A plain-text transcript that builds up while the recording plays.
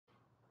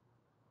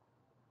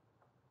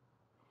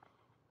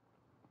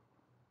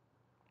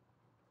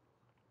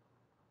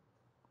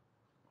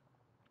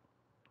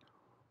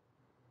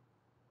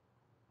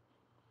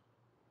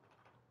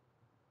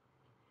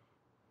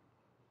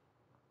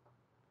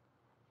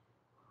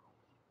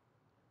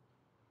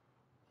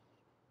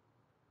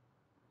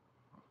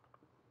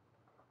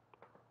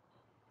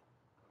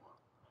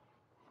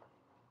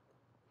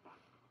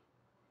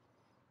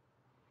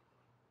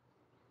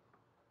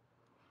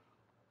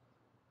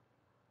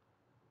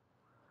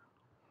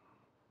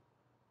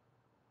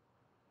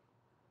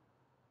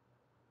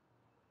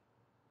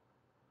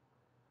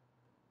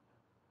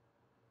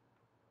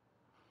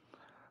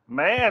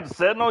Man,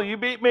 Sentinel, you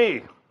beat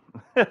me.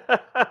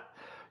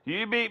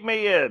 You beat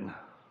me in.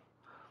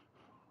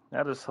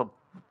 That is so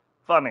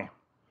funny.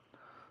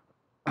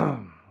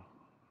 But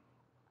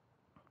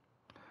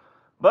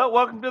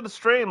welcome to the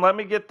stream. Let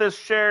me get this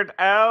shared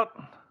out.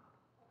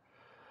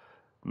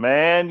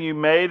 Man, you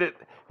made it.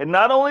 And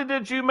not only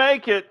did you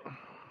make it,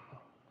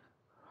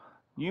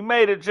 you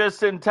made it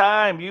just in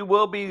time. You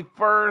will be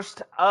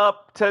first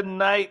up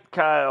tonight,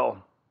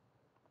 Kyle.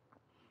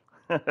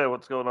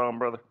 What's going on,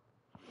 brother?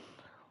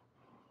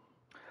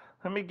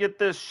 Let me get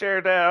this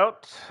shared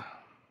out.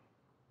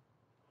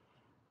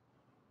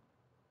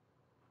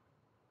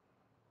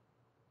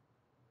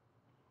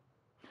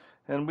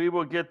 And we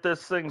will get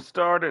this thing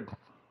started.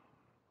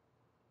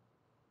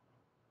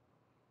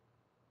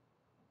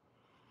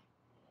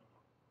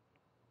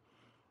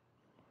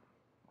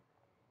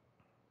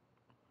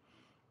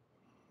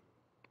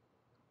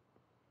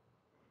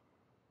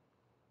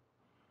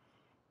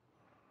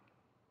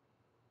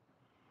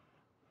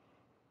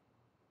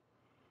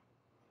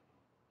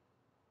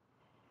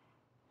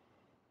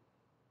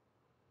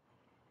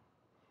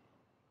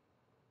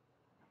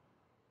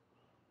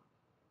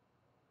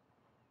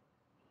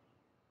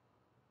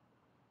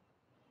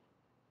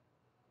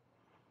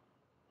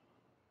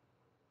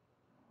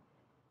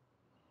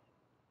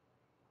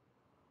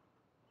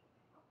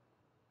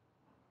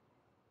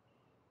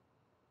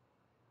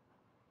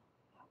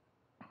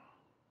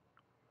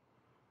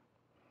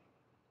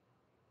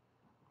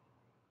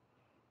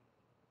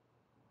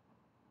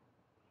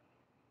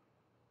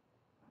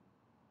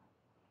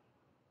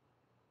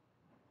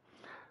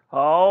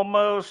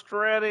 Almost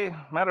ready.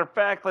 Matter of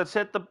fact, let's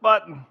hit the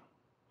button.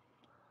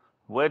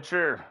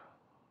 Witcher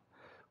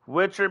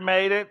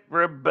made it.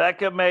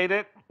 Rebecca made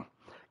it.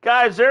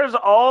 Guys, there's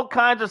all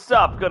kinds of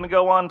stuff going to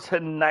go on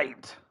tonight.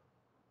 It's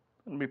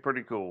going to be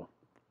pretty cool.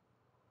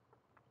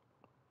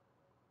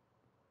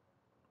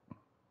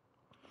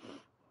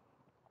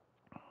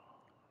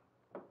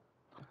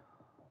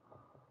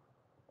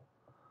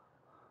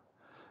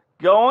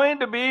 Going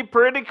to be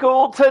pretty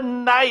cool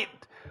tonight.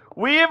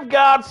 We've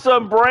got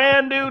some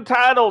brand new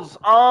titles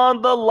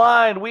on the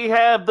line. We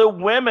have the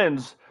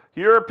Women's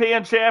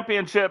European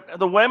Championship.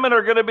 The women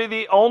are going to be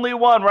the only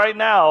one right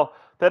now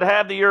that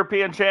have the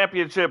European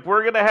Championship.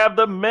 We're going to have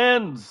the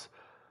Men's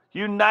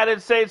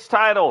United States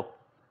title,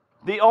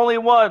 the only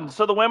one.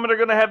 So the women are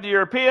going to have the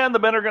European, the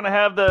men are going to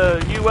have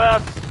the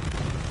U.S.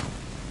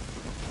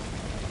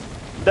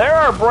 There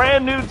are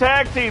brand new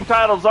tag team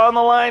titles on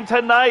the line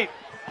tonight.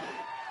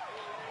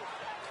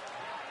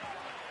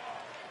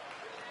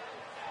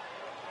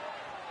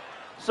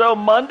 So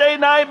Monday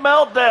Night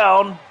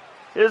Meltdown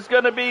is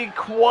going to be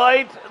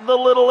quite the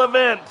little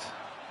event.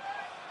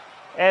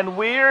 And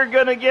we're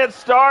going to get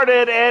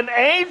started, and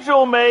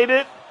Angel made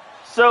it.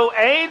 So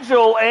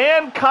Angel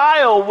and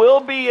Kyle will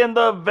be in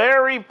the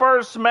very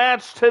first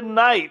match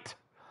tonight.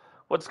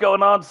 What's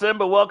going on,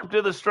 Simba? Welcome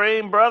to the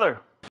stream, brother.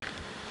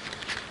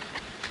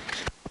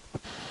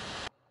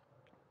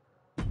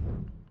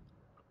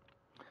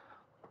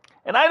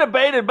 And I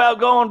debated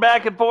about going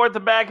back and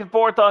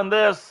forth on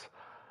this.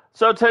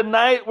 So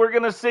tonight we're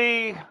going to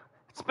see,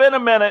 it's been a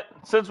minute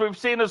since we've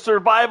seen a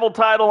survival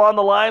title on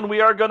the line.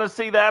 We are going to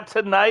see that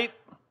tonight.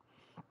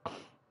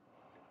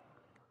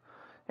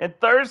 And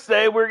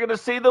Thursday we're going to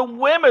see the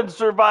women's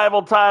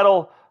survival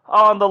title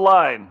on the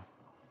line.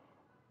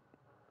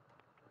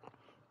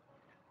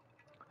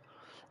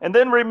 And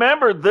then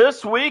remember,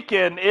 this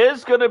weekend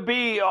is going to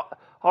be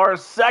our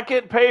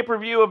second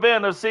pay-per-view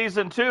event of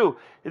Season 2.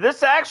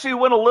 This actually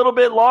went a little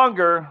bit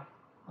longer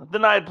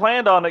than I had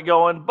planned on it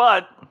going,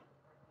 but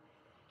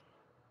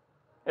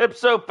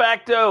ipso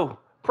facto,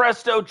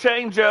 presto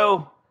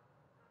changeo,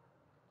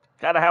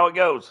 kind of how it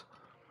goes.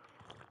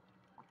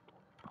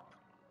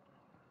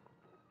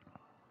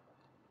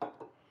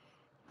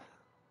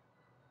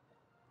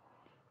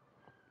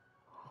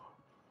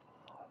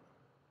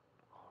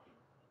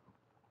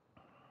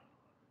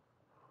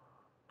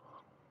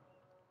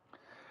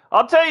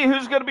 I'll tell you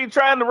who's going to be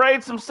trying to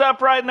raid some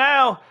stuff right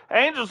now.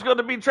 Angel's going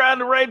to be trying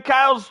to raid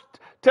Kyle's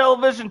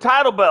television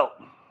title belt.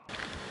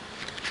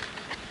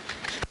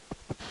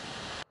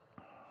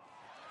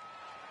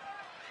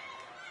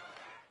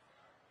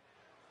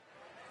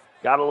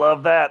 Gotta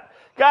love that.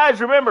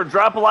 Guys, remember,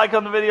 drop a like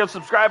on the video,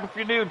 subscribe if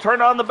you're new,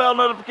 turn on the bell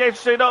notification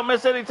so you don't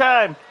miss any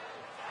time.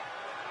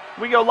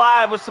 We go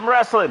live with some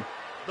wrestling.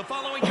 The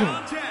following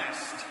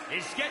contest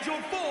is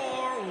scheduled for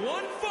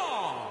one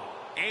fall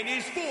and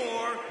is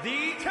for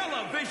the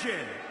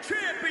Television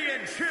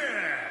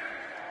Championship.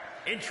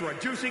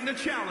 Introducing the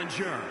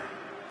challenger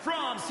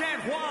from San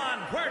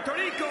Juan, Puerto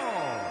Rico,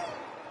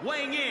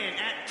 weighing in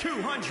at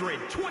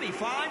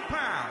 225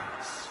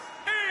 pounds,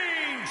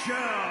 Angel.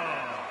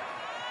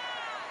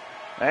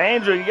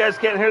 Angel, you guys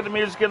can't hear the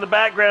music in the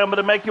background, but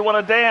it'll make you want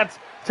to dance.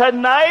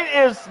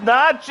 Tonight is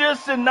not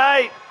just a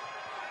night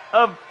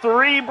of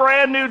 3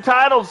 brand new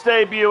titles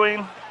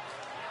debuting.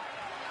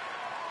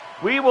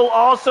 We will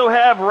also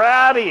have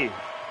Ratty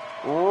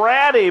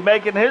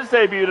making his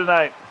debut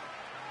tonight.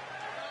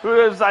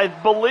 who is, I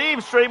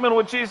believe, streaming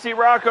with GC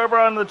Rock over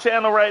on the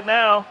channel right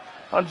now,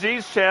 on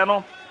G's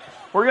channel.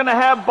 We're going to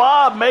have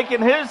Bob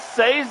making his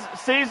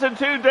Season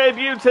 2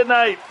 debut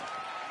tonight.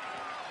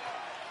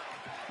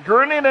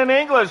 Grinning in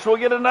English will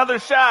get another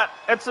shot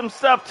at some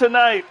stuff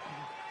tonight.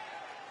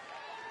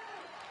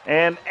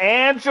 And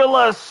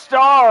Angela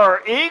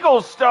Starr,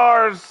 Eagle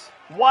Starr's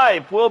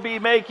wife, will be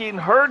making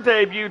her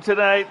debut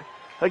tonight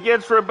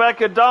against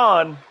Rebecca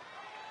Dawn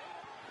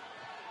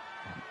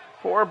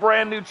for a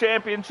brand new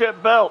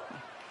championship belt.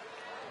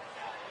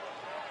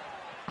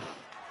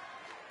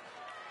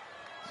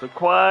 So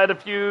quite a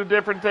few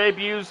different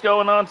debuts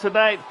going on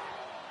tonight.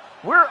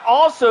 We're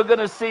also going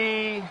to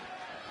see,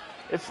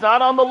 it's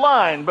not on the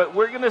line, but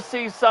we're going to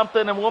see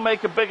something, and we'll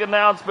make a big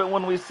announcement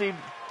when we see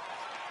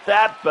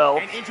that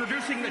belt. And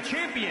introducing the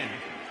champion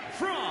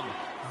from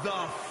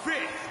the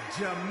 5th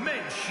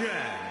dimension,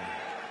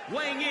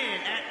 weighing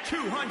in at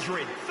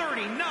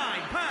 239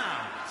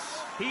 pounds,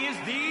 he is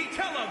the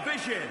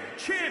television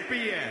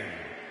champion,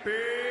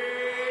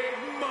 Big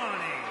Money,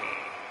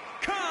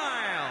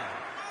 Kyle.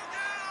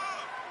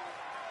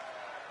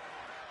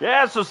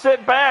 Yeah, so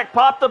sit back,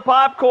 pop the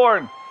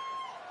popcorn,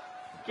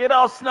 get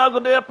all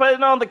snuggled up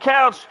in on the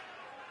couch,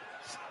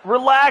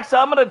 relax.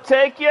 I'm going to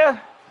take you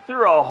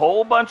through a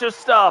whole bunch of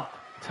stuff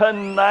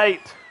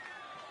tonight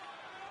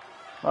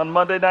on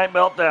Monday Night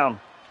Meltdown.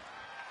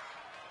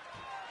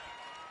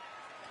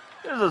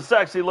 This is a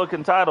sexy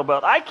looking title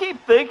belt. I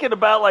keep thinking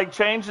about like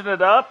changing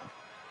it up,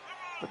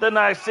 but then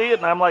I see it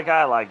and I'm like,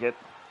 I like it.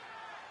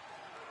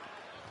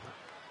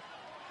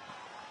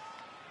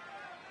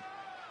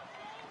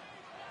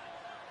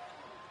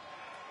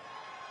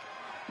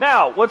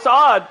 Now, what's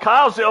odd,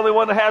 Kyle's the only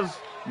one that has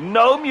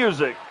no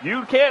music.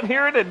 You can't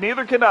hear it, and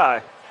neither can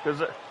I,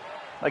 because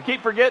I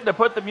keep forgetting to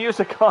put the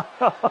music on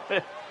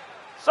it.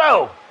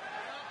 So,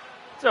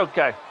 it's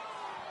okay.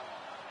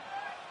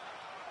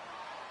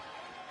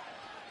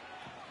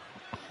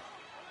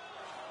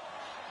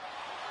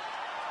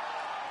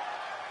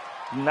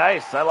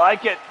 Nice, I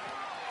like it.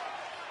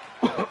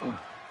 I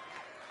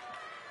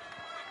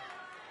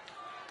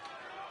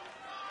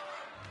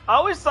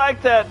always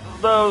like that,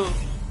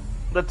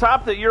 the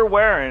top that you're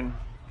wearing,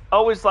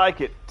 always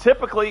like it.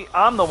 Typically,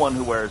 I'm the one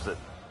who wears it.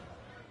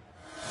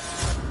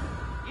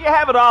 You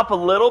have it off a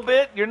little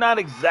bit. You're not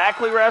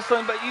exactly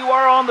wrestling, but you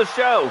are on the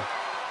show.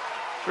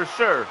 For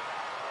sure.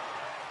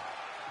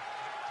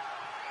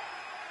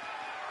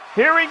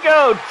 Here we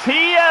go.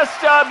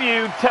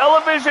 TSW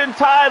television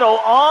title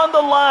on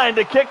the line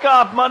to kick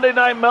off Monday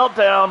Night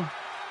Meltdown.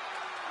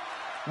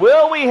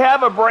 Will we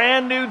have a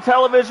brand new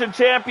television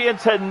champion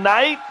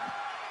tonight?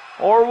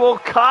 Or will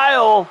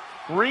Kyle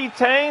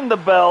retain the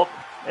belt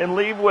and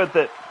leave with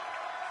it?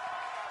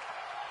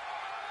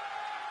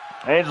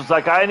 Angel's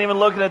like, I ain't even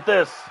looking at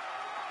this.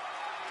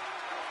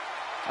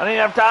 I didn't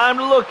have time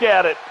to look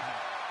at it.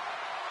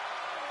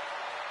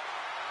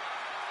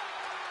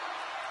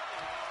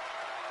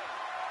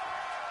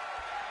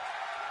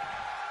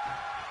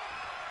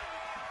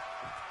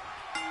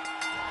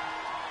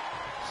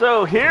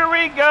 So here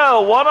we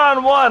go,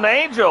 one-on-one.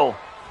 Angel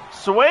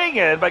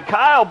swinging, but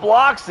Kyle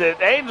blocks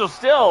it. Angel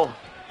still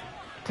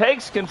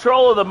takes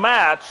control of the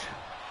match.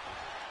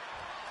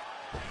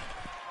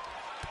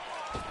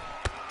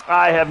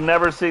 I have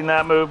never seen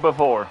that move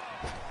before.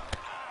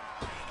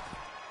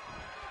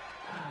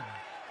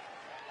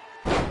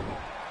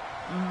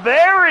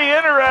 Very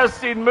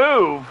interesting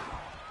move.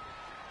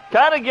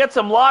 Kind of gets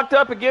him locked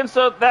up against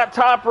that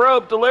top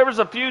rope, delivers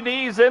a few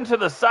knees into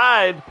the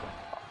side,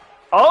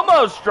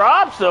 almost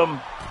drops him,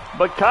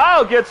 but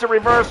Kyle gets it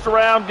reversed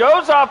around,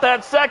 goes off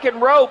that second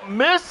rope,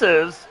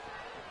 misses.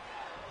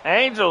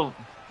 Angel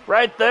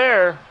right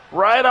there,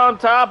 right on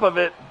top of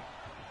it.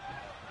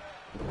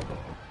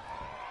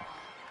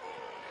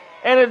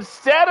 And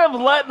instead of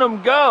letting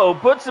him go,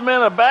 puts him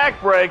in a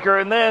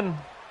backbreaker and then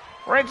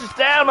wrenches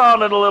down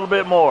on it a little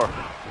bit more.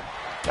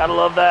 Gotta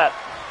love that.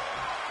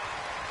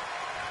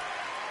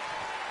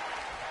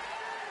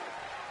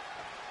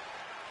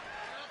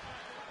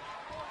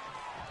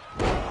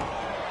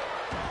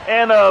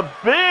 And a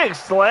big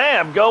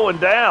slam going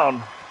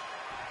down.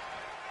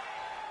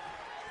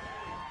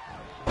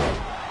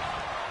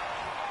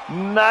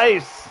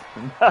 Nice.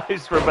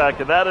 Nice,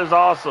 Rebecca. That is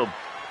awesome.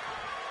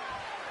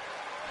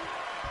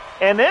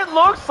 And it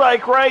looks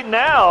like right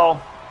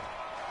now,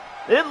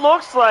 it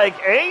looks like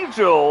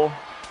Angel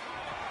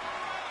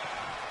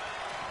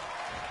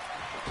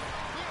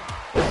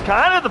is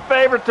kind of the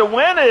favorite to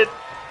win it,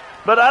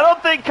 but I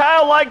don't think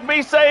Kyle liked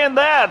me saying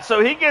that,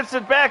 so he gets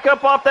it back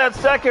up off that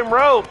second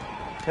rope,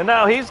 and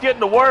now he's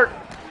getting to work.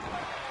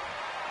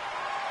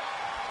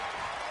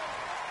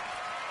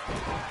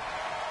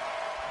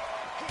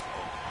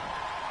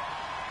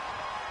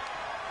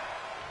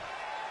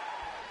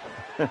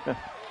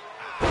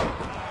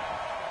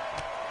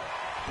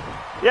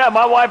 Yeah,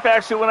 my wife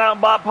actually went out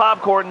and bought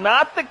popcorn.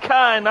 Not the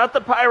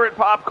pirate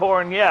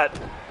popcorn yet.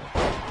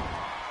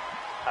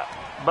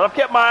 But I've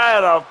kept my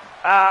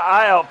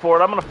eye out for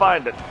it. I'm going to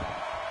find it.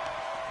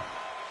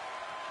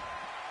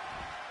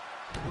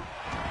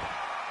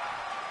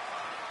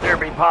 There,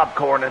 be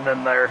popcorning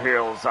in their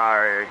heels,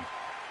 sorry.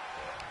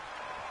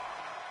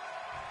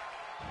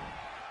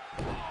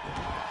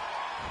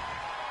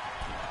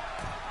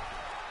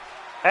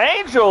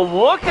 Angel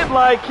looking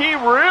like he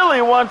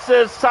really wants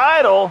his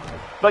title,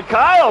 but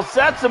Kyle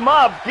sets him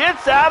up,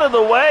 gets out of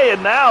the way,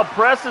 and now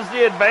presses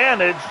the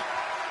advantage.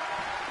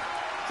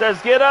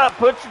 Says, get up,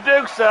 put your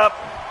dukes up.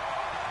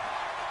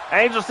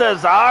 Angel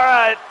says, all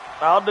right,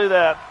 I'll do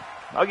that.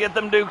 I'll get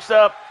them dukes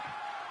up.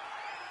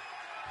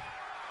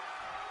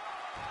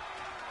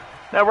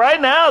 Now,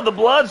 right now, the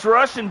blood's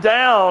rushing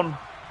down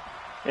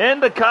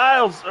into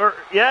Kyle's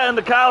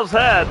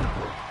head.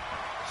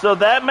 So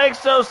that makes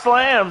those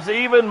slams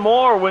even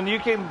more when you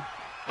can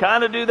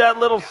kind of do that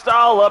little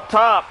stall up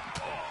top.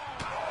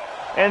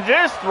 And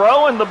just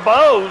throwing the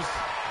bows.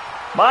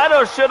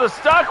 Mito should have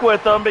stuck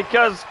with them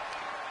because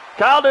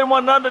Kyle didn't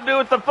want nothing to do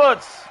with the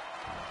foots.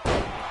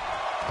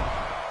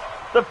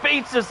 The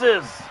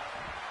feetses.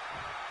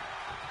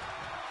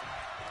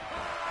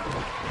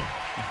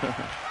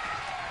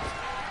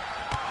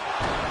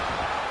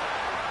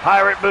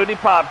 Pirate booty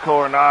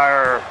popcorn.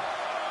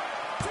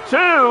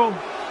 Two.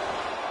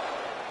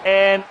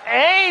 And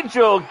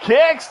Angel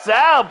kicks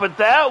out, but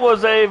that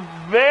was a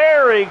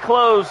very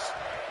close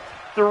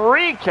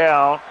 3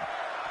 count.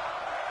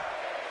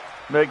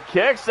 But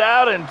kicks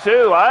out in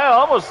 2. I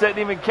almost didn't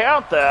even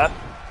count that.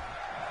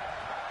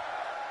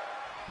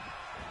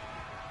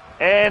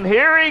 And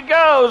here he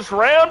goes,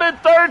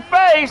 rounded third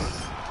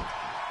base.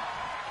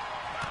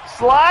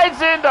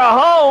 Slides into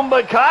home,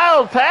 but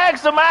Kyle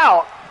tags him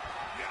out.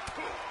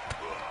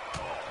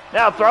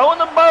 Now throwing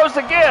the bows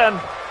again.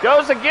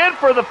 Goes again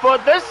for the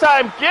foot. This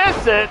time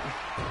gets it.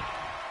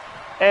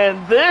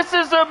 And this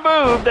is a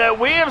move that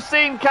we have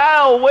seen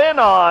Kyle win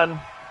on.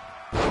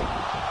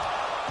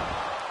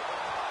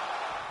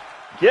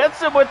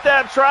 Gets him with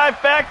that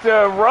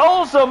trifecta.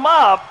 Rolls him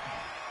up.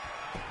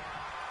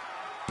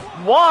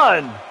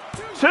 1,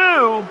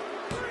 2,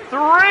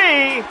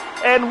 3.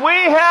 And we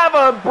have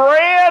a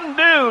brand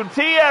new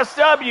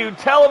TSW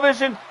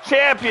television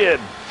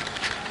champion.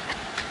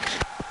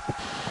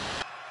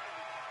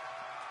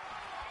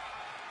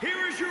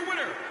 Here is your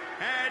winner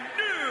and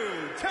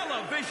new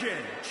television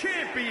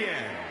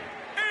champion,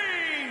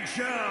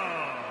 Angel.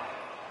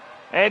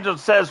 Angel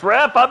says,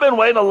 Ref, I've been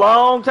waiting a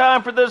long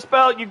time for this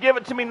belt. You give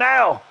it to me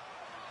now.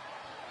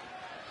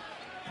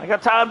 I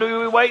got time to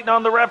be waiting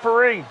on the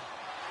referee.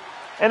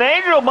 And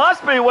Angel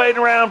must be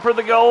waiting around for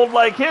the gold,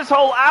 like his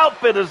whole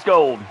outfit is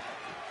gold.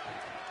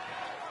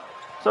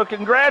 So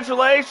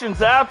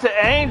congratulations out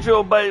to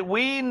Angel, but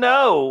we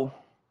know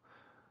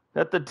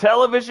that the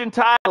television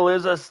title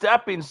is a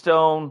stepping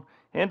stone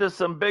into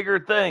some bigger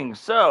things.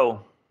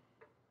 So,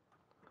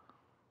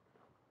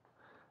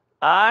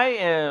 I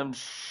am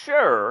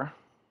sure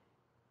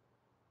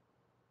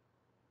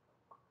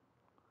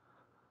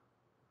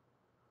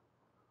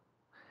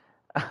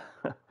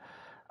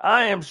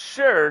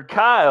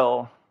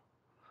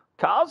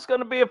Kyle's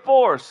going to be a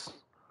force.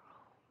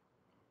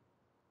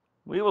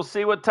 We will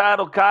see what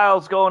title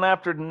Kyle's going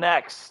after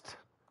next.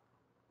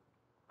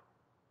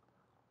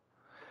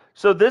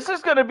 So this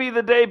is going to be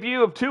the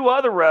debut of 2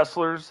 other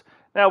wrestlers.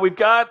 Now we've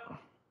got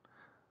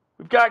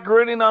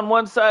Grinning on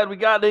one side, we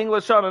got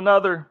English on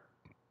another.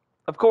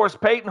 Of course,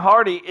 Peyton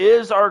Hardy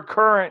is our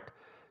current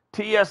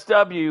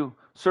TSW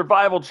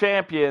Survival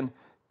Champion.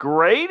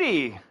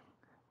 Grady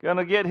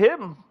gonna get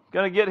him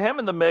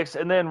in the mix.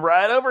 And then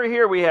right over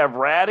here we have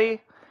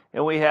Ratty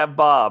and we have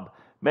Bob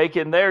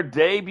making their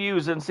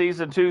debuts in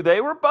season 2.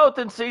 They were both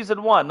in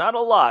season 1, not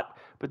a lot,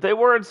 but they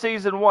were in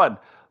season 1.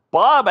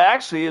 Bob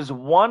actually is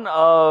one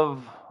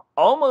of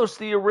almost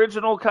the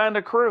original kind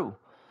of crew.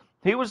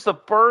 He was the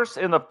first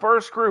in the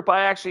first group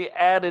I actually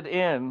added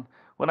in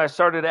when I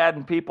started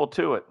adding people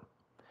to it.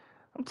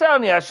 I'm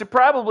telling you, I should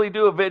probably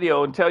do a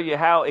video and tell you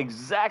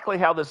exactly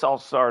how this all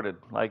started.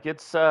 Like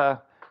it's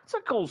a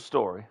cool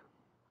story.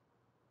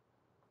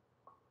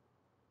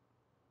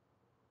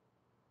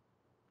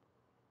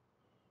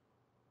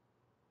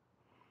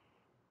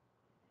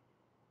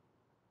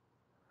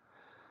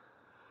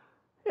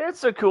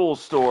 It's a cool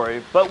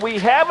story, but we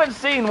haven't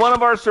seen one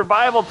of our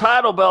survival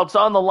title belts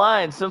on the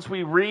line since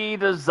we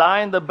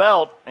redesigned the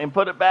belt and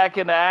put it back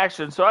into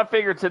action. So I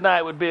figured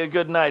tonight would be a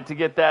good night to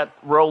get that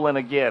rolling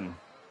again.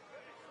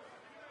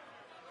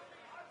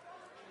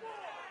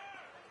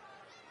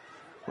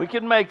 We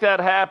can make that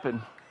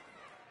happen.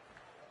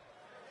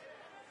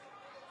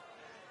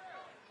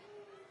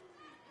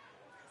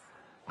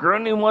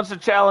 Grundy wants to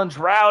challenge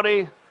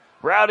Rowdy.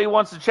 Rowdy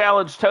wants to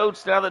challenge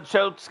Totes now that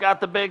Totes got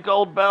the big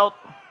gold belt.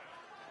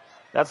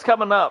 That's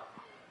coming up.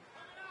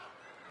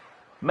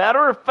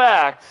 Matter of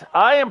fact,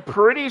 I am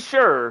pretty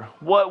sure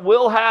what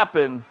will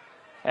happen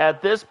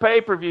at this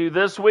pay-per-view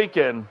this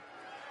weekend,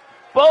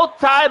 both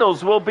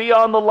titles will be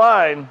on the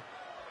line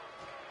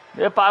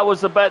if I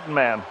was a betting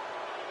man.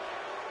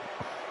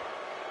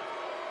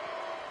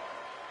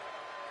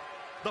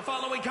 The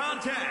following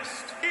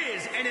contest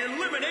is an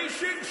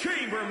Elimination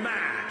Chamber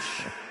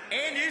match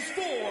and is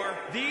for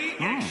the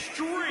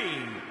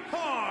Extreme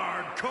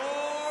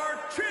Hardcore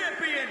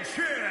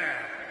Championship.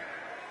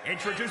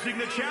 Introducing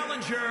the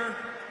challenger,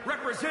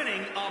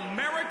 representing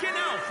American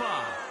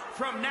Alpha,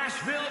 from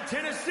Nashville,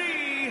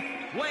 Tennessee,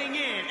 weighing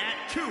in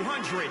at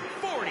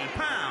 240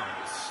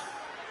 pounds,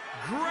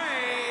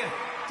 Gray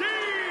D.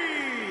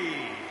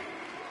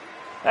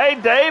 Hey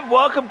Dave,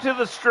 welcome to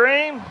the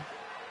stream.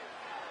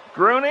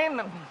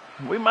 Gruning,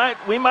 we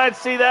might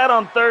see that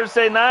on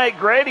Thursday night.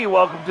 Grady,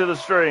 welcome to the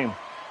stream.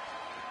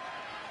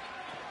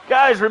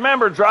 Guys,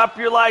 remember, drop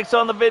your likes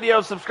on the video,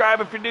 subscribe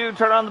if you're new,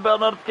 turn on the bell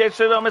notification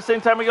so you don't miss any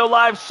time we go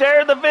live,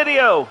 share the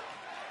video.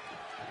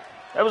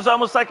 That was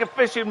almost like a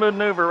fishing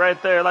maneuver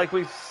right there, like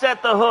we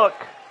set the hook.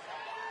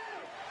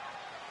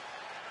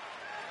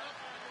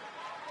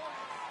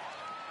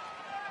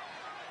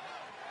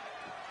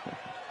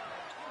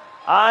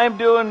 I'm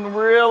doing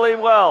really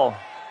well.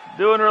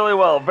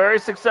 Very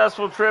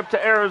successful trip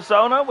to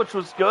Arizona, which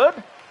was good.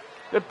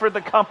 Good for the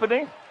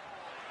company.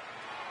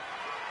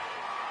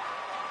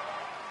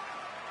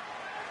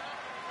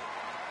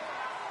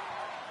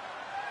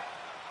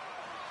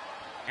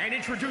 And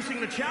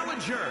introducing the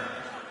challenger,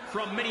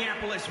 from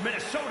Minneapolis,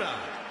 Minnesota,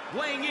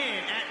 weighing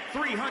in at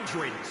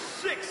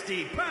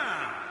 360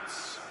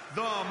 pounds,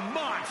 the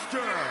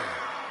Monster,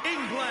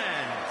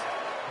 England,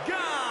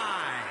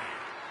 Guy.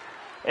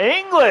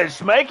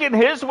 English making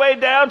his way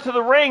down to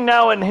the ring.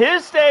 Now in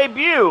his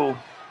debut,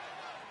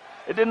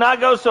 it did not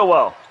go so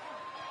well.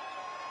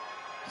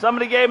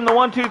 Somebody gave him the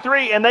 1, 2,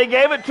 3, and they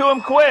gave it to him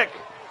quick.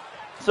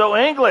 So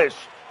English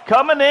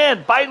coming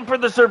in, fighting for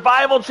the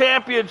Survival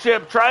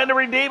Championship, trying to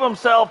redeem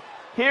himself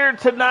here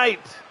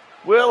tonight.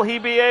 Will he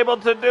be able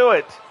to do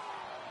it?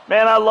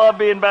 Man, I love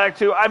being back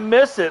too. I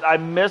miss it. I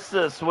miss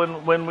this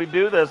when we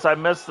do this. I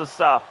miss the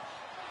stuff.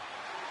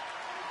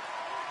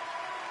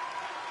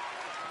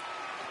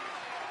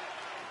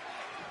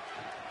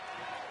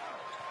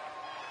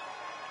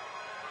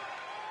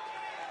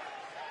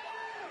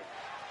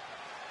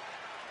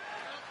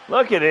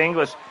 Look at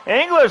English.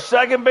 English,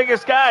 second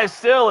biggest guy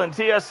still in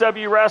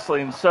TSW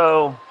Wrestling,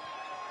 so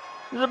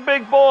he's a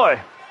big boy.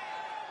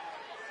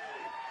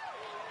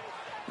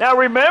 Now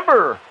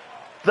remember,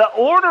 the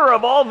order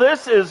of all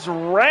this is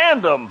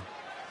random.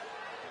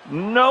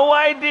 No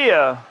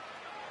idea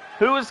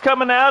who is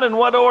coming out in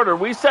what order.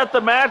 We set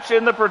the match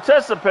in the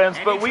participants,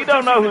 but we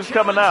don't know who's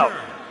coming out.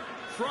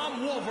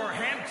 From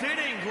Wolverhampton,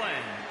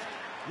 England,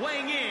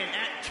 weighing in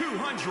at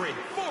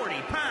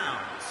 240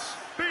 pounds,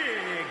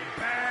 Big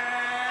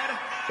Bad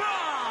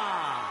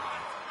Bob.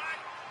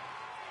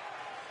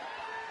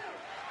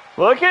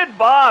 Look at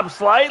Bob,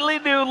 slightly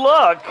new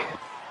look,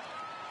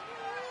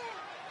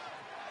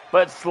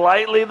 but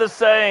slightly the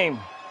same.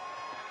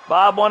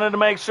 Bob wanted to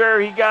make sure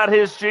he got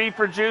his G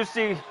for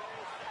Juicy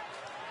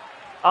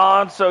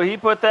on, so he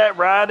put that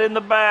right in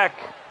the back.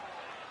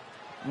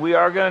 We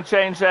are going to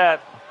change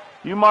that.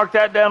 You mark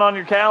that down on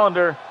your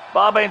calendar.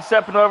 Bob ain't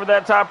stepping over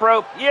that top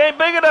rope. He ain't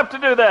big enough to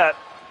do that.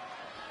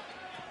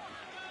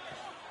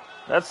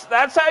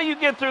 That's how you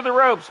get through the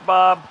ropes,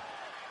 Bob.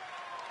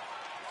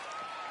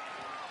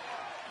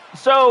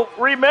 So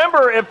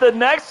remember, if the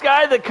next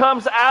guy that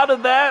comes out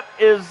of that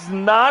is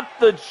not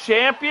the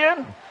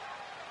champion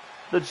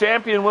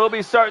will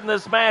be starting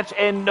this match,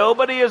 and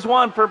nobody has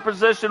won for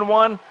position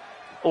 1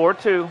 or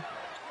 2.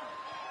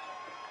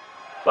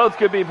 Both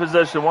could be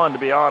position 1, to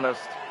be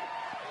honest.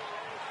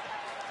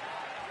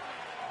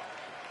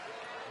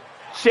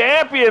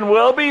 Champion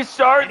will be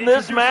starting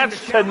this match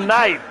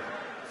tonight.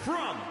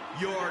 From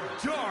your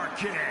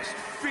darkest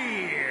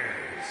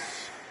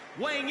fears,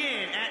 weighing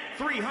in at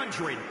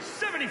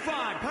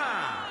 375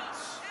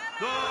 pounds,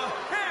 the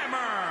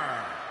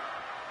Hammer.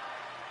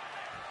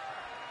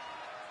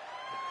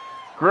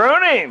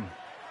 Gruning,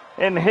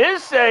 in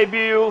his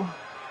debut,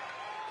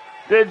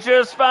 did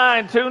just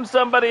fine. Tuned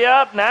somebody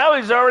up. Now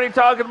he's already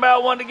talking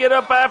about wanting to get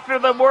up after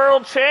the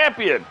world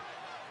champion.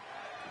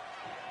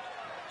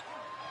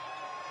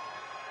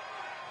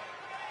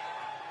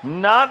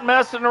 Not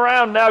messing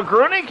around. Now,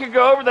 Gruning can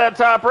go over that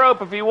top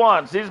rope if he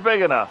wants. He's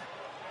big enough.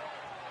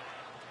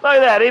 Look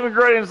at that. Even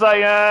Gruning's like,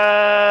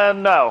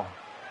 no.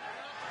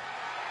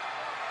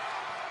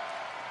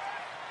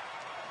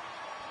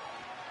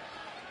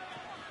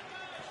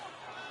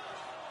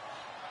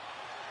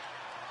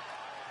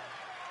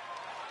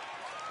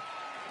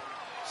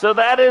 So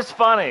that is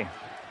funny.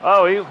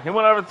 Oh, he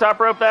went over the top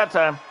rope that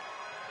time.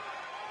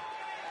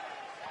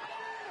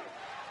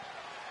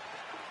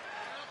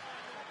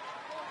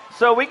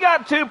 So we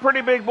got two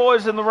pretty big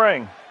boys in the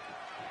ring.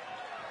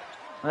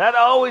 That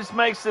always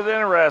makes it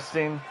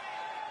interesting.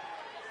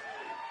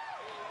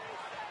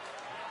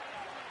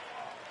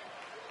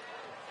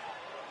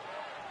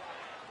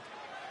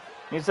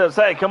 He says,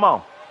 hey, come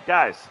on,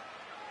 guys.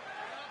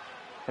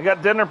 I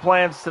got dinner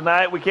plans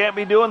tonight. We can't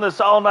be doing this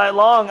all night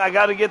long. I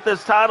got to get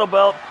this title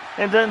belt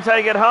and then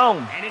take it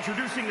home. And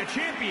introducing the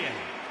champion,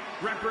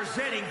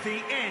 representing the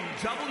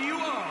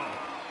NWO.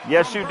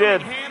 Yes, you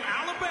did. Birmingham,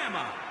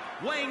 Alabama,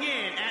 weighing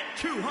in at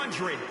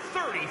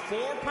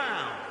 234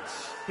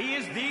 pounds. He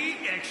is the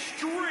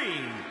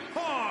Extreme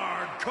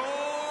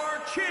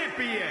Hardcore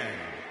Champion,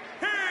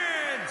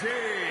 Andy.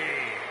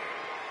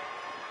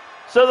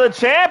 So the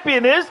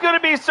champion is going to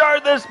be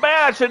starting this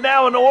match, and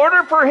now in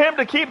order for him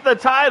to keep the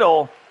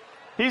title,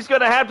 he's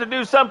going to have to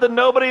do something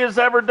nobody has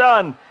ever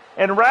done.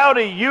 And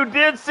Rowdy, you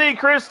did see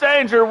Chris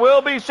Danger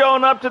will be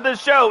showing up to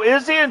this show.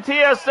 Is he in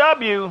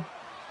TSW?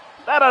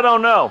 That I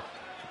don't know.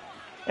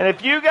 And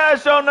if you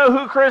guys don't know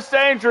who Chris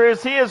Danger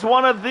is, he is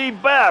one of the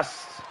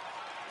best,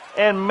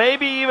 and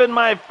maybe even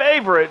my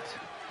favorite,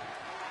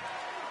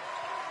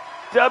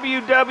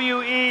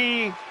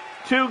 WWE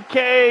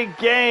 2K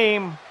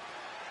game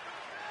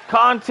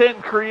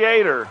content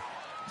creator.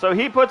 So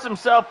he puts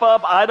himself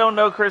up. I don't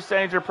know Chris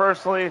Danger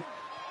personally.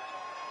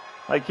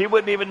 Like, he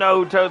wouldn't even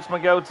know who Totes My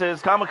Goats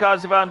is.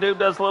 Kamikaze Von Doob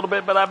does a little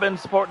bit, but I've been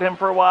supporting him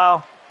for a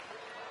while.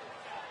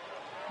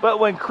 But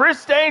when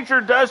Chris Danger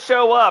does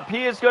show up,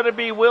 he is going to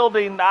be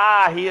wielding...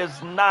 he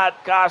is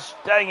not. Gosh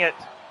dang it.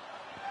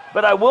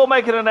 But I will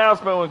make an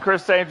announcement when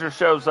Chris Danger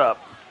shows up.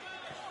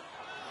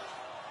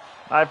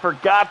 I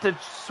forgot to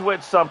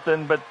switch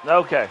something, but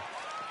okay.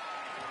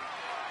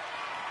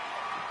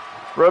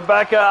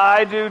 Rebecca,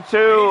 I do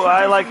too.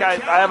 I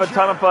have a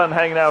ton of fun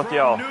hanging out with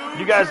y'all.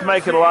 You guys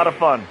make it a lot of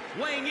fun.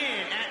 Weighing in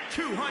at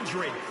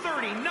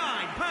 239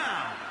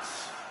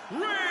 pounds,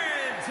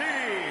 Red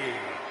Team.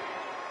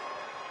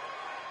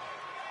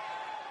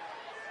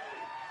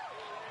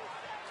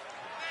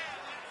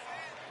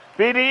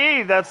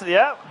 BDE,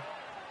 yep.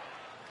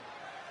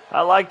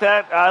 I like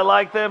that. I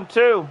like them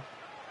too.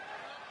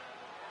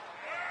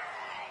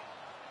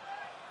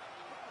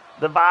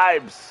 The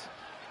vibes.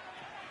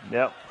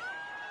 Yep.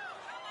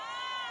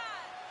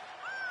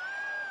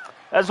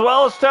 As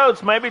well as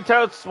Totes. Maybe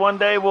Totes one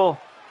day will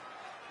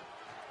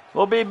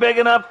be big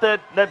enough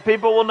that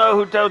people will know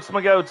who Totes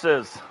My Goats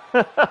is.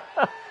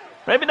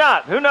 Maybe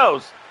not. Who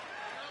knows?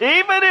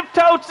 Even if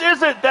Totes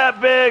isn't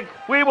that big,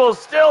 we will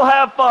still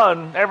have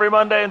fun every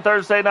Monday and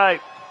Thursday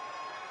night.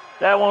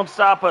 That won't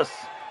stop us.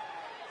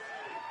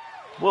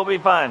 We'll be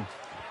fine.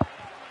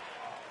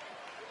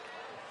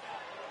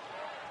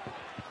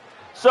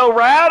 So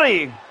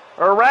Rowdy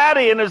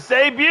in his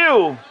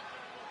debut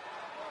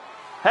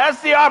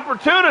has the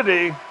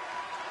opportunity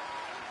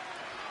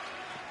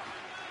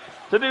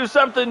to do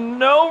something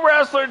no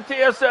wrestler in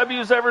TSW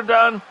has ever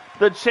done.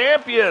 The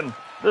champion,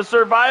 the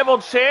survival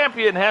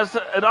champion, has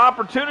an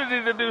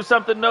opportunity to do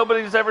something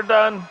nobody's ever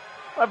done.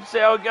 We'll have to see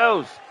how it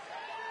goes.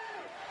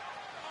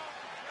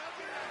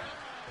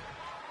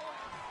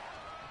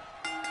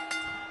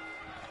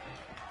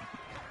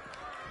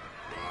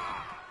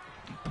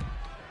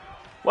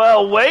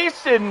 Well,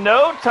 wasting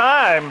no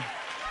time.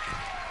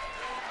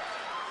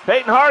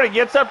 Peyton Hardy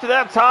gets up to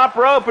that top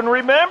rope. And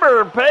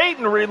remember,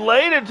 Peyton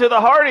related to the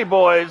Hardy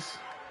Boys.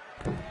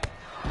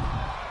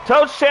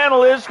 Totes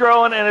channel is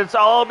growing, and it's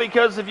all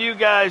because of you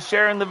guys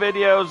sharing the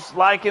videos,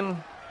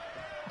 liking,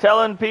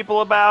 telling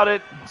people about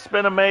it. It's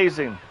been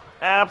amazing.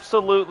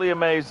 Absolutely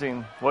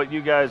amazing what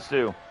you guys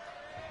do.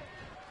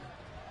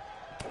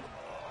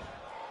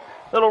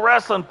 Little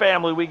wrestling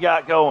family we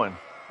got going.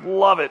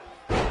 Love it.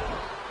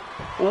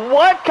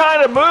 What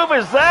kind of move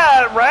is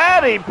that?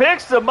 Ratty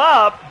picks him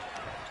up,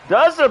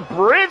 does a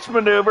bridge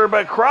maneuver,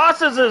 but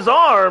crosses his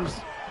arms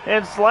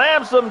and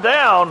slams him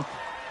down.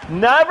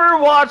 Never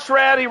watched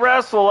Ratty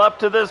wrestle up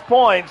to this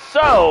point,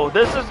 so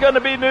this is going to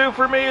be new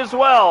for me as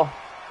well.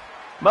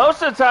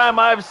 Most of the time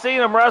I've seen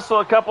him wrestle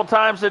a couple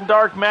times in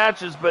dark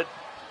matches, but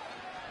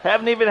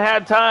haven't even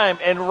had time.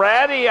 And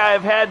Ratty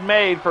I've had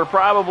made for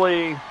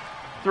probably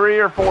 3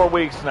 or 4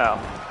 weeks now.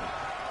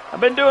 I've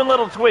been doing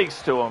little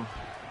tweaks to him.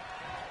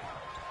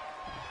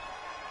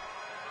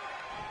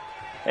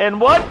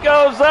 And what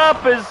goes up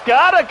has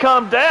got to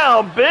come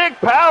down. Big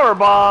power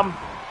bomb.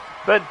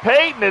 But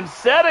Peyton,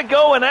 instead of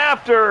going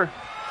after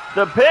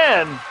the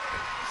pin,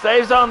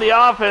 stays on the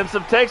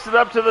offensive, takes it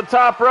up to the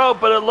top rope.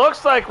 But it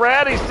looks like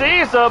Ratty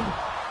sees him.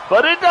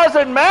 But it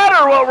doesn't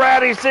matter what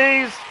Ratty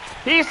sees.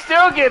 He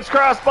still gets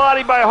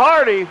crossbodied by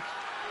Hardy.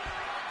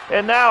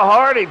 And now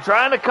Hardy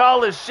trying to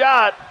call his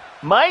shot.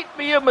 Might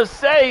be a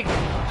mistake.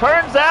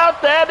 Turns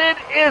out that it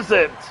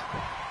isn't.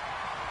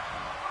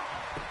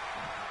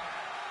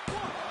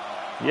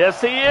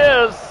 Yes, he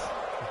is.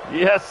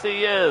 Yes,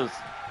 he is.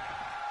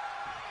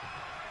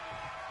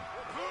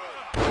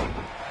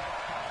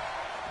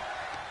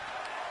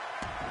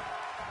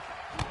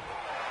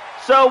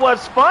 So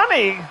what's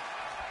funny,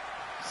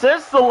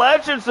 since the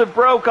Legends have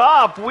broke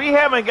off, we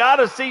haven't got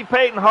to see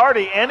Peyton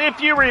Hardy. And if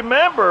you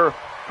remember,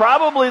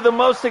 probably the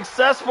most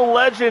successful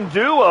Legend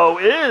duo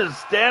is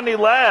Danny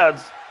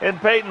Lads and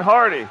Peyton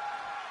Hardy.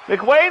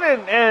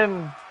 McWayne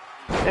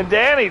and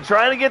Danny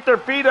trying to get their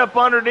feet up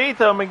underneath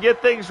them and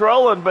get things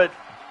rolling, but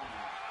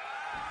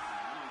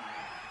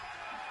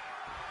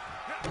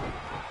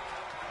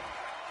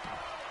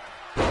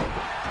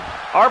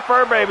our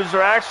fur babies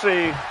are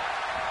actually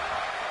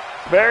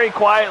very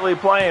quietly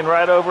playing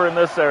right over in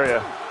this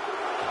area.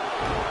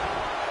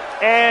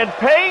 And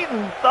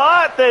Peyton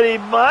thought that he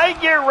might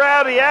get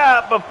Rowdy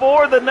out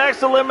before the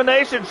next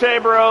Elimination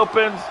Chamber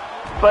opens,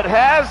 but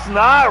has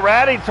not.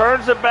 Ratty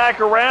turns it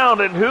back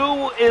around, and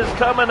who is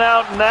coming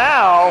out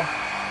now?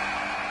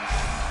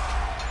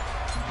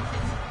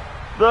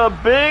 the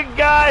big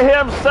guy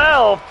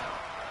himself,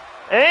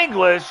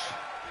 English.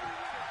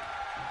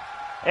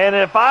 And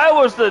if I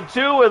was the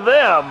two of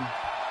them,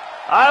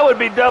 I would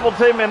be double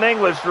teaming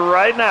English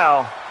right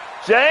now.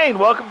 Jane,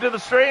 welcome to the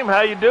stream.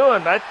 How you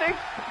doing? I think,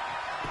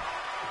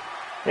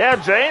 yeah,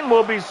 Jane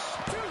will be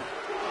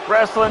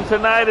wrestling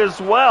tonight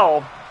as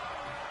well.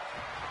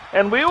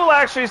 And we will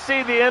actually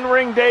see the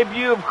in-ring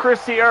debut of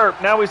Chrissy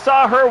Earp. Now, we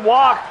saw her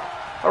walk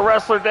a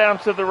wrestler down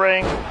to the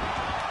ring,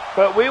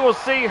 but we will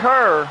see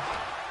her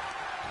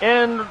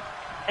in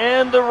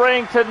the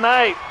ring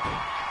tonight.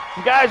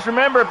 Guys,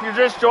 remember, if you're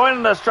just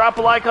joining us, drop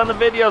a like on the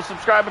video,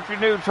 subscribe if you're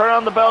new, turn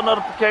on the bell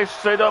notification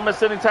so you don't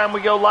miss any time we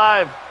go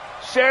live.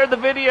 Share the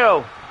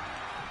video.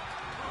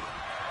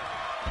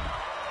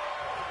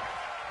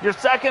 Your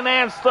second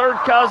and third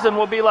cousin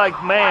will be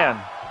like, man,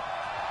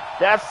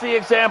 that's the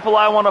example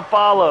I want to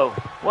follow.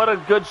 What a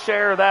good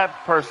share that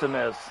person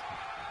is.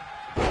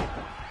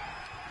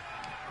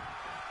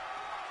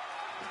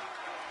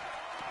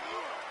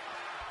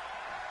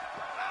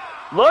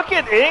 Look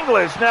at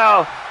English.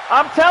 Now,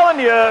 I'm telling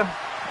you,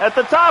 at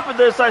the top of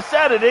this, I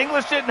said it,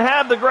 English didn't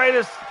have the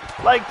greatest,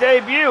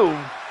 debut,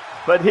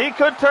 but he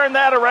could turn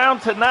that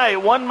around tonight.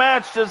 One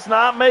match does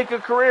not make a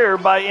career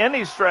by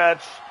any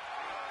stretch.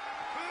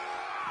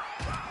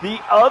 The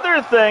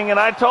other thing, and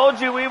I told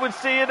you we would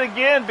see it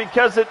again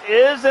because it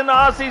is in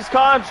Ozzy's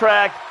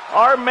contract,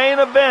 our main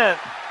event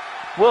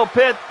will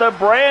pit the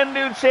brand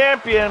new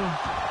champion,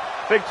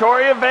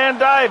 Victoria Van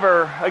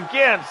Diver,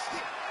 against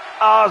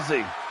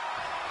Ozzy.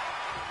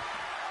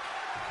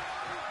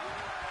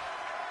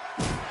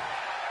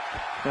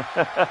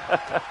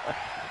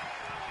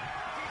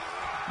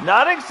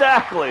 Not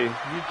exactly.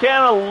 You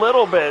can a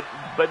little bit,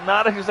 but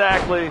not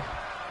exactly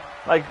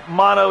like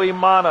mano y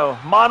mano.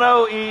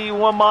 Mano y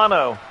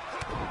mano.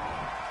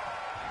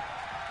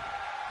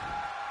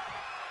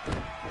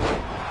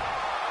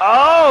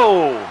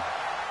 Oh!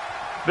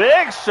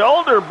 Big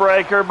shoulder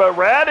breaker, but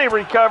Ratty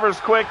recovers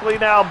quickly.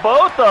 Now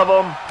both of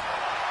them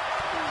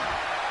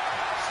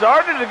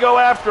started to go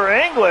after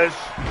English,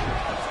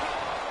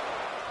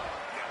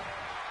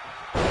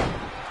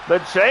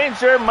 but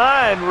changed their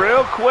mind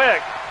real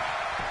quick.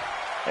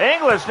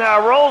 English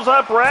now rolls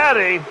up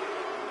Ratty.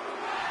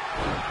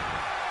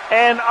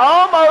 And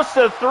almost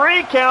a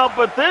 3 count,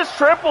 but this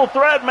triple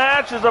threat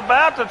match is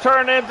about to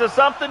turn into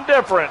something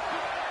different.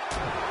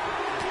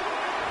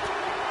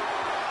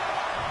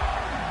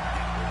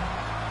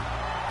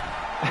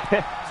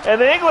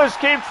 And English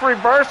keeps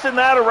reversing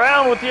that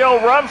around with the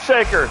old rump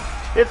shaker.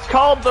 It's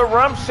called the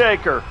rump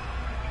shaker.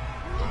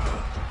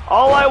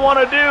 All I want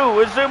to do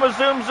is zoom, a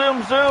zoom,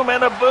 zoom, zoom,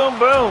 and a boom,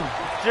 boom.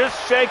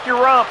 Just shake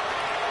your rump.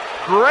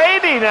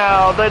 Grady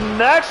now, the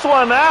next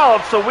one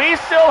out. So we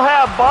still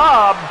have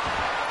Bob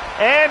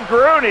and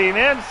Gruning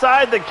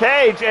inside the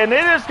cage, and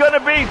it is going to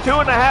be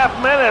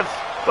 2.5 minutes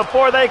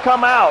before they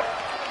come out.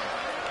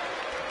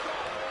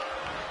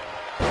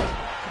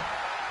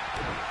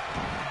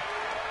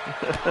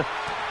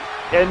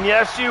 And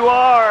yes, you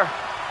are.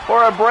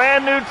 For a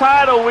brand new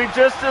title, we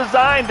just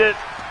designed it.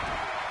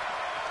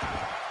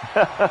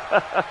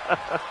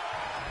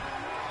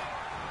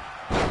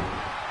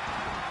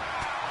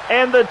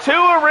 And the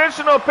 2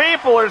 original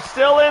people are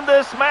still in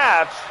this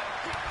match.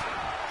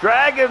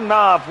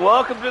 Dragunov,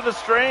 welcome to the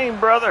stream,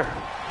 brother.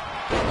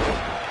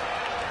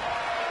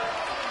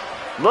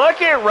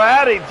 Look at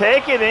Ratty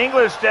taking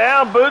English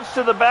down, boots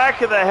to the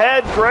back of the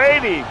head.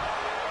 Grady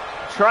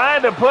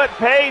trying to put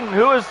Peyton,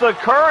 who is the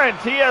current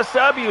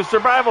TSW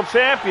Survival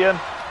Champion,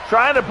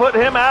 trying to put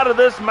him out of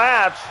this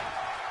match.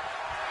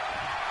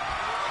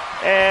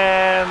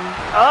 And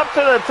up to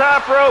the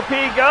top rope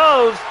he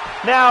goes.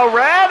 Now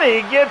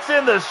Ratty gets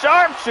in the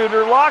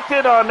sharpshooter, locked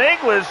in on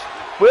English.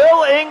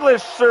 Will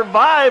English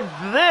survive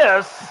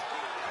this?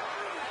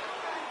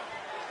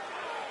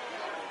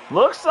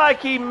 Looks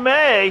like he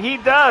may. He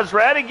does.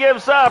 Ratty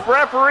gives up.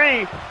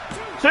 Referee,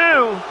 2.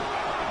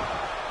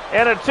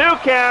 And a 2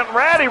 count.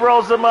 Ratty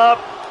rolls him up.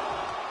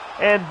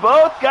 And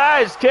both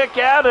guys kick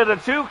out at a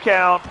 2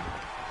 count.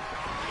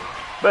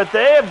 But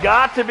they have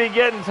got to be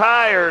getting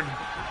tired.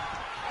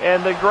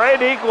 And the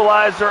great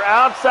equalizer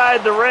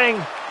outside the ring.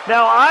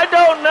 Now, I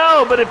don't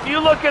know, but if you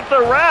look at the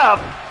ref,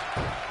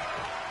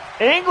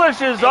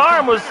 English's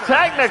arm was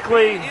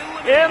technically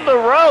in the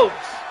ropes,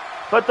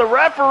 but the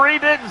referee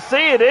didn't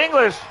see it.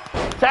 English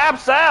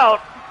taps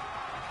out.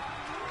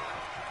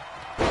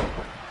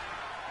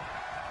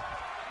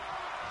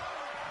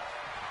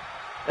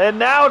 And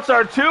now it's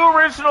our 2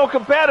 original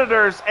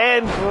competitors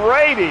and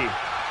Grady.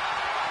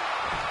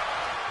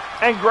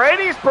 And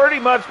Grady's pretty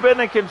much been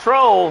in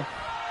control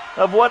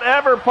of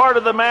whatever part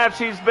of the match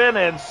he's been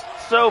in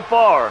so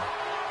far.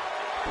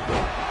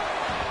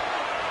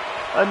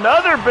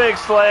 Another big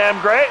slam.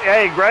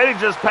 Grady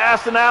just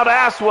passing out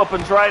ass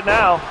whoopings right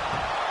now.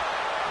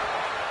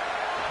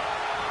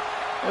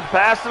 And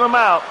passing them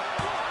out.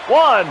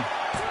 1,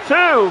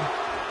 2,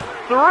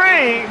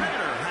 3.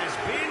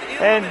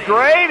 And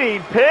Grady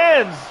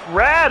pins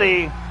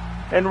Ratty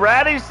in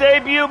Ratty's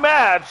debut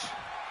match.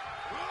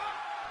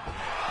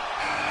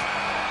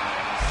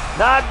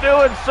 not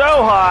doing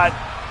so hot.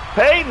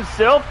 Peyton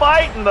still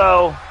fighting,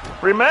 though.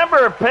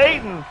 Remember,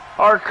 Peyton,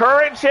 our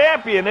current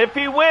champion, if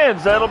he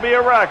wins, that'll be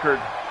a record.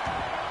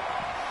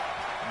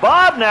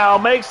 Bob now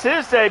makes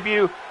his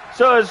debut.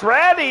 So as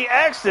Ratty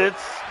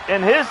exits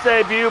in his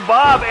debut,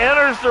 Bob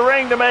enters the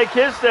ring to make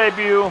his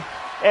debut.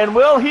 And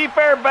will he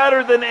fare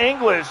better than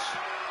English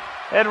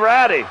and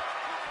Ratty?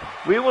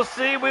 We will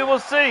see, we will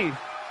see.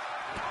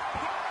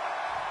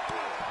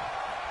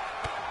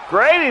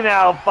 Grady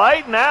now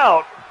fighting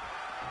out.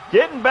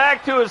 Getting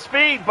back to his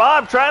feet.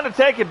 Bob trying to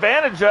take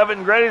advantage of it.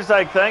 And Grady's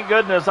like, thank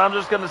goodness, I'm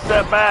just going to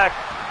step back.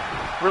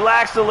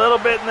 Relax a little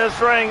bit in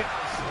this ring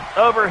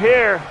over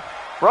here.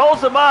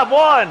 Rolls him up.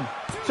 1,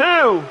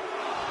 2.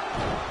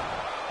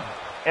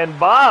 And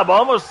Bob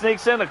almost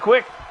sneaks in a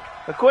quick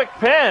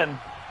pin.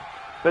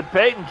 But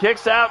Peyton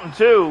kicks out in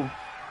 2.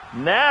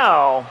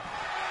 Now,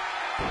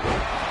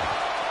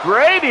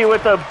 Grady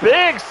with a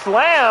big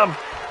slam.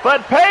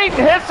 But Peyton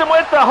hits him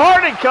with the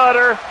Hardy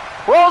Cutter.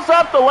 Rolls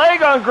up the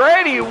leg on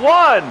Grady.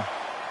 1,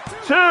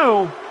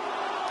 2.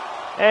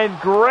 And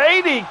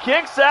Grady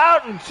kicks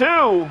out in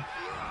 2.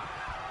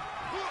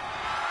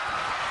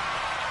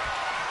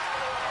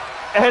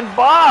 And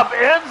Bob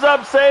ends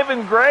up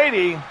saving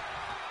Grady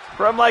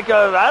from like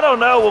a, I don't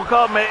know, we'll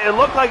call it, it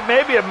looked like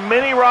maybe a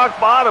mini rock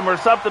bottom or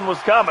something was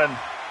coming.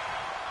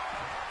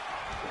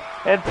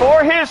 And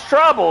for his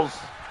troubles,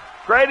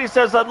 Grady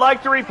says, I'd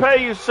like to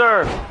repay you,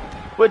 sir,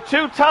 with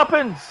 2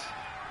 tuppence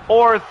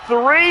or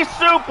 3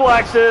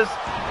 suplexes,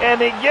 and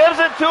he gives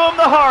it to him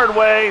the hard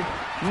way.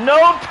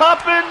 No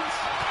tuppence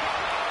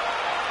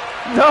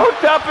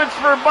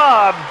for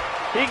Bob.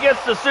 He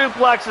gets the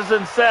suplexes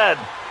instead.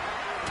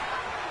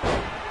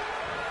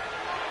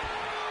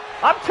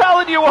 I'm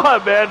telling you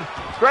what, man.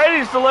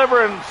 Grady's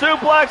delivering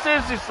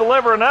suplexes. He's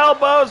delivering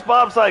elbows.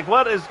 Bob's like,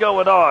 what is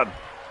going on?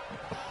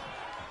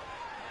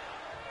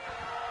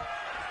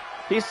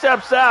 He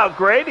steps out.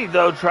 Grady,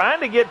 though, trying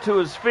to get to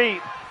his feet.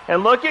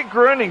 And look at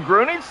Gruning.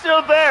 Gruning's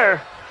still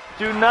there.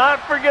 Do not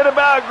forget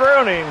about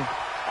Gruning.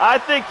 I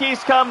think he's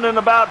coming in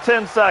about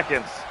 10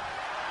 seconds.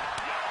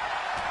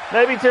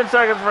 Maybe 10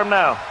 seconds from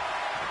now.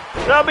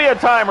 There'll be a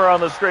timer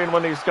on the screen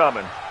when he's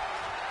coming.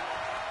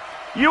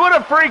 You would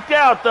have freaked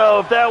out,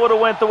 though, if that would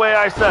have went the way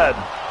I said.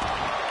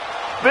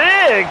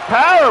 Big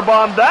power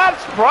bomb.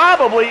 That's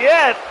probably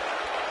it.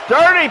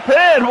 Dirty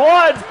pin.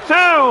 1, 2.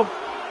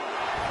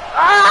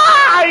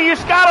 Ah! You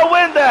just got to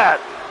win that.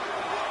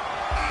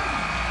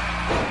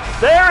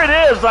 There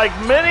it is, like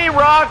mini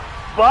rock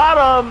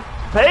bottom.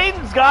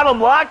 Peyton's got him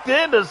locked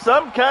into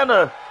some kind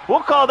of,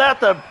 we'll call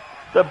that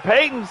the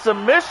Peyton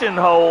submission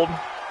hold.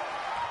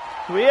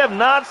 We have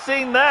not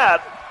seen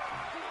that.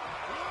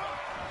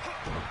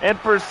 And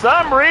for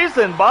some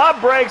reason, Bob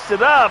breaks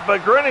it up,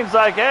 but Gruning's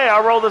like, hey,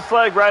 I'll roll this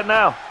leg right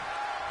now.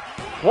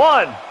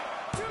 1,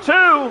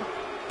 2,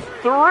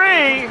 3,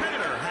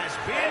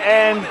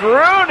 and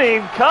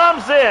Gruning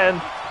comes in,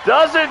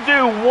 doesn't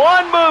do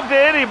one move to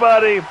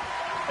anybody,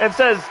 and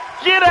says,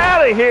 get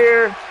out of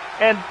here,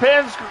 and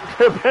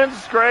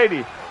pins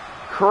Grady.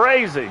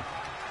 Crazy.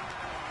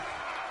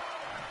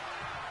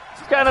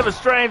 It's kind of a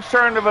strange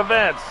turn of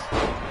events.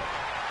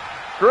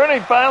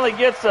 Gruning finally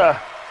gets a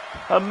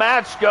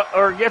match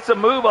or gets a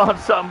move on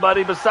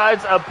somebody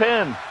besides a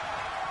pin.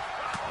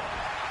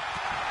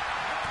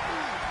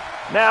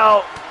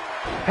 Now,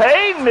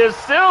 Peyton is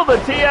still the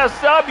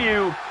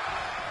TSW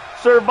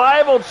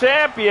Survival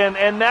Champion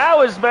and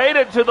now has made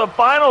it to the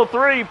final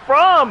 3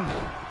 from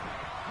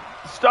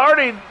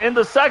starting in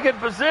the second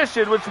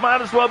position, which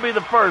might as well be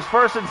the first.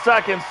 First and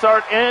second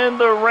start in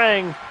the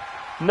ring.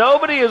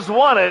 Nobody has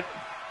won it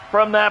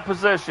from that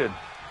position.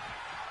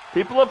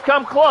 People have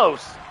come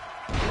close.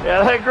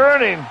 Yeah, that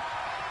Gruning.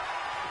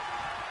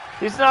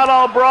 He's not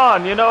all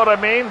brawn, you know what I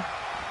mean?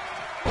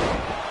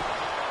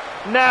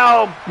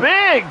 Now,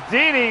 big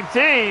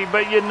DDT,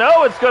 but you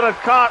know it's going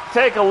to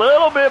take a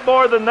little bit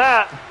more than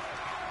that.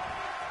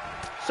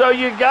 So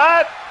you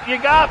got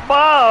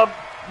Bob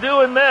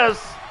doing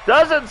this.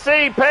 Doesn't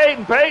see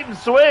Peyton. Peyton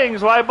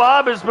swings while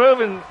Bob is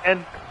moving,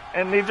 and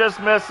he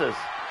just misses.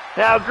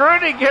 Now,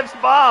 Gruning gets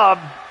Bob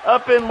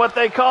up in what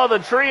they call the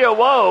trio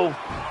woe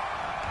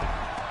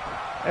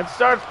and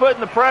starts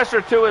putting the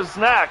pressure to his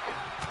neck.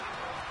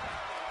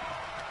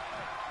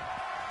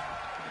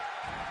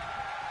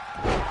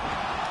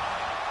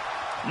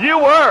 You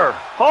were.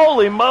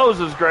 Holy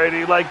Moses,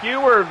 Grady. Like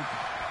you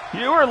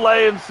were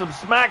laying some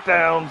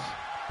smackdowns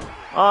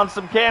on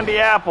some candy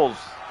apples,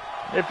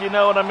 if you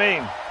know what I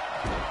mean.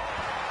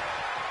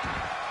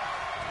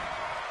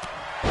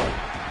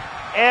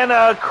 And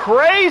a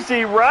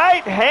crazy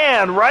right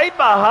hand right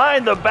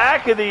behind the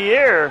back of the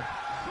ear.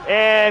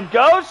 And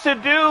goes to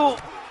do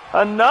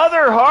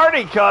another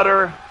Hardy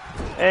Cutter.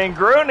 And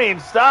Gruning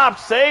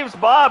stops, saves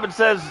Bob, and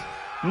says,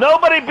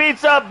 nobody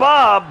beats up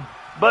Bob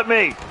but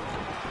me.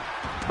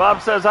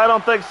 Bob says, I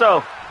don't think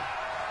so.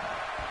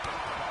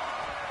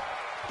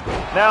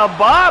 Now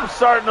Bob's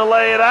starting to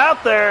lay it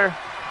out there.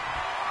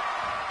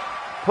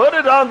 Put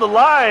it on the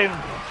line.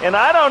 And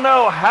I don't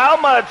know how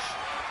much.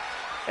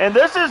 And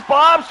this is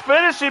Bob's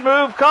finishing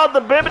move called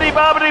the Bibbidi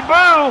Bobbidi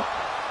Boo.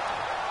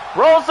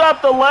 Rolls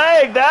up the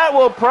leg. That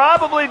will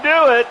probably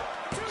do it.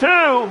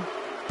 2,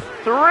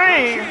 3.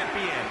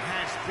 Champion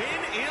has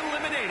been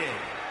eliminated.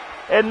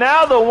 And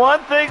now the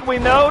one thing we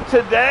know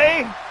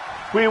today,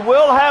 we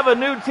will have a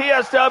new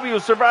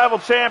TSW Survival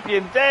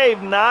Champion.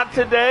 Dave, not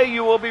today.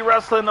 You will be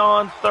wrestling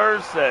on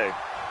Thursday.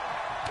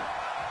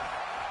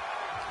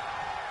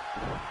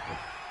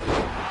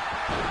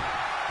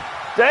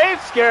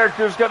 Dave's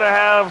character is going to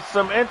have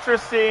some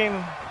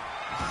interesting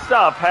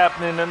stuff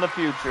happening in the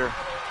future.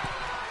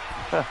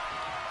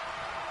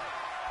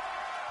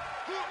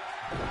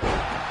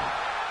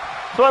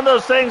 It's one of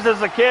those things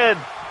as a kid,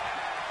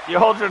 you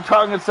hold your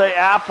tongue and say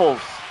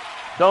apples.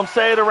 Don't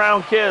say it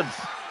around kids.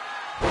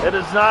 It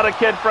is not a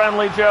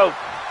kid-friendly joke.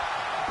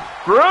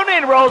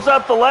 Gruning rolls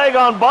up the leg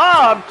on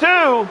Bob,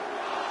 too.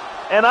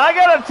 And I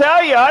got to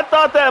tell you, I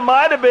thought that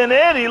might have been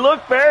it. He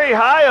looked very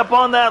high up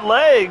on that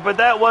leg, but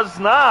that was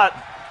not.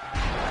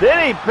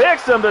 Then he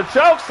picks him to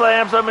choke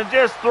slams him and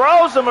just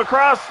throws him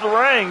across the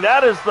ring.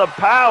 That is the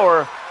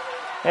power.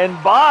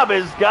 And Bob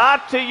has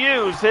got to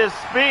use his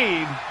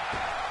speed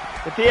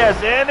if he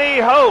has any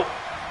hope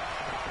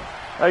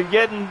of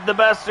getting the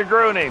best of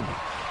Gruning.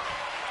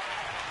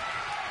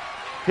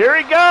 Here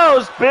he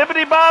goes,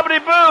 bibbity bobbity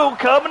boo,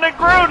 coming to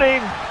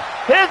Gruning,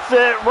 hits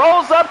it,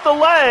 rolls up the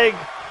leg.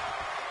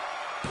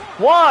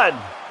 1,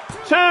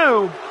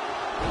 2,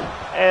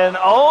 and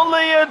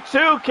only a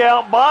 2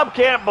 count. Bob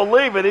can't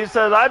believe it. He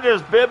says, I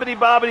just bibbity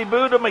bobbity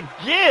booed him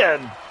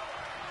again.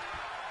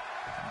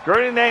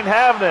 Gruning ain't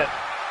having it.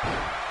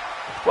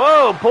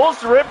 Whoa,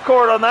 pulls the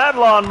ripcord on that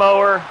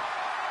lawnmower.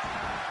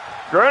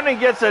 Gruning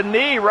gets a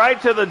knee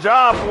right to the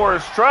jaw for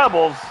his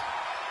troubles.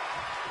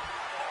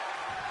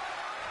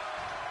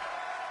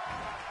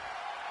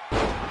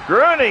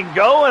 Gruning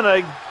going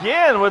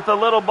again with a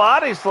little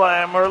body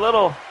slam, or a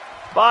little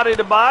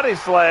body-to-body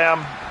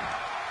slam.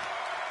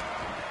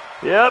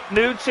 Yep,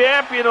 new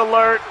champion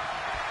alert.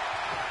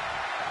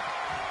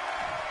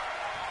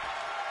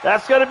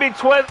 That's going to be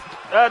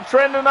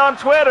trending on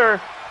Twitter.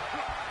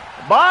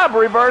 Bob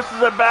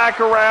reverses it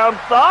back around.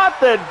 Thought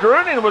that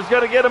Gruning was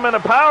going to get him in a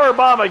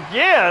powerbomb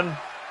again.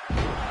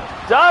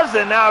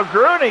 Doesn't. Now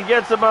Gruning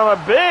gets him on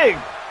a big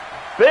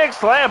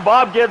slam.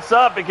 Bob gets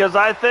up because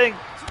I think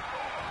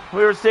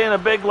we were seeing a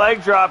big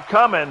leg drop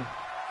coming.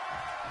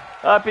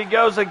 Up he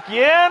goes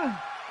again.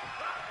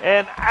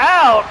 And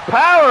out.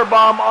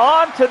 Powerbomb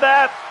onto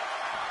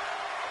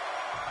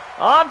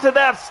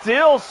that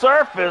steel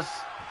surface.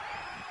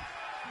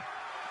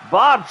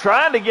 Bob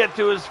trying to get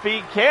to his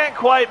feet, can't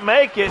quite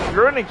make it.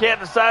 Gruning can't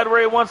decide where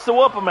he wants to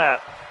whoop him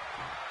at.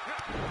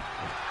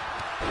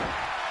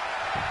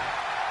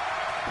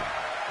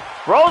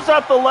 Rolls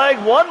up the leg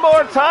one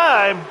more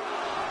time.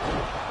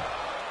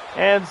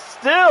 And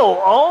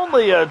still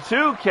only a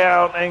 2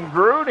 count, and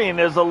Gruning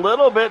is a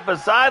little bit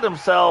beside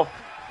himself.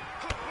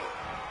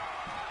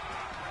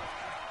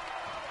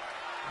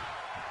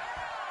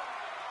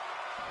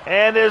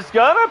 And is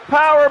going to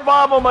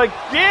powerbomb him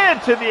again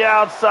to the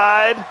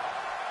outside.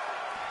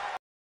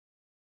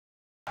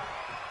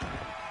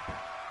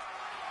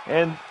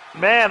 And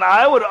man,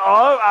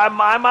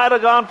 I might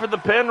have gone for the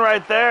pin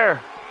right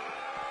there.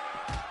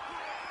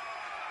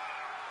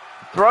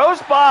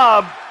 Throws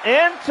Bob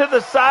into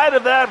the side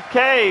of that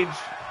cage.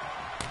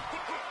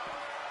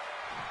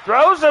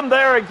 Throws him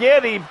there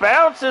again. He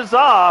bounces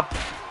off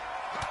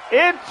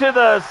into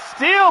the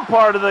steel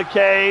part of the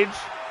cage.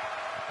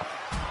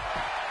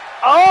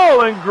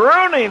 Oh, and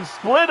Gruning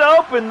split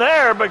open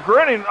there, but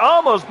Gruning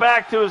almost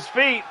back to his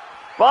feet.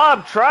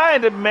 Bob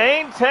trying to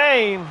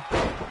maintain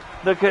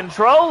the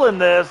control in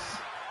this.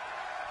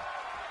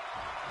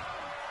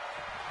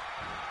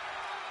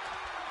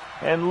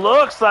 And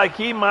looks like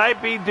he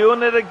might be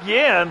doing it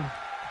again.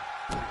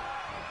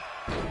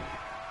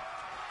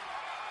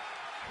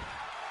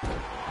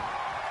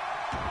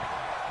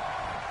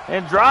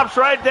 And drops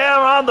right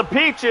down on the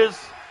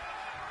peaches.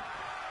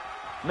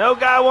 No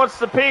guy wants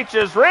the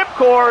peaches.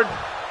 Ripcord.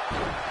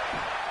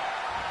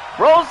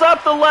 Rolls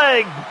up the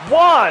leg.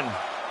 1,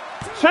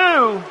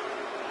 2.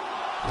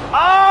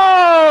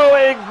 Oh,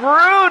 and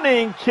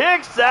Gruning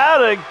kicks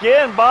out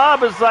again.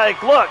 Bob is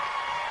like, look,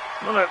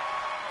 I'm going to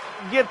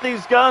get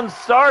these guns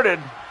started.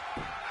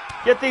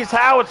 Get these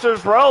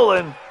howitzers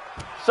rolling.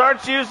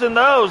 Starts using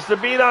those to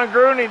beat on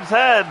Gruning's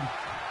head.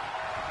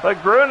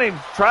 But Gruning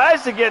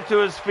tries to get to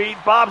his feet.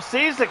 Bob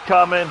sees it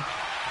coming.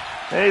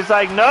 And he's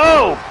like,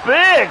 no,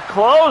 big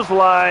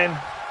clothesline.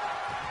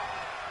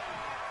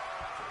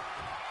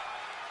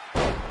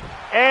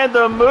 And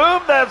the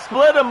move that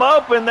split him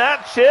open,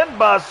 that chin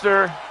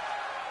buster.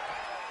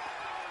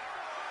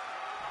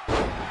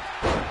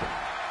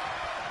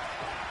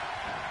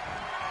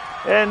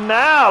 And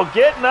now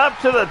getting up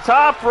to the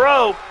top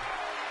rope.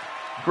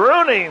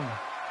 Gruning,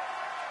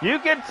 you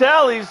can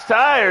tell he's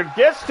tired.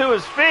 Gets to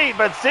his feet,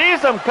 but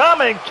sees him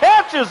coming,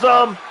 catches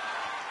him,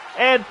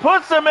 and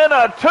puts him in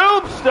a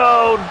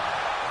tombstone.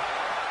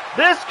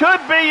 This could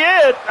be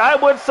it. I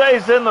would say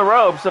he's in the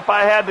ropes if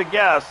I had to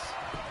guess.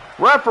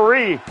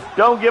 Referee,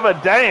 don't give a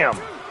damn.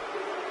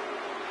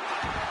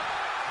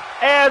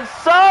 and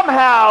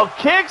somehow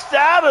kicks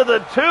out of the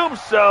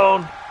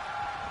tombstone,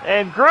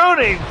 and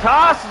Gruning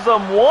tosses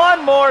him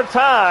one more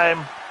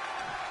time.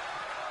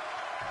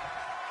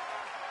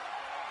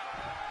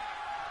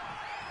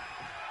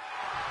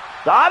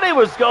 Thought he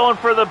was going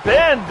for the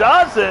pin,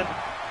 doesn't.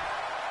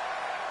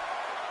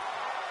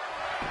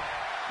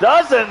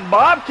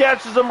 Bob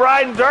catches him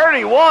riding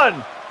dirty.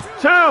 1, 2,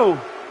 3.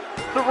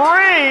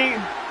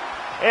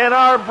 And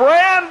our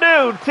brand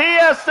new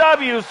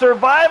TSW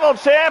Survival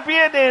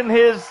Champion in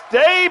his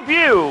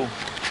debut,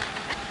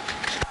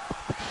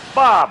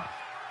 Bob.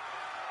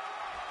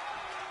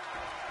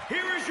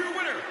 Here is your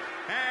winner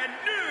and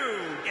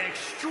new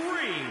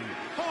Extreme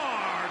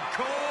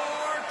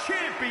Hardcore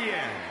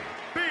Champion,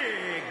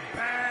 Big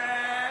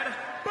Bad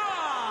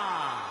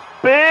Bob.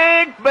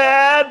 Big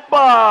Bad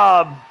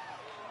Bob.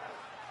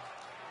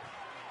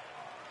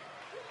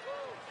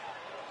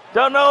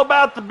 Don't know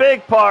about the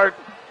big part,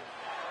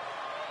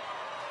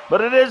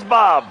 but it is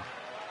Bob.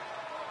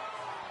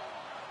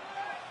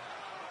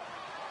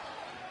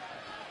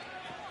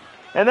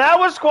 And that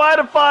was quite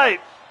a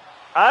fight.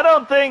 I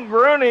don't think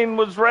Gruning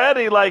was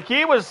ready. Like,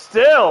 he was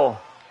still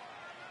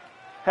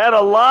had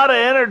a lot of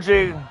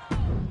energy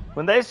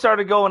when they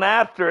started going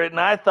after it, and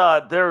I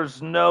thought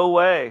there's no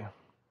way.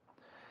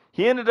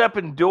 He ended up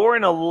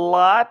enduring a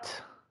lot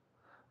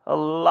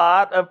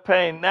of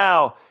pain.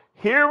 Now,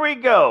 here we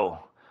go.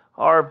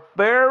 Our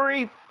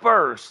very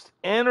first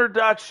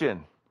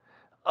introduction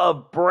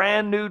of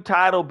brand new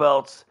title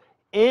belts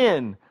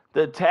in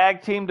the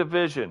tag team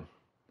division.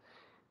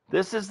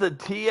 This is the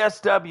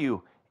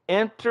TSW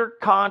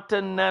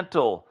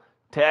Intercontinental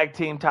Tag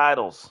Team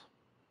titles.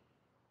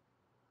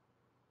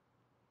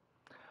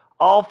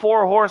 All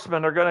 4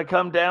 horsemen are going to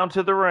come down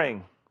to the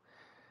ring.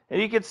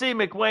 And you can see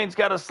McWayne's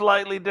got a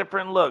slightly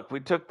different look. We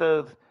took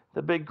the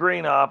big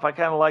green off. I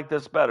kind of like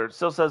this better. It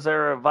still says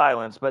Era of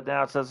Violence, but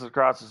now it says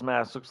across his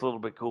mask. Looks a little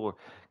bit cooler.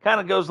 Kind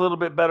of goes a little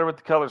bit better with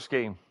the color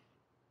scheme.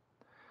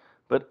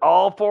 But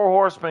all 4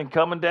 horsemen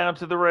coming down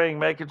to the ring,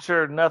 making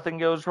sure nothing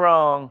goes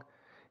wrong,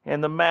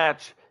 and the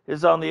match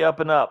is on the up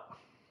and up.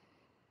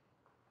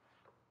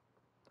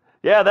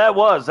 Yeah, that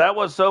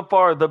was so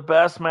far the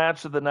best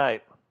match of the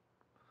night.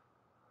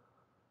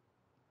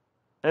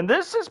 And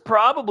this is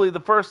probably the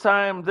first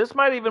time, this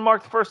might even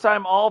mark the first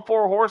time all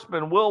 4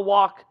 horsemen will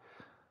walk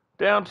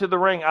down to the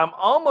ring. I'm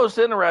almost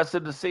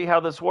interested to see how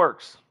this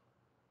works,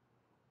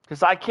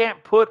 because I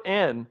can't put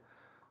in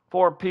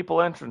 4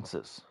 people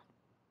entrances.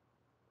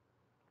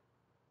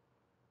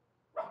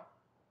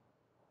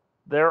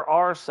 There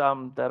are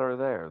some that are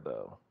there,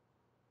 though.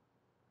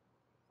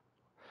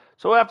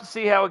 So we'll have to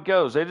see how it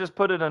goes. They just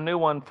put in a new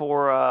one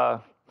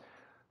for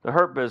the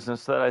Hurt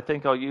Business that I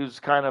think I'll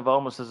use kind of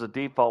almost as a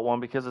default one,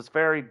 because it's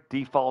very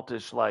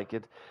default-ish like.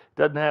 It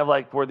doesn't have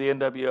like where the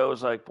NWO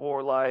is like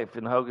for life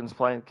and Hogan's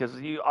playing, because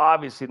you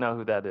obviously know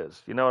who that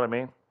is. You know what I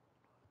mean?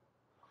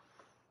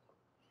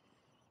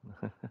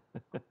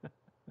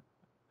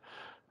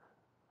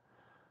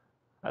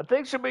 I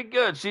think she'll be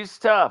good. She's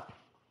tough.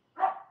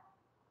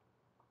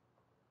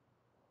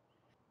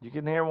 You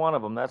can hear one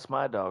of them. That's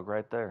my dog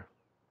right there.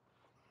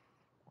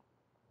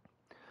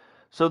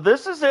 So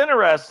this is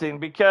interesting,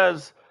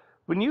 because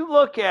when you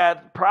look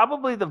at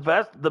probably the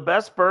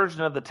best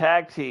version of the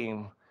tag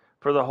team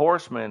for the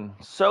Horsemen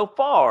so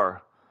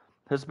far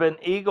has been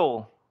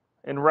Eagle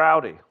and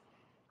Rowdy.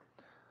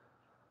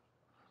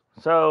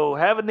 So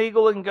having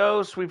Eagle and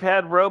Ghost, we've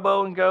had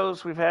Robo and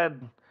Ghost, we've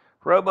had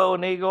Robo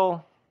and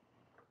Eagle.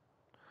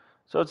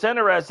 So it's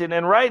interesting.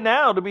 And right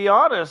now, to be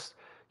honest,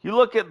 you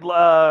look at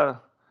the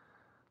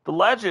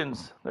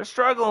Legends, they're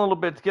struggling a little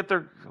bit to get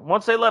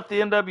once they left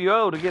the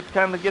NWO, to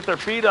get their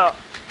feet up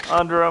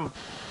under them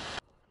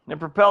and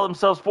propel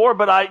themselves forward.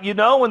 But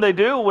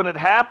when it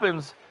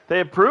happens, they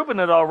have proven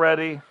it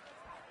already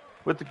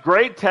with the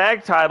great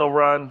tag title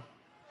run.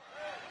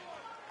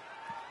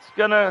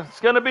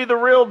 It's gonna be the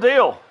real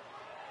deal.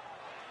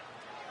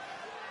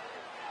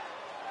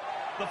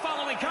 The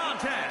following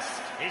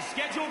contest is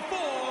scheduled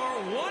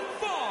for one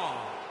fall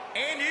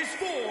and is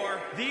for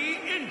the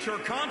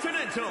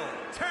Intercontinental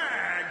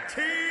Tag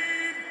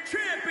Team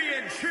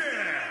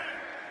Championship.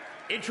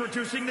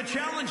 Introducing the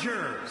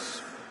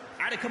challengers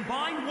at a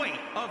combined weight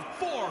of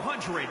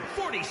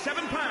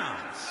 447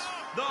 pounds,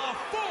 the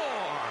 4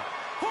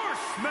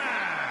 Horsemen.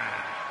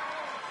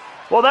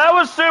 Well, that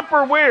was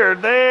super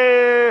weird.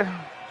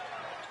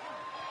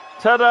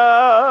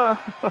 Ta-da!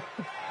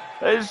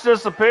 They just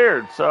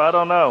disappeared, so I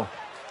don't know.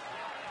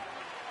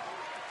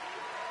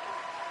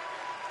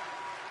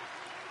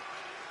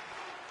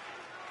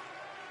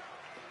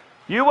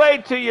 You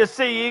wait till you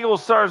see Eagle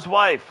Star's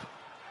wife.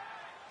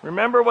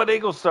 Remember what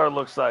Eagle Star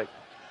looks like.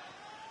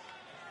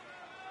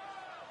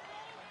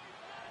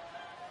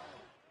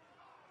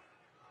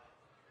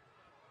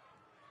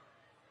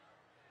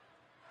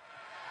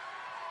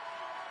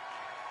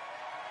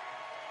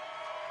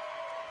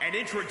 And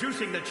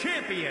introducing the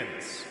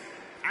champions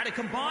at a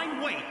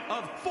combined weight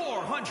of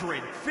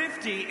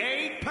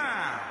 458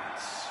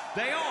 pounds.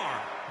 They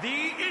are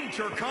the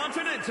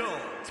Intercontinental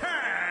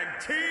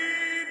Tag Team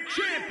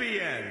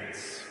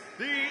Champions,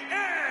 the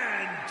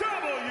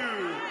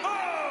NWO.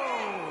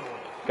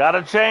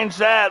 Gotta change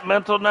that.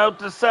 Mental note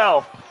to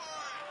self.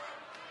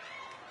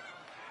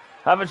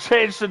 Haven't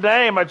changed the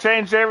name. I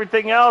changed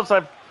everything else.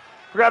 I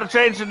forgot to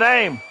change the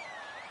name.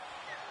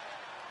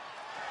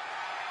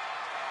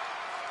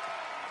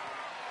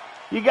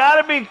 You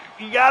gotta be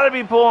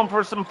pulling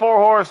for some Four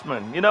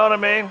Horsemen. You know what I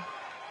mean?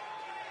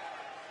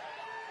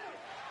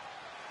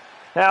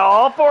 Now,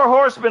 all Four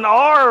Horsemen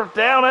are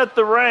down at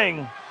the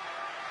ring.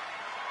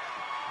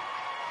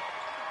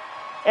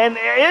 And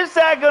is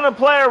that going to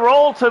play a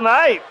role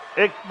tonight?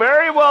 It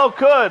very well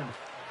could.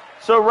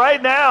 So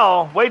right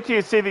now, wait till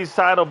you see these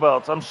title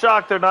belts. I'm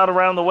shocked they're not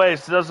around the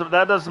waist.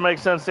 That doesn't make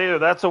sense either.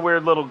 That's a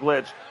weird little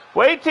glitch.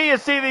 Wait till you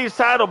see these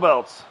title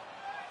belts.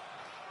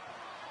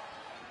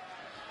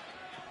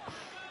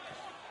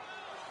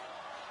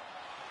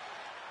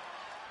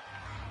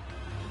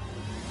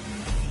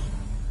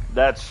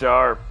 That's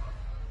sharp.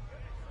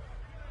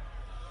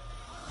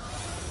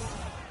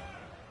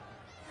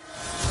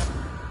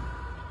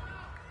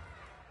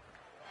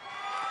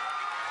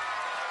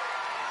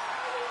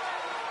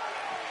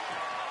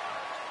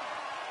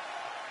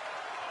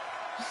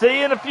 See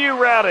you in a few,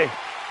 Rowdy.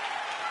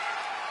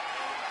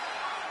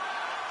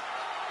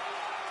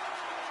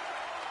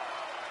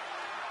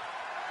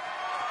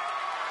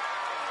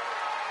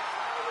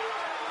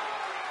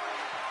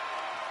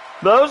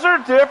 Those are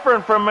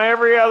different from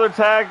every other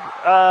tag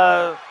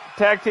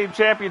team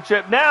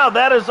championship. Now,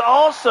 that is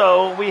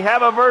also, we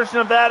have a version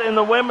of that in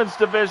the women's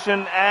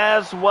division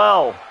as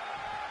well.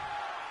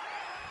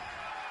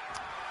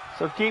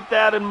 So keep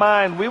that in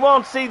mind. We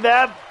won't see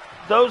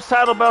those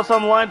title belts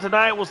on the line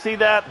tonight. We'll see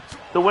that,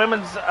 the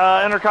women's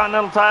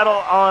Intercontinental title,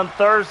 on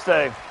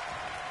Thursday.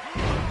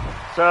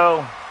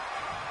 So,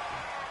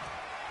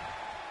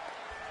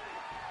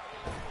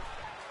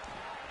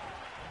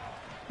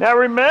 now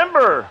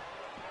remember,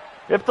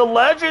 if the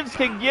Legends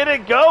can get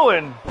it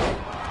going,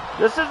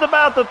 this is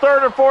about the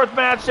third or fourth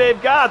match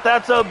they've got.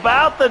 That's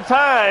about the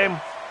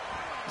time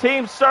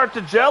teams start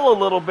to gel a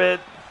little bit.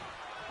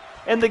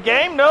 And the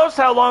game knows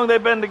how long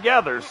they've been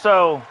together,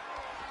 so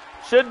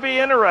should be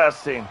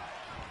interesting.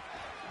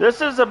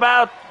 This is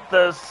about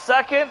the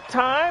second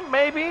time,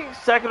 maybe,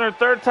 second or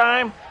third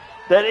time,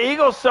 that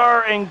Eagle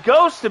Star and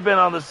Ghost have been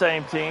on the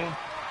same team,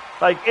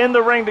 like in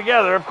the ring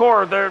together. Of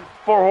course, they're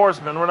Four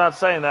Horsemen. We're not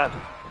saying that.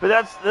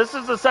 But this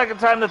is the second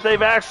time that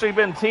they've actually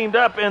been teamed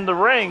up in the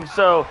ring,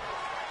 so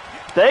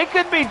they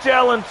could be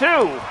gelling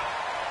too.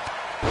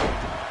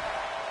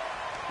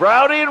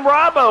 Rowdy and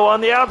Robbo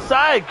on the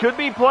outside could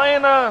be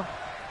playing a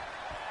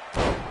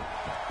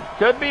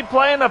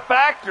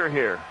factor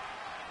here.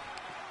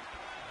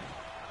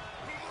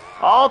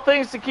 All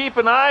things to keep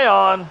an eye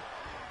on.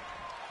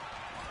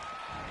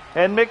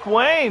 And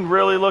McWayne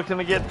really looking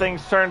to get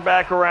things turned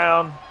back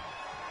around.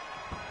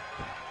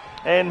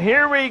 And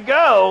here we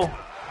go.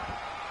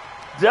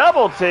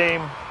 Double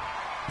team.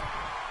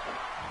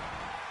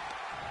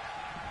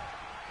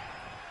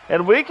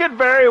 And we could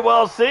very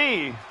well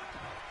see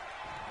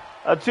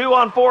a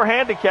 2-on-4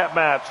 handicap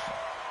match.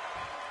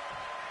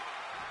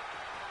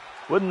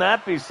 Wouldn't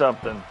that be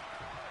something?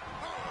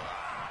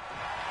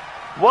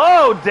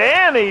 Whoa,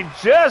 Danny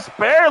just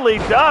barely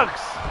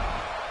ducks.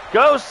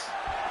 Ghost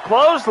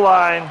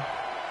clothesline.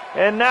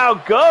 And now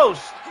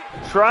Ghost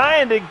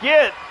trying to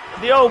get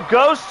the old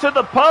Ghost to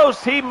the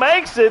post. He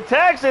makes it.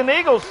 Tags in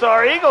Eagle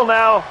Star. Eagle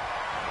now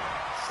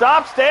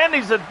stops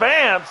Danny's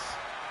advance.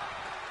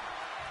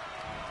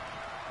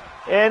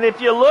 And if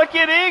you look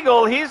at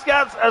Eagle, he's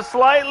got a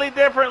slightly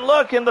different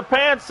look in the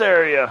pants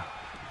area.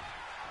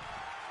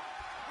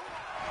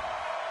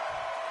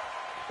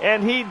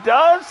 And he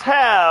does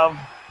have,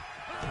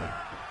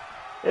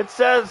 it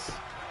says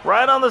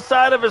right on the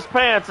side of his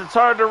pants, it's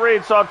hard to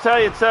read, so I'll tell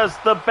you, it says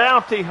the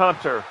Bounty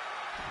Hunter.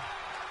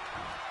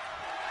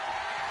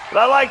 But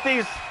I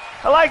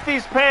like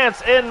these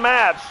pants in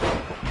match.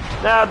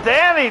 Now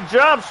Danny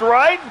jumps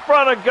right in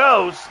front of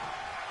Ghost.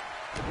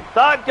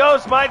 Thought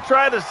Ghost might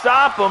try to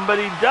stop him, but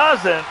he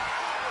doesn't.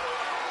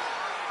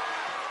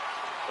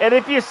 And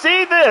if you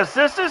see this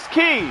is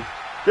key.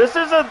 This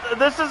is a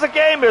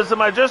gameism.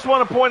 I just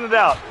want to point it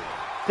out.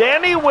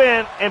 Danny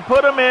went and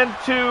put him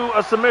into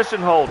a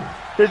submission hold.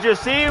 Did you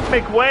see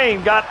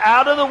McWayne got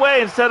out of the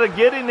way instead of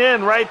getting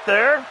in right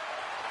there?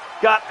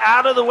 Got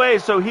out of the way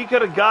so he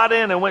could have got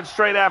in and went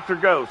straight after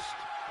Ghost.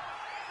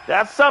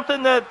 That's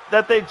something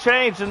that they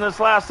changed in this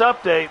last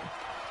update,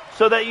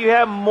 so that you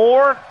have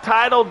more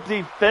title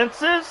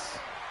defenses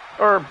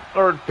or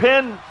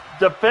pin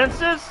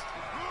defenses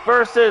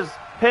versus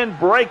pin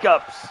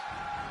breakups.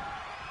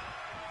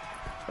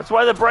 That's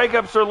why the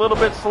breakups are a little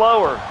bit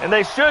slower, and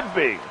they should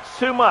be. It's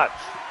too much.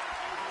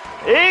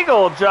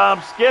 Eagle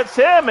jumps, gets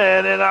him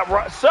in,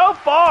 and so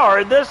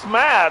far in this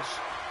match,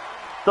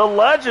 the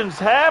Legends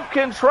have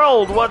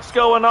controlled what's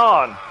going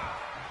on.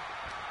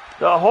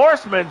 The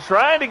Horsemen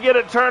trying to get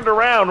it turned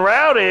around.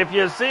 Rowdy, if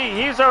you see,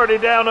 he's already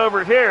down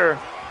over here.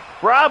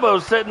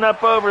 Bravo's sitting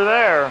up over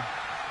there.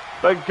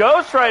 But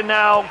Ghost right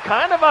now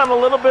kind of on a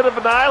little bit of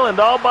an island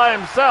all by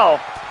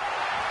himself.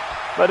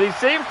 But he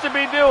seems to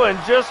be doing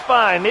just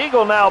fine.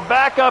 Eagle now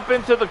back up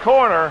into the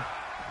corner.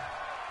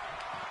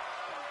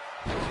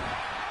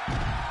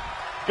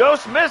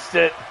 Ghost missed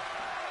it.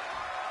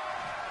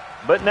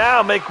 But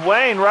now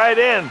McWayne right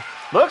in.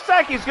 Looks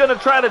like he's going to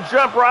try to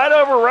jump right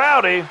over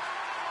Rowdy.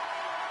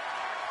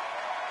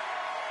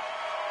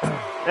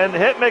 And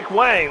hit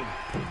McWayne.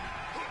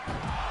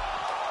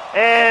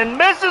 And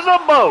misses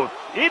them both.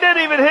 He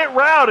didn't even hit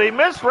Rowdy.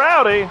 Missed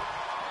Rowdy.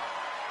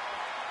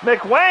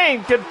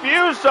 McWayne,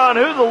 confused on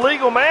who the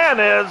legal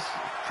man is,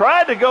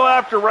 tried to go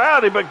after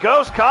Rowdy, but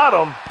Ghost caught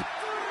him.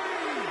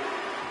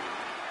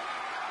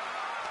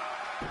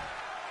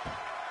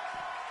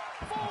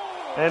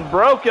 And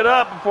broke it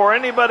up before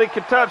anybody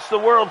could touch the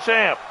world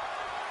champ.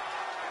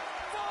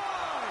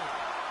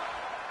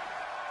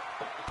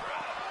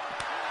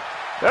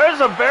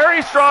 There's a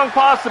very strong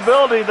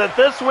possibility that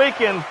this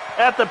weekend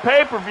at the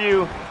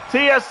pay-per-view,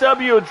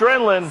 TSW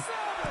Adrenaline,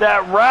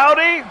 that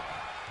Rowdy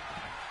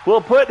will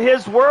put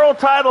his world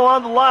title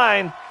on the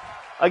line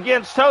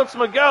against Totes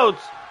McGoats,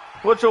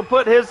 which will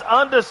put his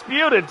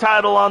undisputed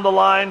title on the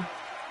line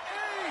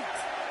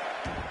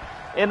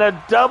in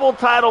a double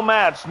title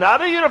match.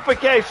 Not a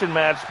unification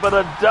match, but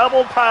a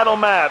double title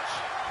match.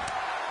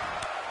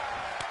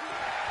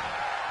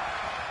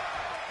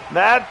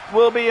 That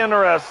will be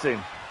interesting.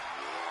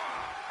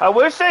 I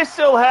wish they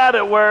still had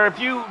it where if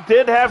you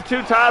did have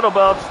two title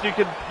belts, you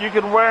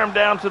could wear them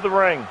down to the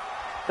ring.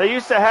 They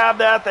used to have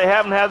that. They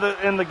haven't had it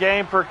in the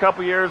game for a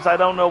couple years. I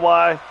don't know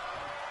why.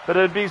 But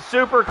it'd be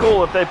super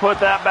cool if they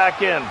put that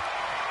back in.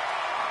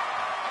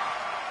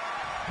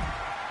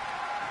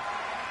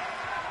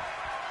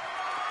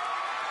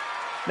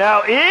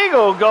 Now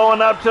Eagle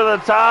going up to the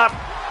top.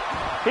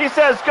 He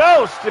says,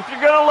 Ghost, if you're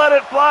going to let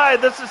it fly,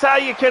 this is how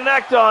you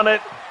connect on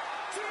it.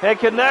 It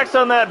connects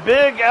on that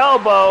big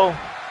elbow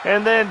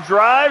and then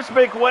drives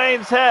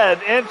McWayne's head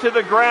into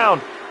the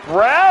ground.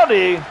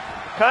 Rowdy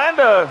kind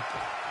of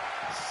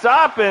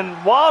stopping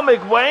while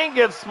McWayne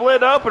gets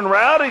split open.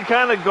 Rowdy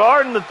kind of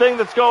guarding the thing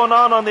that's going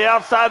on the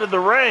outside of the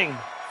ring.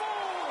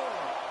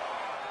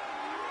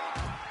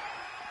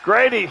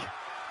 Grady,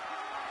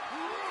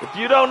 if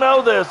you don't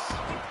know this,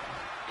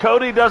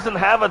 Cody doesn't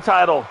have a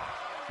title.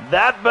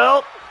 That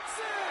belt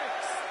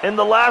in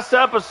the last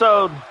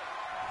episode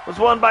was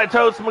won by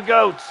Totes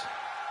McGoats.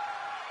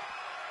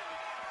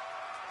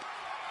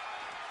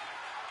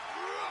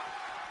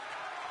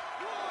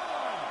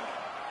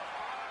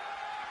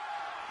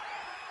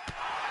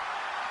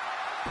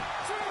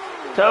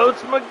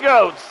 Totes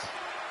McGoats,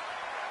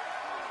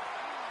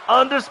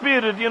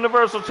 undisputed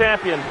Universal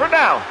Champion for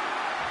now.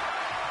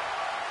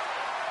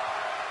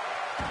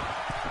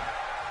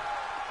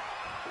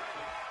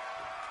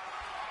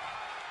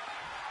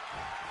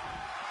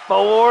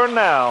 For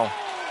now.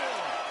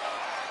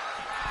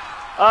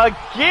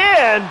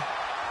 Again,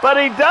 but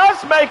he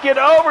does make it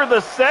over the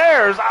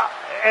stairs.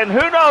 And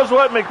who knows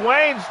what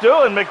McWayne's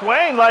doing.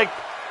 McWayne,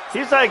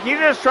 he's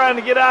just trying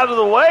to get out of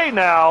the way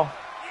now.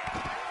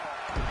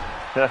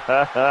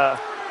 That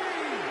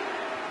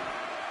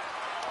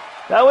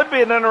would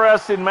be an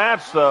interesting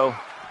match, though.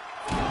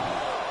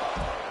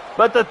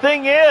 But the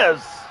thing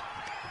is,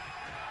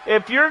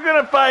 if you're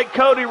going to fight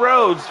Cody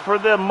Rhodes for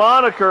the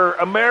moniker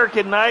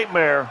American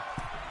Nightmare,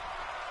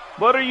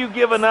 what are you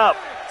giving up?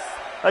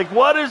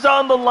 What is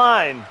on the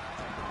line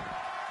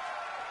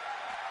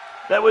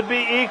that would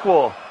be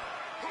equal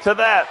to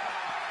that?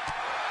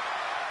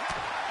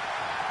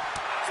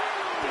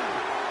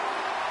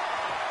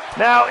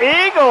 Now,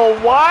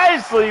 Eagle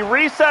wisely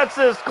resets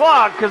his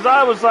clock because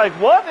I was like,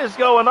 what is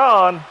going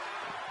on?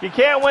 You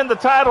can't win the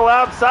title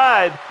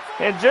outside.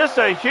 And just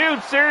a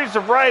huge series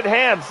of right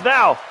hands.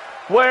 Now,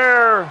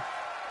 where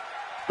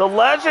the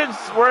Legends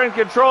were in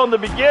control in the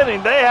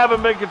beginning, they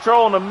haven't been in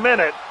control in a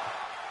minute.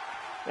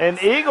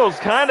 And Eagles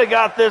kind of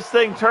got this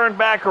thing turned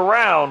back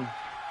around.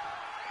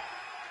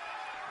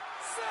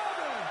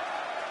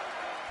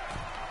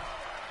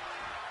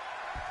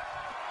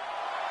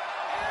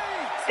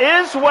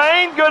 Is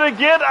Wayne going to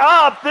get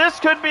up? This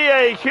could be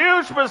a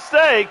huge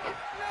mistake.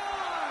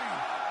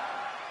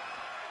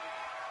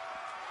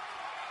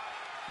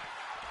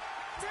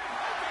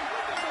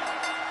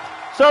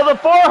 So the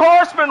Four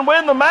Horsemen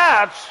win the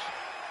match,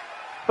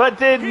 but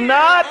did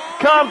not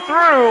come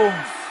through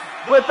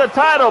with the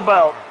title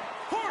belt.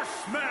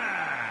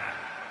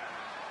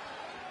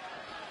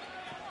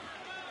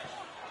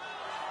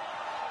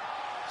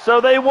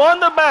 So they won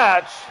the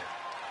match,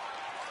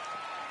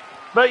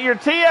 but your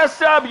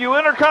TSW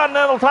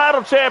Intercontinental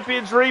Title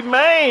Champions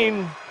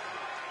remain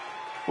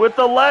with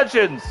the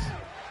Legends.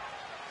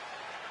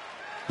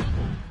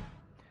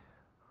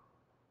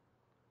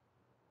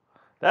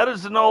 That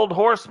is an old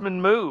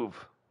Horseman move.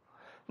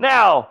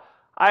 Now,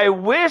 I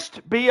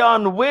wished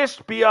beyond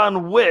wished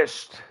beyond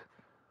wished.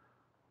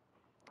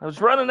 I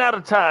was running out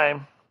of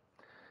time.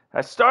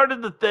 I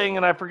started the thing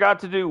and I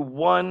forgot to do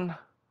one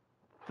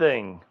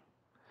thing.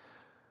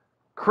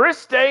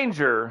 Chris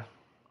Danger,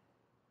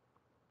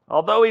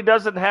 although he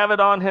doesn't have it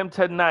on him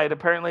tonight,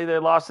 apparently they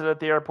lost it at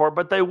the airport,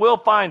 but they will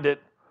find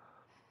it,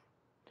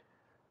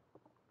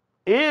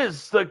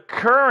 is the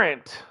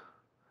current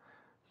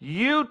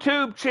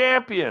YouTube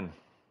champion.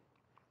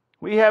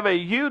 We have a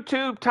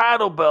YouTube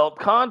title belt,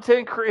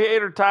 content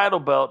creator title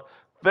belt.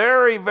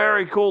 Very,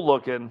 very cool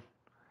looking.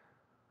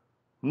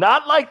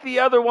 Not like the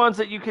other ones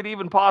that you could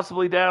even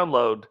possibly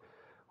download.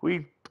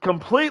 We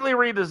completely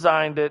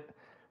redesigned it.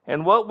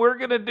 And what we're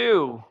going to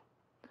do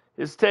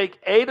is take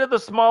 8 of the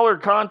smaller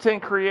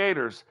content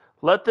creators,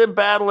 let them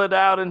battle it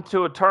out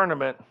into a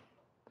tournament.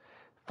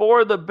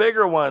 4 of the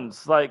bigger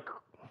ones, like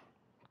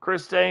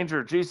Chris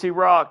Danger, GC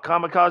Rock,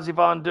 Kamikaze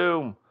Von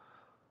Doom,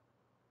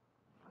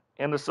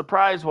 and a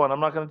surprise one, I'm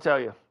not going to tell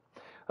you.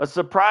 A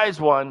surprise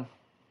one.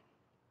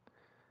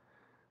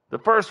 The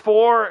first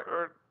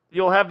 4,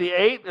 you'll have the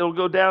 8. It'll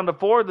go down to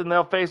 4. Then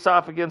they'll face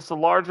off against the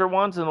larger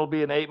ones, and it'll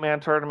be an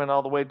 8-man tournament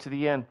all the way to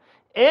the end.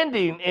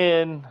 Ending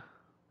in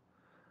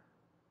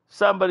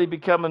somebody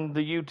becoming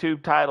the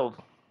YouTube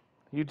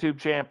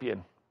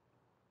champion.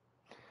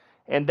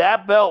 And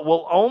that belt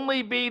will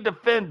only be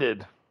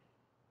defended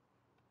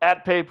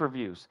at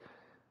pay-per-views.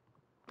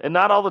 And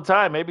not all the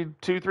time, maybe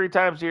 2-3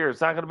 times a year.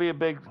 It's not going to be a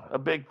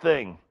big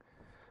thing.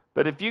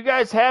 But if you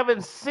guys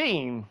haven't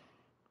seen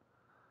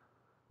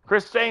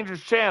Chris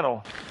Danger's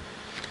channel,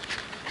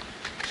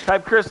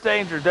 type Chris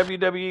Danger,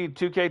 WWE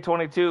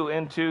 2K22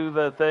 into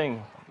the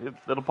thing.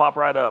 It'll pop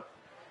right up.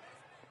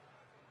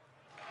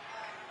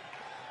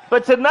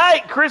 But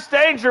tonight, Chris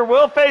Danger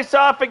will face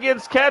off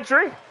against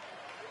Kedri.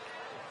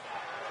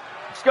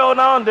 What's going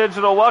on,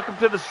 Digital? Welcome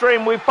to the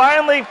stream. We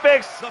finally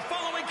fixed... The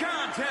following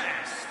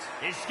contest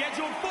is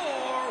scheduled for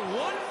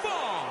one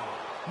fall.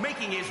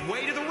 Making his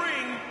way to the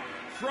ring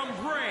from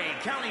Bray,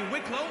 County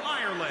Wicklow,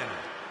 Ireland.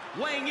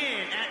 Weighing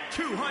in at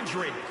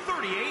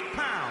 238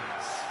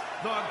 pounds,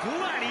 the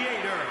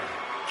Gladiator,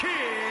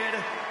 Kid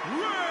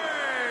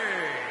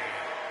Ray.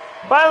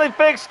 Finally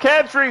fixed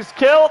Kedri's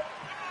kilt.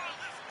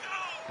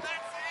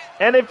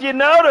 And if you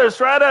notice,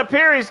 right up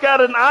here, he's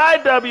got an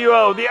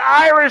IWO, the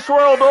Irish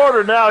World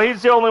Order. Now,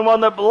 he's the only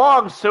one that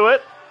belongs to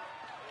it.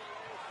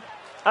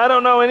 I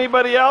don't know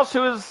anybody else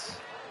who is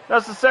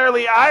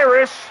necessarily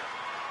Irish.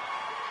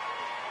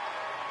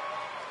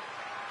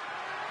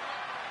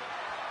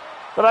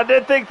 But I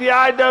did think the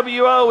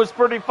IWO was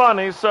pretty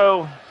funny,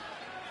 so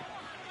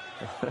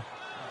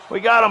we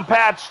got him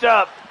patched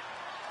up.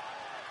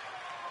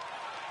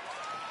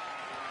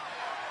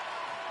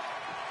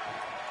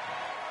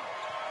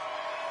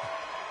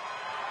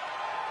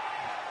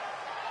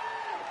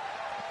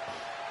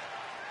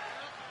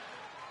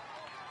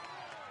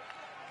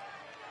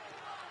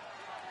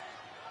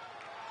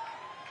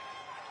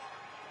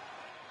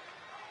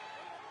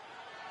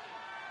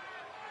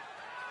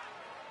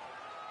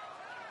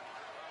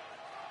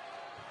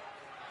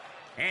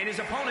 And his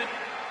opponent,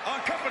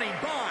 accompanied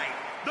by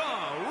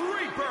the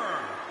Reaper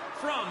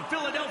from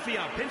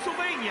Philadelphia,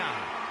 Pennsylvania,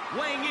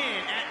 weighing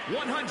in at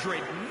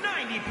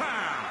 190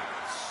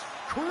 pounds,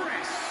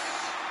 Chris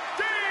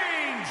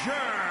Danger.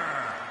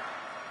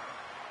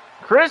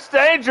 Chris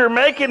Danger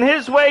making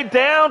his way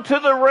down to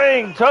the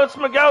ring. Totes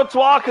McGoat's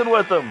walking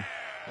with him.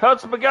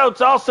 Totes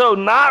McGoat's also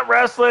not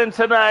wrestling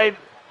tonight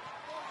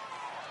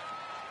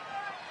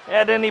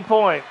at any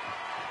point.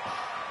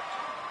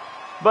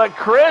 But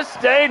Chris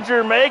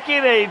Danger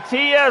making a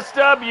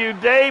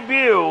TSW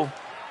debut.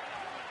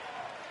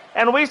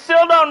 And we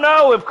still don't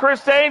know if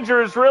Chris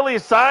Danger is really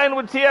signed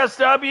with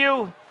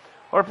TSW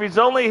or if he's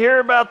only here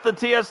about the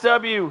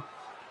TSW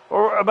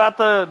or about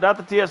the, not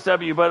the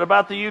TSW, but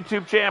about the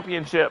YouTube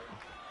Championship.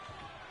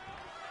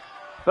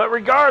 But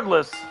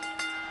regardless,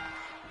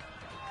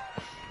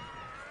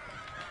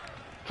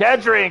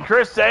 Kedri and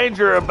Chris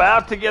Danger are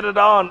about to get it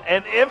on.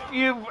 And if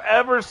you've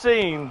ever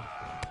seen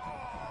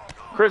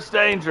Chris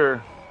Danger,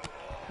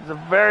 it's a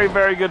very,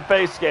 very good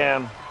face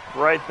scan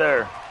right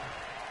there.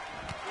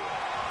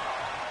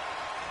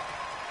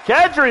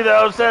 Kedri,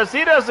 though, says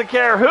he doesn't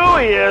care who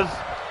he is.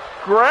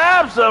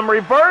 Grabs him,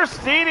 reverse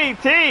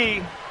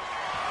DDT,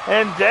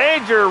 and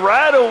Danger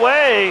right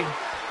away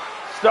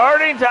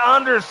starting to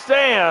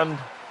understand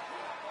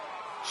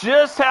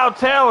just how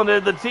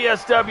talented the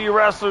TSW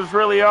wrestlers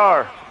really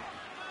are.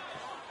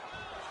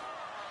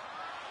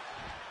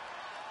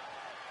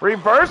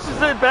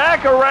 Reverses it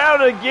back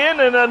around again,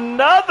 and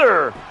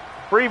another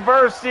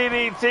reverse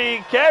DDT.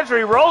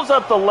 Kedri rolls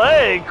up the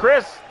leg.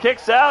 Chris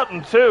kicks out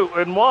in 2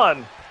 and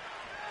 1.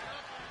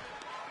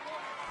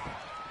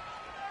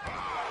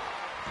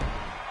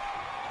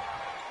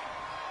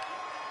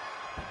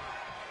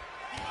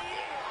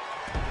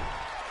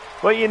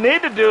 What you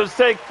need to do is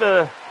take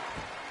the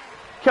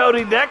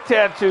Cody neck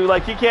tattoo,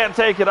 like you can't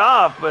take it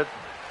off, but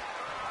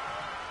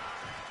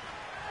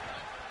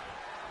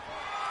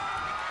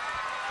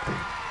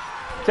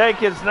take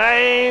his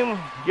name,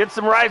 get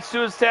some rights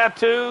to his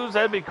tattoos.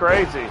 That'd be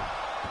crazy.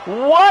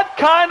 What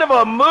kind of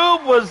a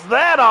move was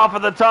that off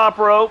of the top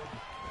rope?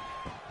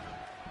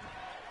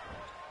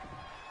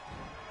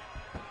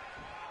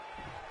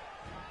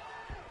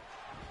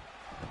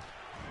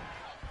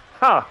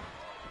 Huh.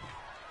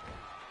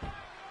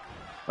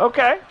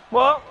 Okay,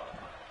 well.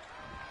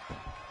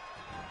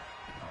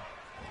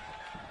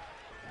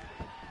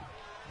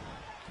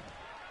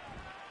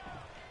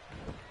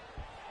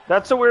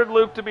 That's a weird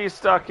loop to be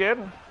stuck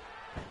in.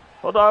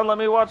 Hold on, let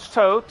me watch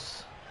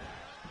Totes.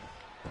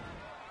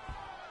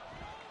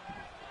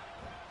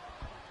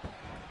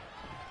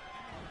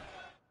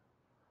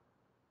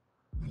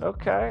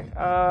 Okay,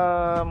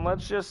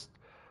 let's just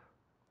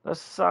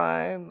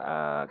assign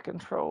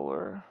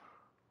controller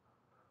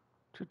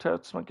to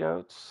Totes my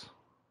goats.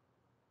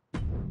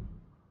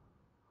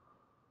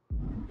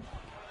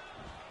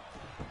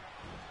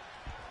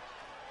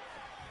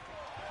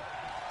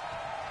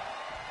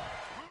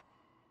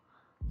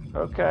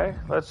 Okay,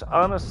 let's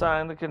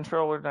unassign the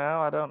controller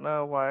now. I don't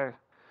know why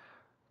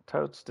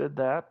Totes did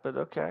that, but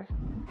okay.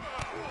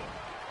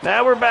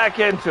 Now we're back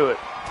into it.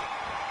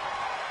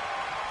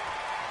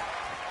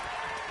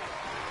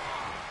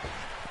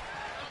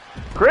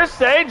 Chris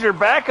Danger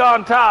back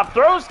on top,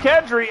 throws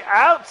Kedry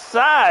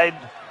outside.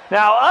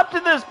 Now, up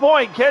to this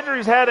point,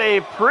 Kedry's had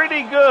a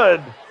pretty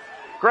good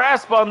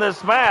grasp on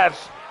this match,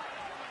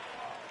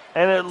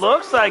 and it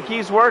looks like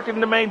he's working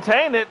to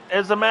maintain it,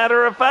 as a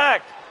matter of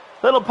fact.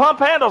 Little pump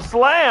handle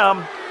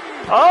slam.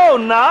 Oh,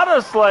 not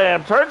a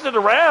slam. Turns it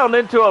around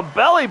into a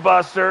belly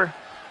buster.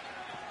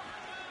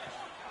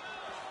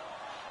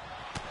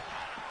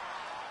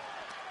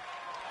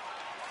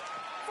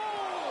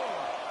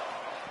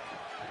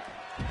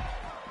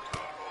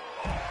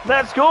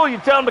 That's cool. You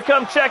tell them to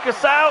come check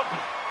us out.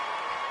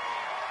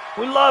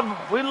 We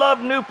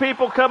love new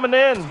people coming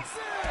in,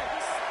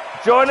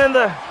 joining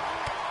the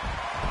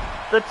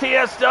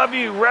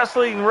TSW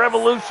Wrestling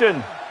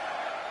Revolution.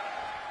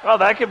 Oh,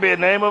 that could be a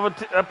name of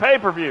a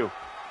pay-per-view.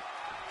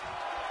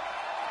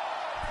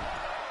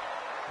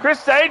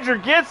 Chris Danger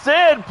gets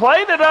in,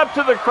 played it up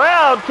to the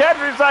crowd.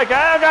 Kedry's like,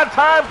 I don't got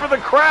time for the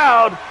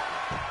crowd,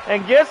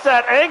 and gets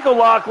that ankle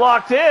lock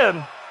locked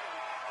in.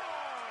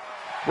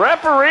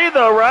 Referee,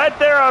 though, right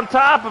there on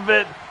top of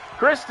it.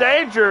 Chris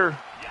Danger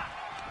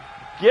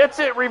gets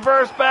it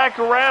reversed back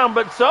around,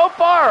 but so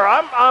far,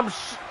 I'm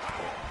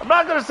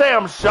not going to say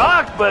I'm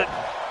shocked, but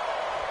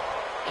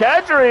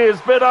Kedry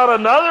has been on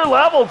another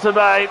level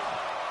tonight.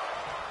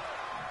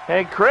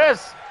 And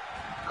Chris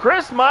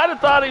might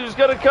have thought he was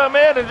going to come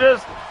in and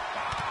just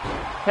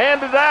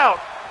hand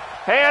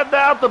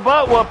out the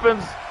butt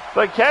whoopings,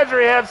 but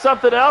Kedry had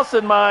something else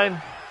in mind.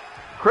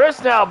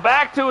 Chris now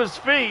back to his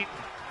feet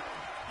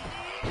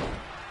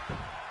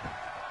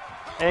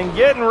and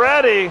getting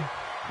ready.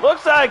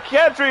 Looks like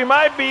Kedry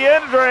might be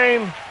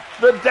entering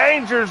the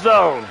danger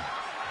zone.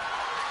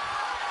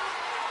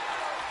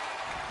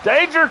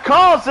 Danger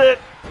calls it,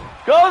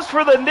 goes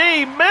for the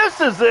knee,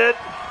 misses it.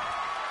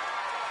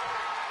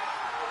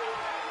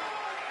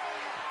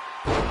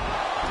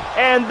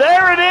 And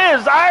there it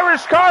is,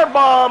 Irish car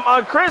bomb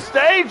on Chris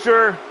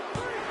Danger.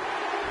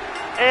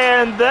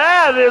 And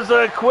that is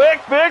a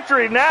quick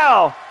victory.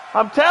 Now,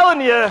 I'm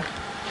telling you,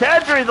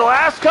 Kedry, the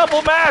last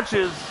couple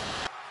matches,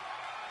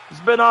 has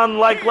been on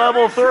like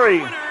level 3.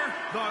 Winner,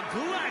 the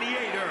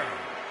Gladiator,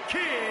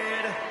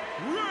 Kid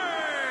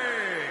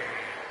Ray.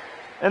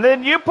 And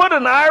then you put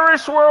an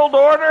Irish World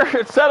Order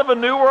instead of a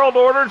New World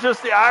Order,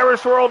 just the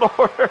Irish World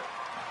Order.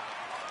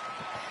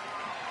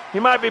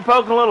 You might be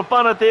poking a little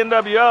fun at the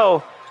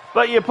NWO,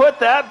 but you put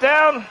that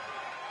down,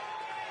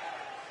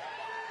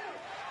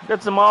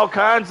 gets them all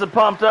kinds of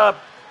pumped up.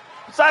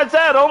 Besides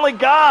that, only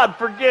God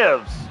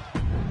forgives.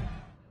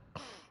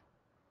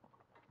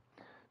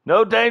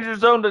 No danger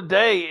zone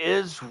today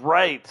is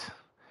right.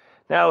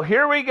 Now,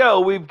 here we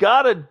go. We've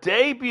got a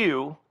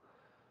debut.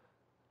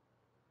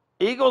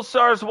 Eagle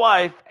Star's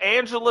wife,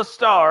 Angela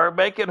Starr,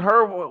 making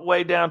her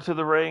way down to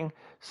the ring.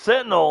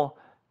 Sentinel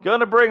going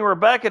to bring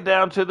Rebecca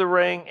down to the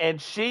ring,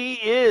 and she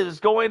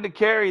is going to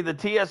carry the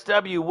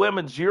TSW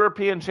Women's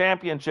European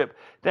Championship.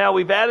 Now,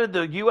 we've added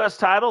the U.S.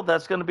 title.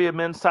 That's going to be a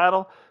men's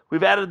title.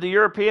 We've added the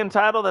European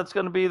title. That's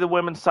going to be the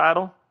women's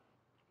title.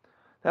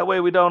 That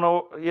way we don't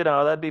know,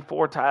 that'd be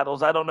 4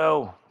 titles. I don't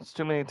know. It's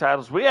too many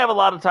titles. We have a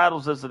lot of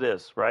titles as it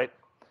is, right?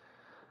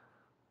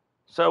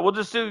 So we'll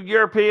just do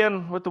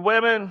European with the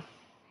women,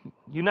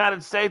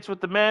 United States with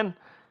the men.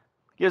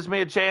 Gives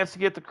me a chance to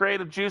get the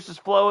creative juices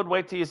flowing.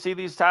 Wait till you see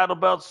these title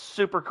belts.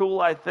 Super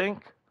cool, I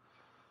think.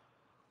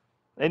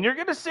 And you're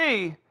going to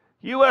see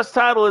U.S.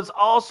 title is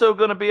also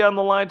going to be on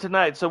the line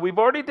tonight. So we've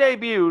already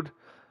debuted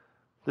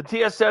the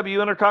TSW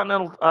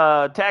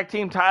Intercontinental Tag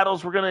Team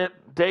titles. We're going to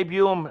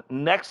debut them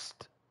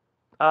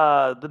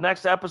the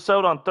next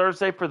episode on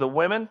Thursday for the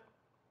women.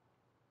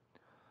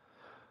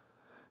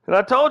 And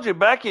I told you,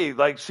 Becky,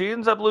 she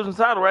ends up losing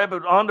the title, right?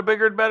 But on to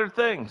bigger and better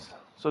things.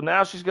 So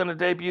now she's going to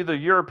debut the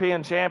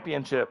European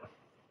Championship.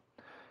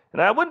 And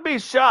I wouldn't be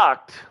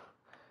shocked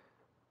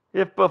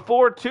if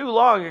before too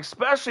long,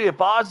 especially if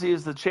Ozzy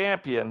is the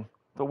champion,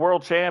 the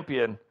world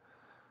champion,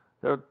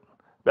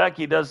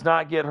 Becky does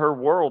not get her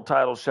world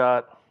title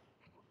shot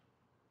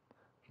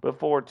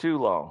before too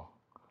long.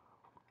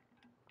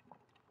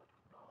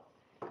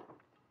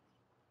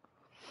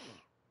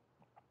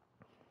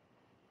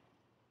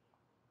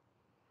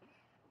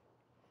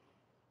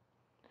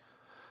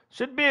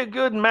 Should be a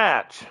good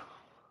match.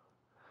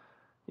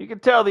 You can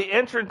tell the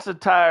entrance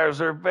attires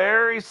are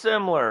very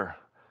similar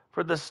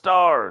for the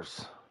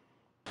stars.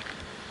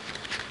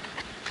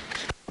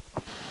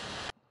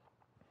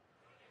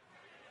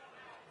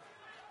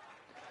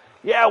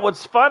 Yeah,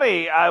 what's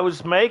funny, I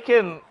was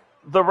making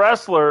the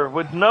wrestler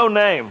with no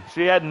name.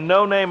 She had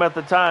no name at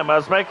the time. I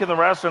was making the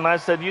wrestler, and I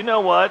said, you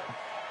know what?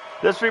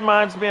 This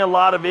reminds me a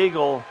lot of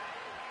Eagle.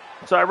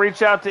 So I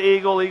reached out to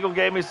Eagle. Eagle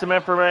gave me some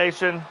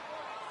information.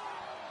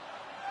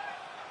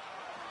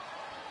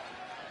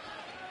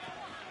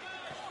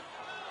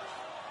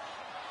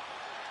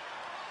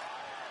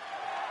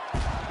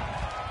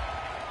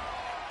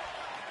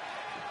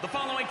 The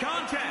following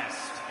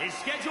contest is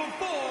scheduled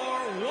for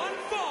one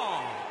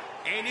fall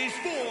and is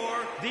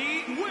for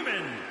the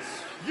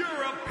Women's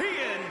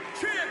European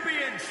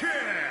Championship.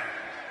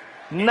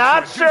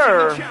 Not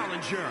sure. The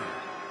challenger,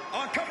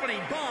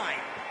 accompanied by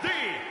the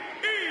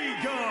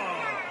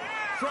Eagle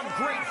from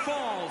Great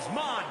Falls,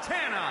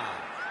 Montana,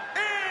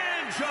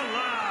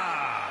 Angela.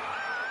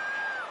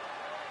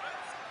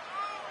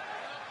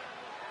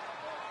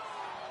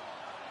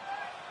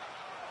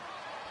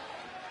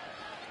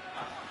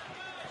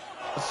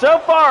 So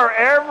far,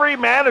 every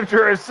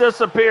manager has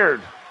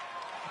disappeared.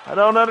 I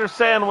don't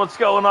understand what's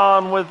going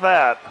on with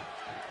that.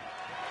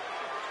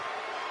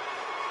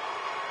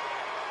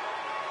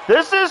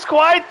 This is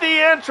quite the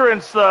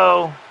entrance,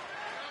 though.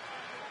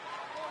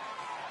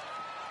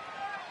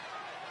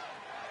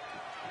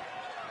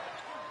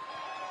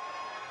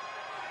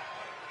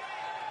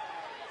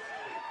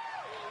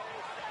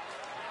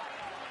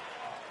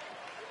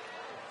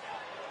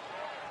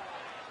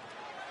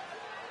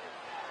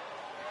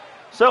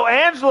 So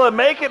Angela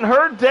making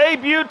her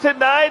debut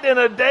tonight in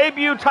a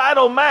debut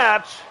title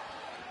match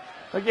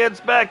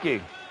against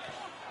Becky.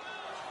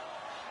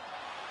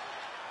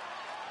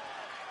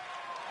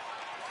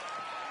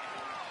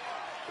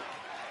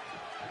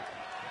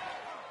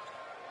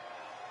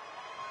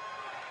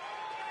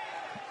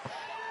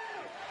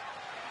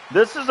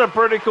 This is a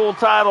pretty cool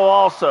title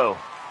also.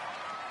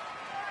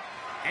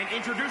 And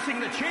introducing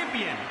the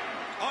champion,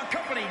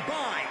 accompanied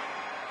by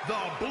the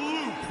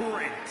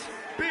Blueprint,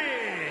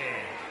 Big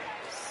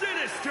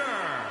Sinister.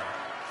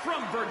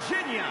 From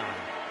Virginia,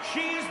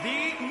 she's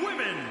the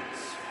Women's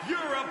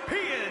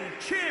European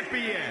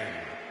Champion,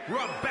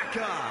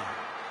 Rebecca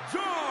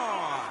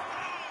Dawn.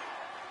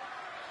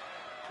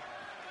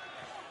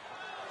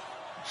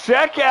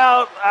 Check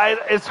out,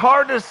 it's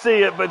hard to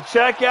see it, but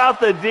check out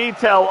the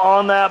detail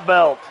on that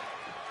belt.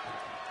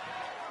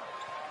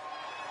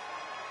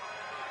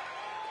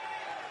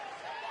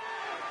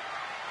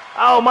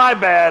 Oh, my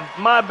bad.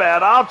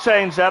 I'll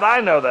change that. I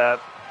know that.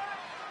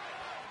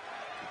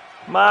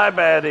 My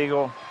bad,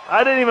 Eagle.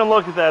 I didn't even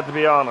look at that, to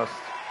be honest.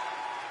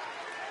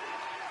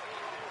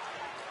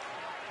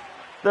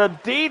 The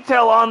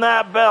detail on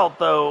that belt,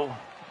 though,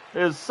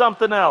 is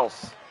something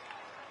else.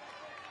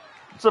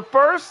 It's the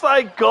first,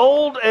 like,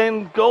 gold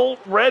and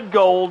red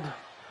gold.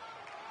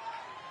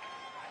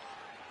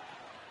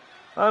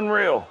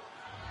 Unreal.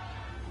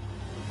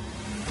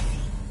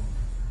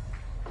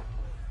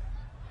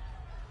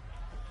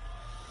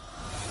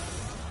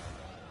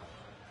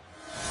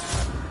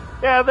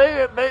 Yeah,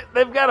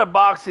 they've got a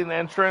boxing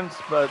entrance,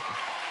 but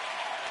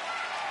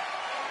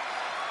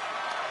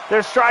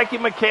their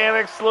striking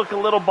mechanics look a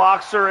little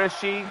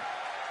boxer-ishy.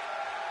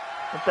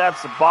 If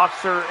that's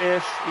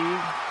boxer-ish,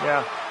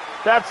 yeah,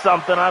 that's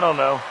something, I don't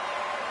know.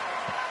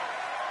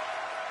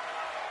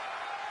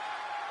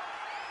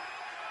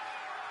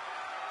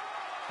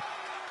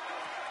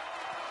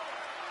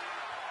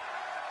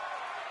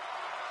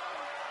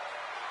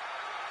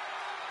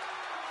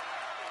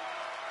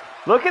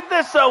 Look at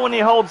this, though, when he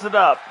holds it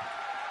up.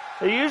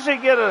 They usually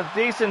get a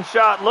decent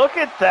shot. Look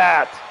at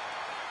that.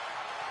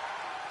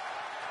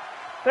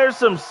 There's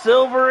some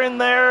silver in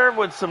there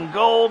with some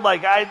gold.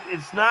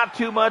 It's not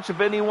too much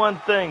of any one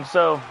thing.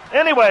 So,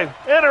 anyway,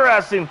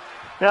 interesting.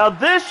 Now,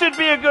 this should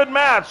be a good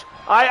match.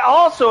 I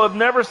also have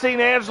never seen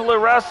Angela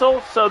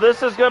wrestle, so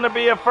this is going to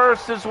be a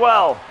first as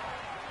well.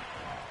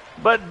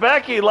 But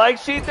Becky, like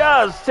she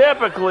does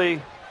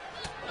typically,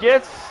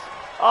 gets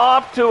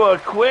off to a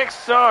quick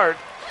start.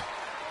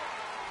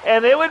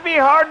 And it would be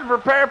hard to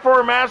prepare for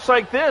a match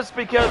like this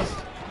because,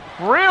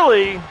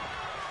 really,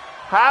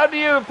 how do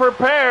you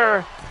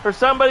prepare for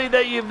somebody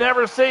that you've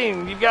never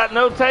seen? You've got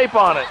no tape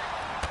on it.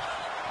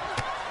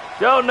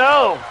 Don't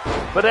know.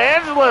 But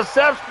Angela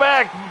steps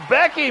back.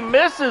 Becky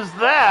misses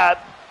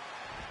that.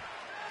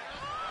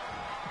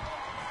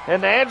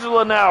 And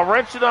Angela now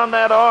wrenching on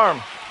that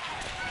arm.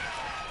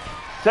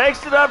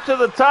 Takes it up to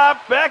the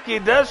top. Becky,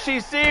 does she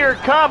see her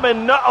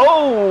coming? No.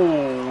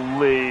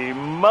 Holy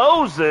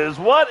Moses,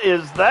 what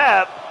is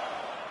that?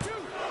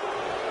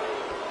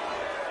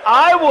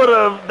 That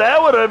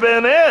would have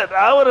been it.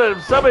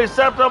 If somebody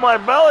stepped on my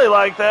belly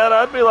like that,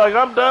 I'd be like,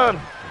 I'm done.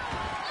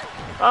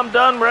 I'm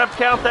done, ref,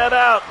 count that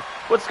out.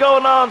 What's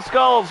going on,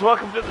 Skulls?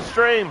 Welcome to the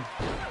stream.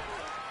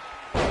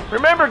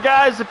 Remember,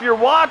 guys, if you're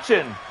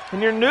watching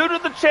and you're new to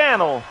the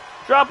channel,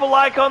 drop a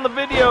like on the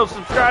video,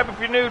 subscribe if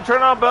you're new,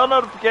 turn on bell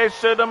notifications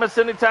so you don't miss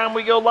any time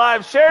we go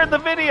live. Share the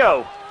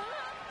video.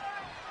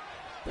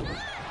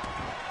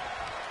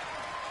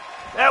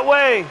 That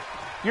way,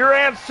 your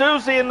Aunt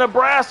Susie in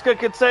Nebraska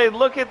could say,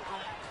 look at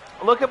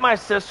my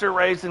sister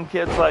raising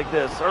kids like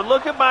this, or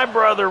look at my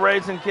brother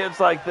raising kids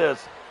like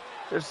this.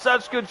 They're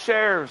such good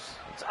sharers.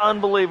 It's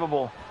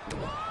unbelievable.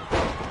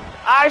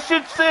 I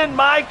should send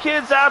my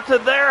kids out to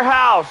their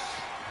house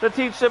to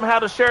teach them how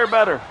to share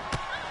better.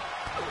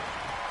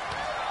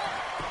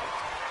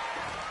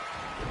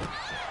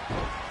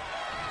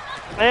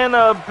 And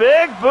a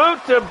big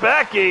boot to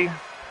Becky.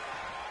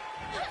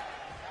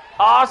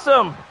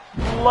 Awesome.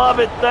 Love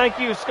it. Thank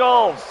you,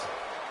 Skulls.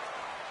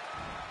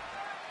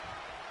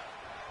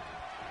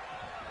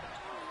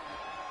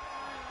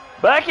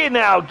 Becky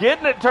now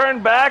getting it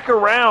turned back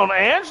around.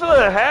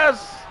 Angela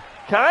has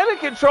kind of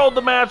controlled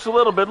the match a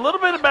little bit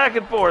of back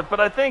and forth, but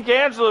I think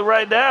Angela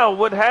right now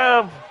would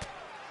have,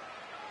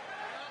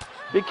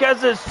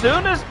 because as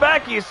soon as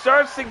Becky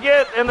starts to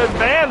get an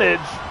advantage,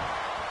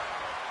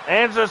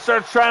 Angela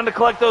starts trying to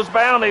collect those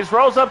bounties,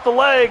 rolls up the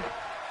leg.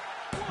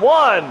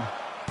 1,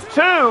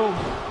 2,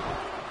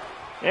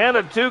 and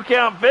a 2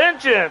 count.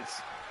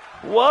 Vengeance,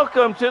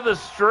 welcome to the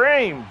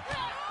stream.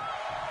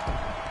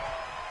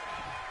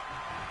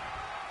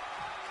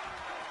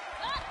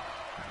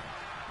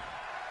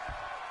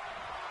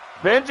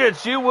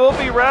 Vengeance, you will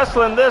be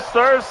wrestling this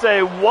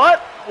Thursday. What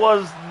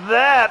was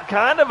that?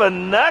 Kind of a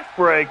neck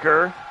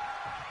breaker.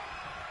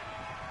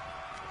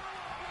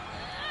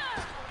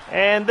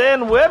 And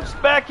then whips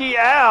Becky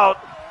out.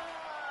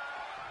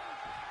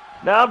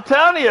 Now I'm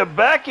telling you,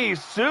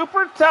 Becky's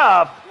super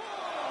tough.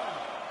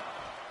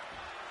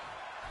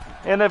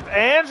 And if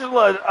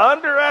Angela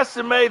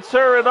underestimates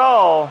her at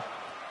all,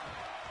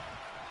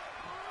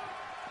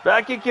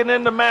 Becky can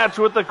end the match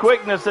with the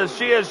quickness as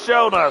she has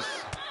shown us.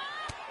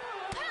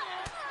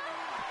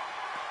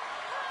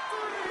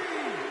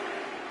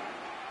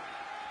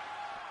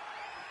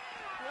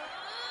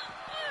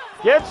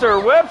 Gets her,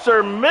 whips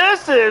her,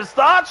 misses.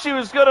 Thought she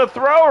was going to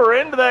throw her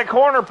into that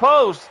corner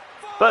post,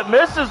 but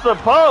misses the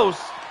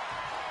post.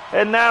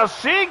 And now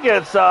she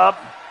gets up.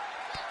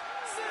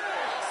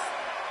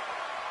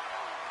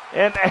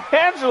 And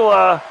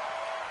Angela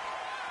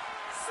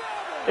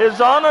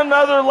is on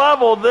another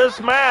level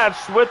this match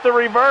with the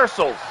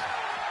reversals.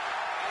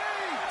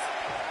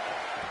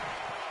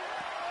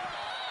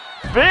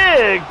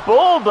 Big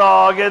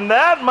bulldog, and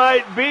that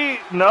might be,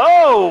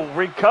 no,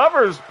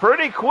 recovers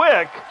pretty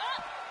quick.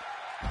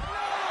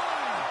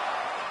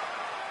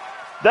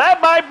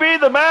 That might be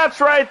the match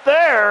right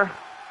there.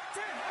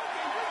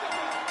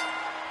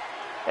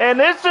 And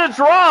it's a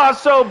draw,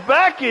 so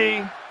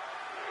Becky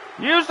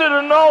using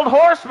an old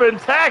horseman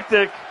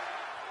tactic.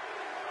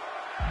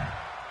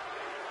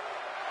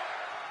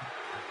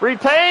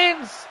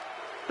 Retains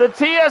the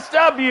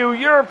TSW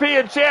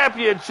European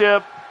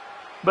Championship,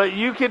 but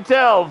you can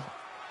tell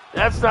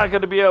that's not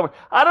going to be over.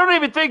 I don't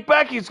even think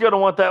Becky's going to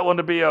want that one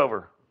to be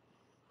over.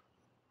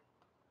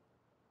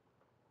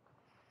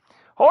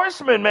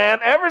 Horseman, man,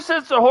 ever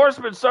since the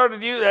Horseman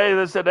started using,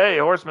 they said, hey,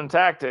 Horseman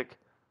tactic.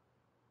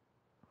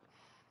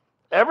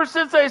 Ever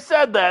since they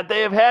said that,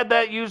 they have had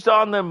that used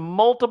on them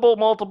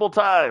multiple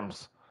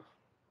times.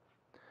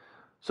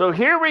 So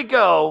here we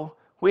go.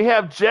 We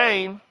have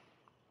Jane.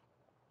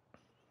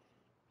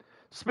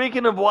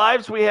 Speaking of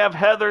wives, we have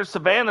Heather.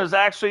 Savannah's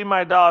actually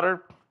my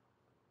daughter.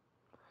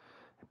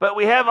 But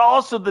we have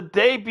also the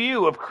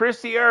debut of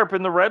Chrissy Earp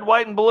in the red,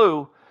 white, and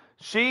blue.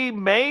 She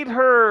made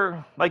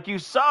her, like you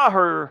saw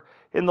her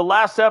in the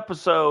last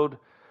episode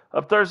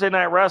of Thursday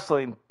Night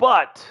Wrestling,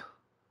 but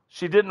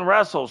she didn't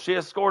wrestle. She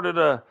escorted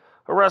a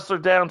wrestler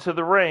down to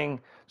the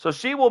ring. So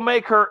she will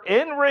make her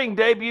in-ring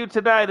debut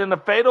tonight in a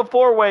Fatal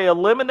 4-Way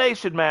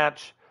elimination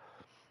match.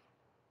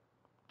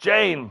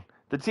 Jane,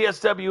 the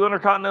TSW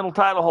Intercontinental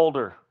title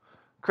holder,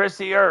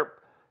 Chrissy Earp,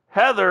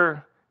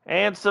 Heather,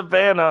 and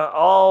Savannah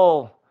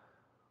all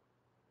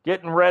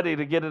getting ready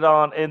to get it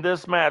on in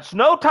this match.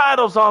 No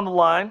titles on the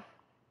line.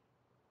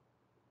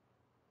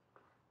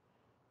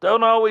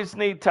 Don't always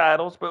need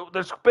titles, but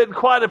there's been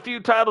quite a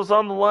few titles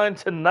on the line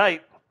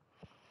tonight.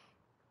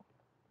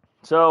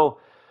 So,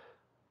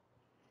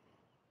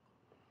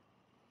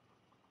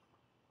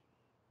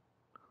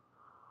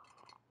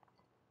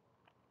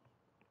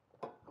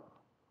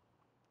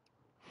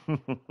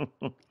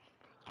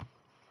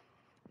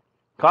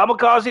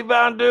 Kamikaze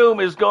Von Doom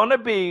is going to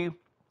be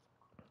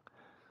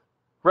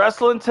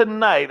wrestling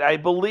tonight, I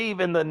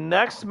believe, in the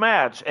next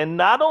match. And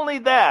not only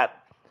that,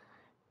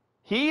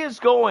 he is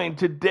going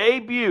to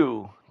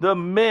debut the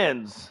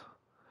men's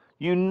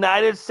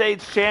United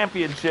States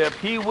Championship.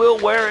 He will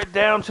wear it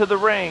down to the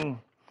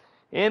ring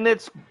in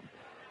its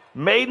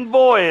maiden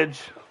voyage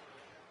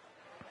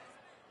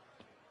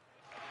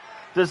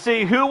to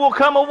see who will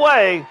come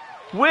away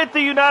with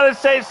the United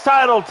States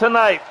title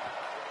tonight.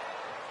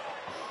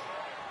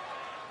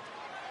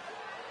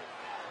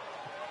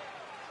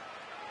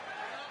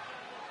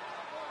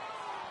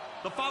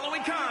 The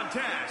following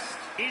contest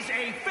is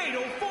a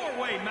Fatal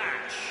 4-Way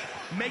match.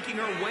 Making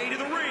her way to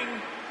the ring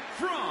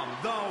from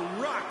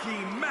the Rocky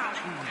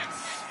Mountains,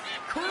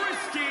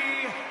 Chrissy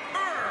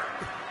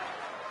Earp.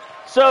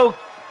 So,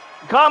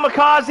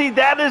 Kamikaze,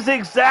 that is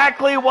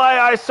exactly why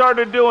I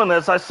started doing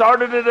this. I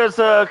started it as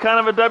a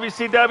kind of a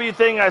WCW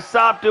thing. I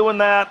stopped doing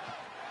that,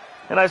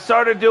 and I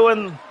started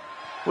doing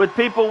with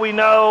people we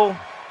know.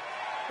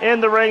 in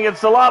the ring.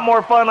 It's a lot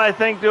more fun, I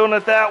think, doing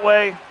it that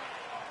way.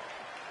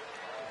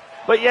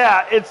 But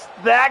yeah, it's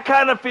that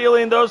kind of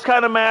feeling, those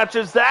kind of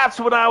matches. That's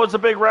when I was a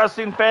big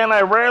wrestling fan.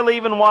 I rarely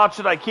even watch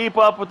it. I keep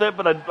up with it,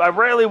 but I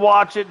rarely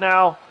watch it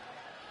now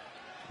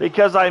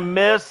because I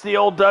miss the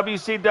old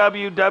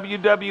WCW,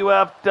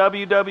 WWF,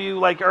 WW,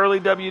 like early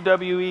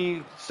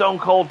WWE, Stone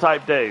Cold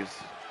type days.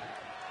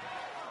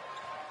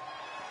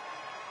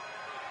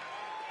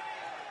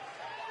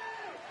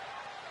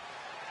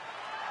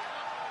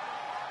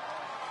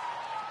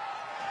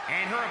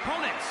 And her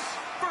opponents,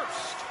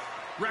 first,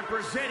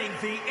 representing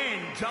the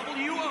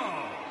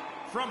NWO,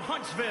 from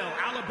Huntsville,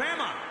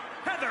 Alabama,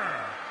 Heather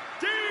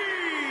D.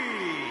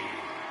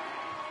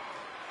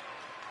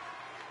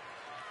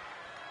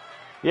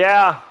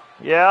 Yeah.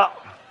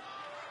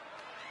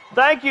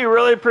 Thank you,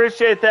 really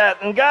appreciate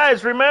that. And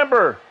guys,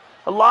 remember,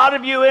 a lot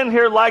of you in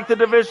here like the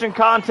Division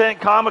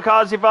content,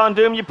 Kamikaze Von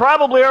Doom. You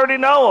probably already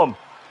know him.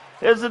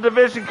 Is a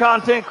Division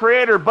content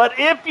creator. But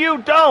if you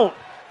don't,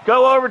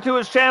 go over to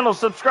his channel,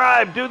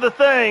 subscribe, do the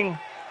thing,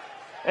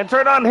 and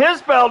turn on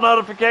his bell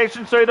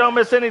notification so you don't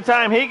miss any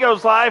time he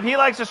goes live. He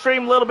likes to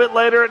stream a little bit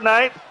later at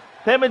night.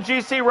 Him and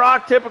GC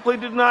Rock typically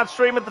do not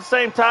stream at the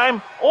same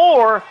time,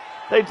 or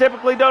they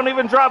typically don't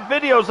even drop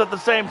videos at the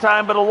same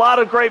time, but a lot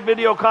of great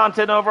video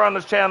content over on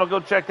his channel. Go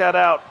check that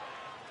out.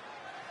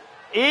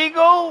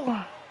 Eagle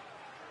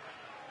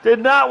did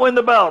not win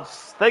the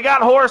belts. They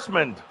got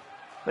Horseman.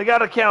 They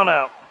got a count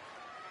out.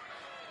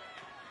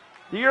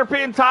 The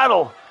European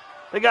title,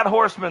 they got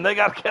Horseman. They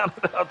got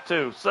counted out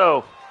too.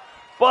 So,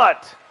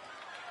 but,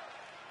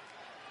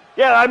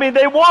 yeah, I mean,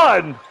 they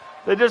won.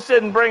 They just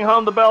didn't bring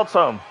home the belts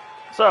home.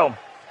 So,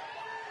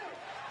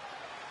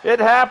 it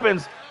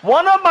happens.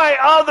 One of my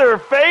other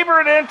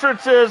favorite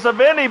entrances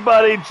of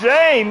anybody,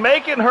 Jane,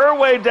 making her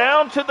way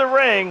down to the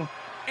ring.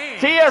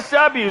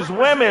 TSW's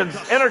Women's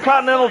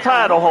Intercontinental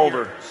title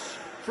holder.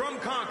 From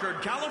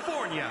Concord,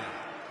 California,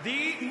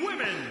 the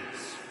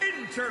Women's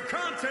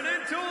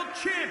Intercontinental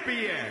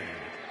Champion,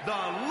 the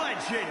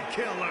Legend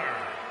Killer,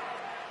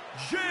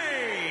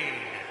 Jane.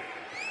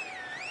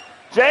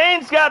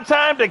 Jane's got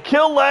time to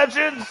kill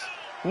legends,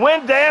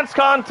 win dance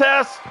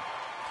contests,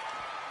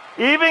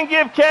 even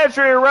give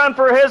Kedry a run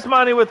for his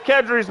money with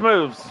Kedry's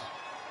moves.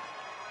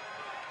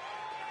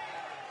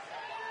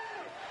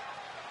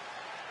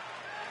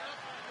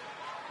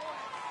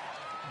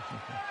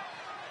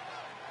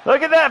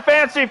 Look at that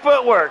fancy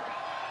footwork.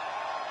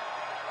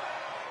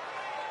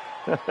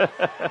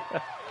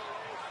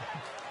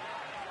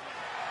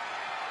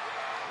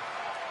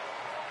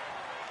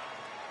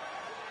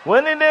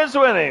 Winning is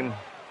winning.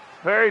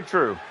 Very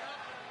true.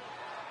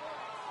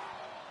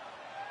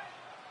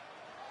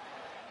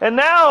 And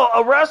now,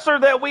 a wrestler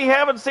that we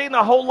haven't seen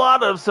a whole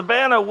lot of,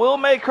 Savannah, will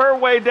make her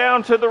way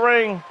down to the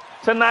ring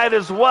tonight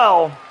as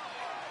well.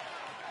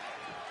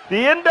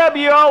 The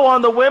NWO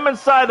on the women's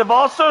side have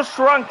also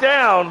shrunk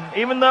down,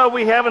 even though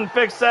we haven't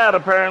fixed that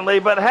apparently,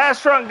 but has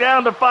shrunk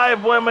down to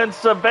 5 women.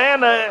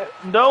 Savannah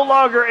no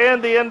longer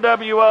in the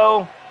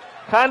NWO,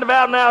 kind of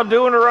out now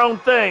doing her own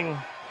thing.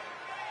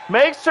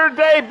 Makes her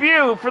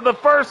debut for the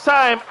first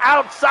time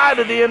outside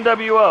of the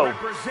NWO.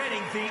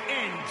 Representing the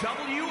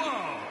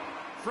NWO,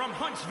 from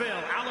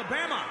Huntsville,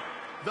 Alabama,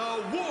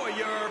 the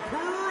Warrior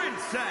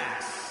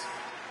Princess.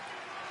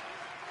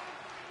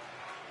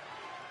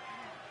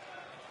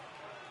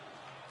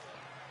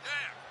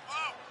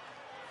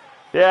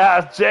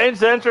 Yeah,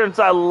 Jane's entrance,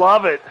 I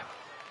love it.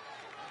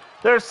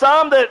 There's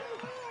some that,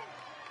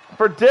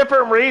 for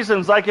different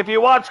reasons, like if you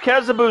watch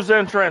Kezabu's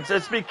entrance,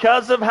 it's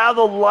because of how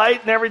the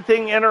light and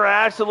everything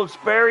interacts. It looks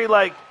very,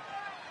 like,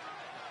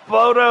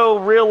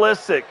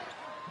 photo-realistic.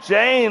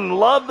 Jane,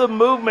 love the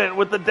movement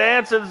with the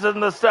dances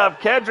and the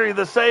stuff. Kedry,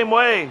 the same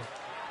way.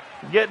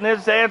 Getting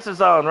his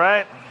dances on,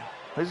 right?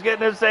 He's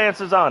getting his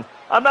dances on.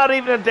 I'm not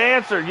even a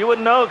dancer. You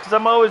wouldn't know because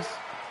I'm always...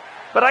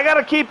 But I got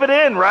to keep it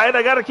in, right?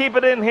 I got to keep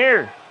it in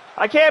here.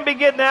 I can't be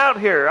getting out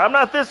here. I'm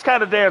not this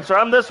kind of dancer.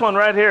 I'm this one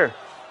right here.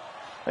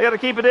 I got to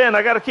keep it in.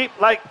 I got to keep,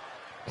 like,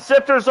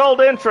 Sifter's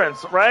old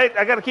entrance, right?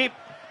 I got to keep...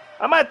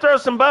 I might throw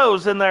some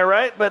bows in there,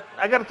 right? But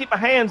I got to keep my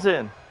hands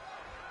in.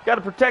 Got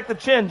to protect the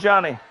chin,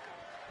 Johnny.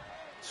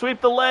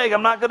 Sweep the leg.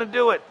 I'm not going to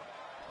do it.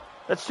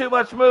 That's too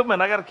much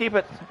movement. I got to keep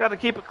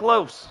it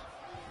close.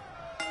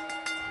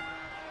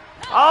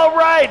 All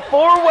right,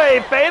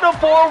 four-way, fatal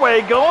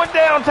four-way going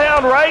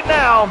downtown right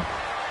now.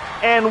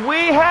 And we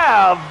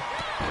have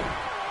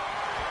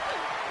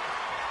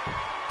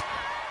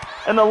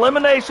an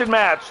elimination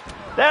match.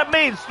 That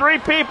means 3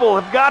 people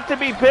have got to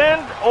be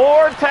pinned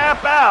or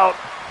tap out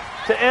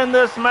to end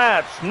this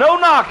match. No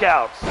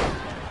knockouts.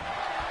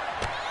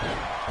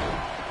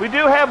 We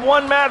do have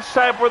one match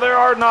type where there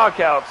are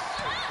knockouts,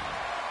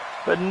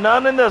 but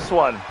none in this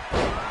one.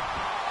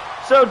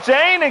 So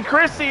Jane and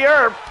Chrissy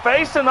Earp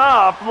facing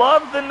off.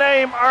 Love the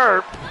name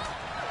Earp.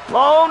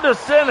 Lone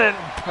descendant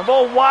of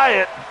old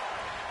Wyatt.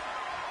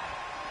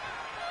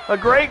 A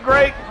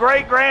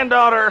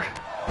great-great-great-granddaughter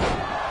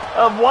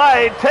of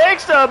Wyatt.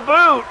 Takes a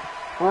boot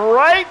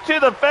right to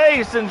the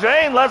face, and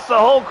Jane lets the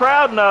whole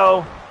crowd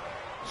know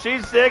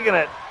she's digging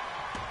it.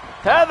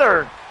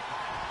 Heather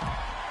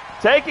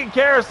taking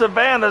care of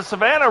Savannah.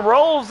 Savannah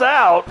rolls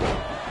out.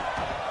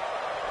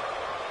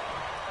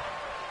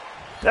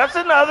 That's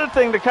another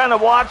thing to kind of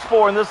watch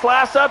for in this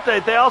last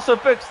update. They also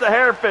fixed the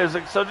hair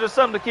physics, so just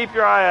something to keep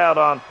your eye out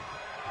on.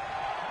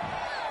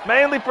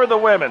 Mainly for the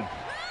women.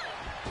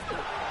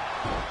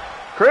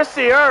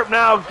 Christy Earp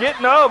now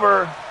getting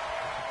over,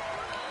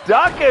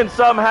 ducking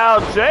somehow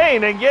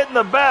Jane and getting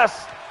the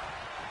best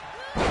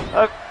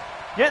of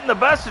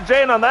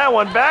Jane on that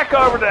one. Back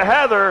over to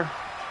Heather.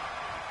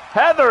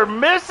 Heather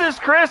misses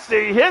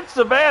Christy, hits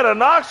Savannah,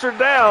 knocks her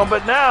down,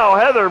 but now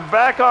Heather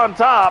back on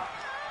top.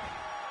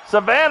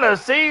 Savannah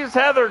sees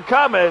Heather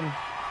coming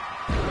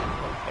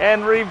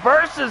and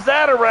reverses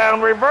that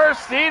around. Reverse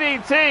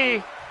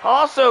DDT,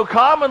 also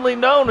commonly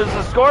known as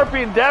the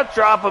Scorpion Death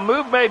Drop, a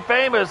move made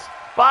famous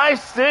by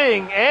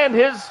Sting and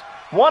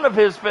one of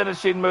his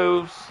finishing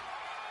moves.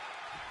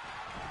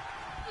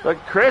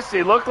 But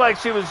Christy looked like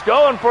she was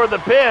going for the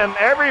pin.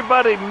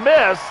 Everybody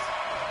missed.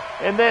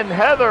 And then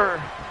Heather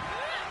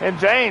and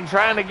Jane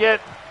trying to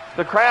get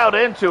the crowd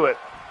into it.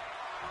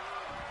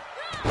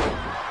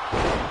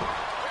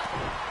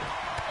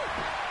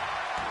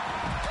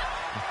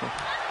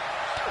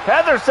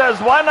 Heather says,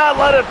 why not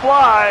let it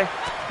fly?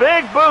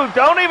 Big boot.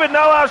 Don't even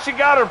know how she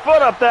got her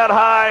foot up that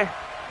high.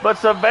 But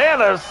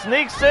Savannah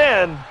sneaks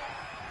in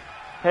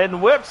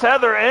and whips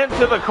Heather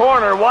into the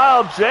corner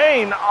while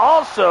Jane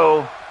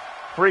also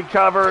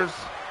recovers.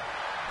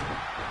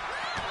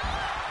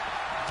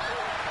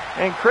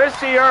 And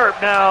Christy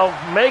Earp now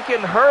making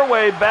her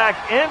way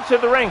back into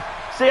the ring.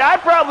 See, I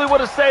probably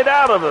would have stayed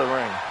out of the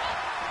ring.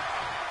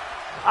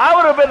 I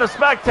would have been a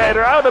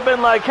spectator. I would have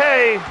been like,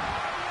 hey,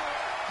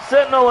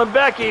 Sentinel and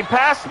Becky,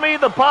 pass me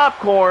the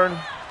popcorn.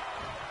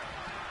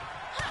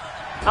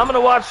 I'm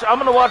gonna watch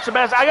the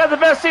match. I got the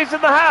best seats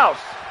in the house.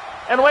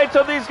 And wait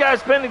till these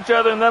guys pin each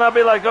other, and then I'll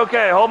be like,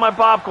 okay, hold my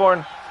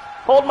popcorn,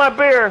 hold my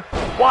beer,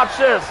 watch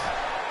this.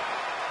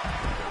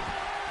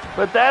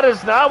 But that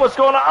is not what's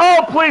going on.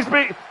 Oh, please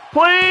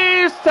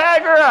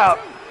tag her out.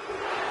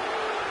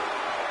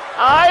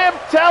 I am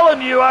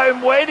telling you, I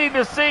am waiting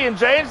to see, and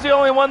Jane's the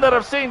only one that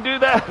I've seen do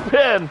that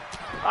pin.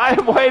 I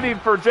am waiting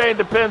for Jane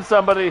to pin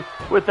somebody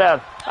with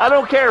that. I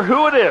don't care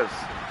who it is.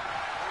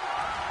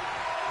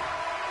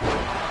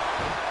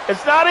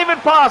 It's not even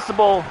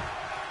possible,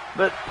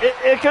 but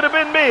it could have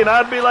been me, and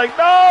I'd be like,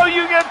 no,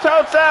 you get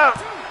totes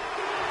out.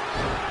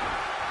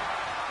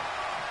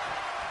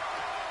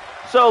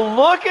 So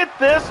look at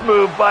this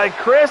move by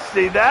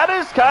Christy. That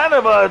is kind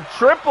of a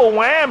triple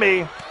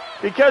whammy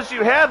because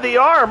you have the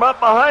arm up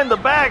behind the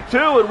back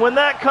too, and when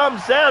that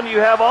comes down, you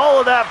have all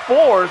of that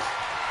force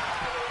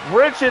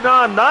wrenching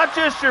on not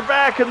just your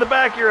back and the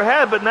back of your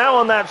head, but now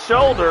on that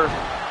shoulder,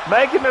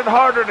 making it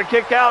harder to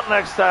kick out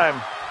next time.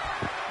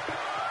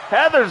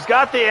 Heather's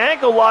got the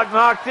ankle lock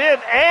knocked in,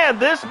 and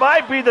this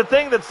might be the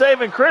thing that's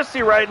saving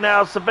Christy right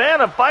now.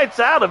 Savannah fights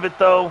out of it,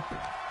 though.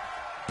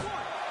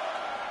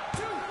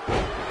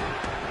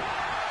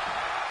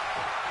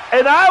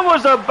 And I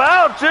was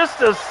about just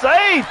to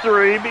say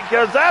 3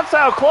 because that's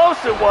how close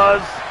it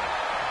was.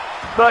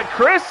 But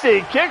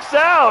Christy kicks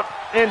out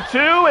in 2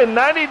 and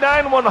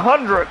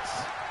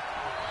 99/100ths.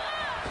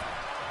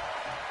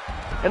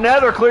 And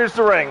Heather clears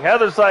the ring.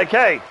 Heather's like,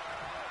 hey,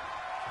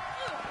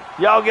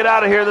 y'all get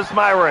out of here. This is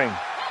my ring.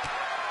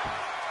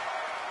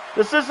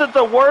 This isn't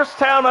the worst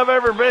town I've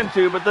ever been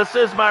to, but this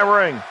is my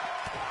ring.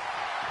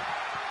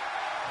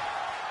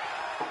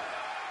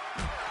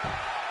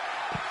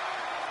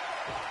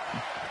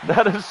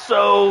 That is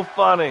so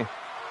funny.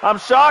 I'm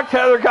shocked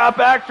Heather got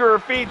back to her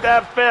feet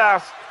that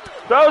fast.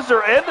 Throws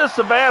her into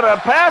Savannah,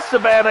 past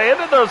Savannah,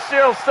 into those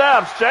steel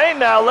steps. Jane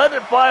now letting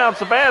it fly on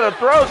Savannah,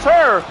 throws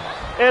her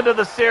into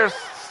the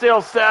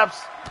steel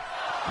steps.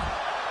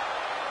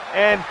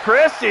 And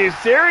Christy's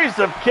series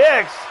of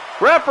kicks.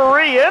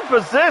 Referee in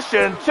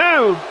position,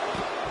 2.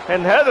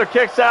 And Heather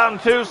kicks out in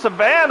 2.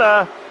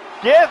 Savannah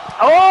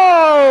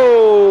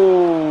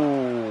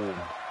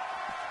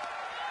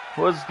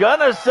was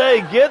gonna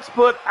say gets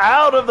put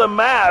out of the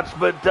match,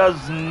 but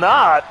does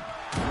not.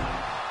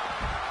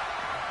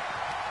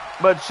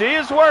 But she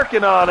is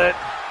working on it.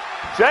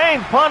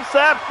 Jane punts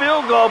that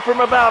field goal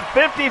from about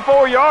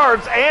 54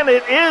 yards, and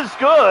it is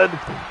good.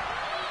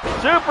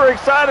 Super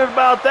excited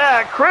about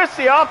that.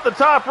 Christy off the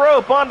top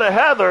rope onto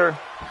Heather.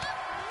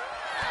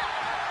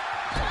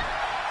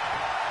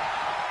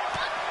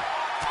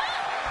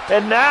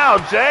 And now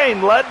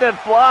Jane letting it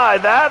fly.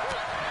 That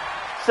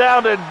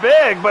sounded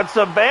big, but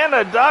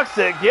Savannah ducks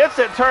it, gets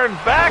it turned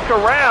back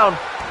around.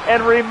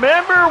 And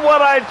remember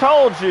what I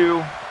told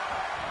you.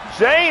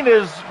 Jane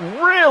is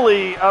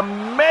really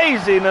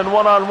amazing in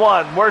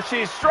one-on-one. Where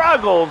she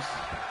struggles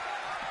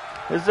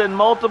is in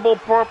multiple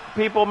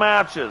people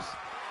matches.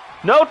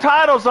 No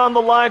titles on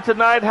the line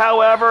tonight,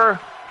 however.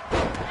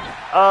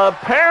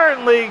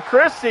 Apparently,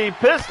 Christy,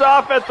 pissed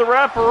off at the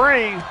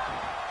referee,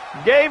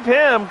 gave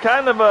him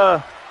kind of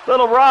a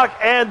little rock.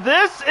 And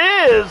this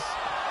is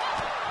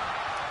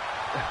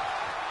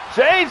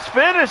Jane's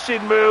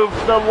finishing move,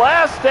 the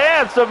last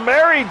dance of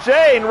Mary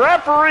Jane.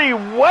 Referee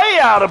way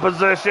out of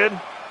position.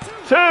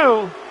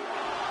 2.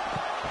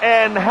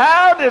 And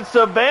how did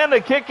Savannah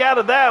kick out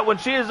of that when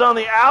she is on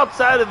the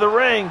outside of the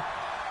ring?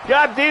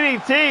 Got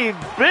DDT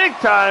big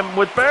time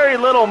with very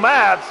little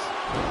mats.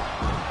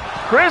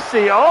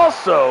 Chrissy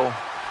also.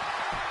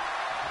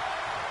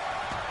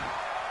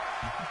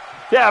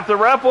 Yeah, if the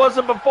ref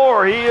wasn't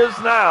before, he is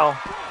now. A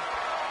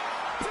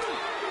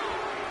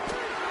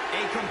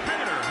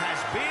competitor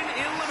has been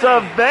eliminated.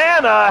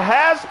 Savannah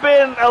has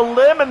been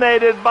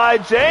eliminated by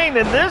Jane,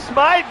 and this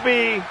might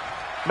be,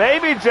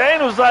 maybe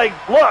Jane was like,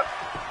 look,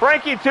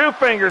 Frankie Two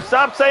Fingers,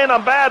 stop saying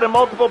I'm bad in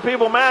multiple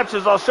people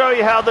matches. I'll show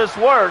you how this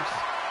works.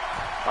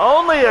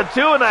 Only a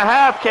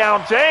 2.5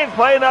 count. Jane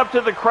playing up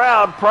to the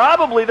crowd,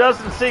 probably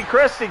doesn't see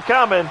Chrissy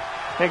coming.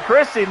 And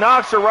Chrissy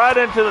knocks her right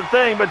into the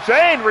thing. But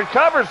Jane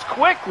recovers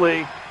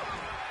quickly.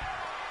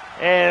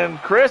 And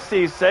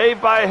Chrissy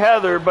saved by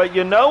Heather. But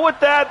you know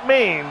what that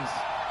means.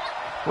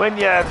 When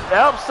you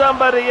help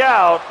somebody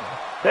out,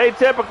 they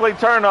typically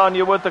turn on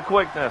you with the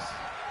quickness.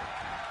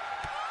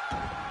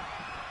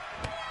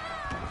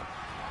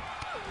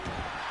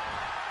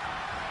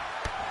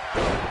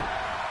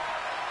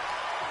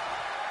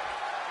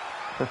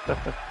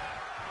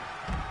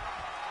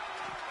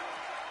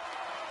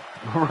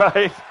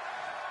 Right?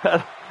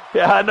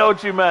 Yeah, I know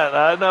what you meant.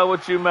 I know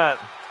what you meant.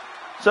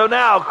 So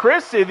now,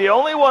 Chrissy, the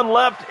only one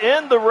left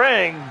in the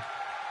ring,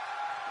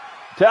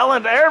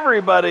 telling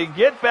everybody,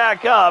 get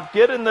back up,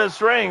 get in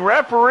this ring.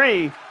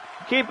 Referee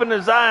keeping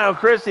his eye on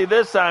Chrissy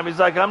this time. He's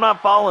like, I'm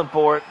not falling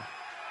for it.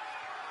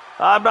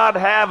 I'm not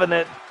having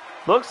it.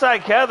 Looks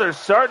like Heather's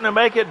starting to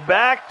make it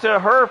back to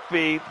her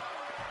feet.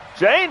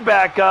 Jane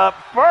back up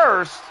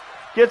first.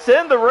 Gets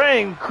in the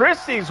ring.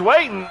 Chrissy's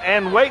waiting,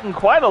 and waiting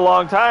quite a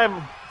long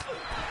time.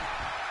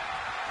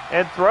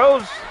 And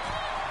throws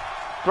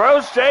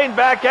Jane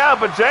back out,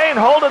 but Jane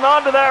holding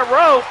on to that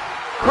rope.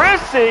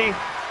 Chrissy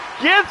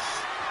gets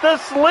the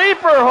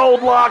sleeper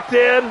hold locked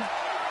in.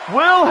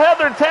 Will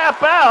Heather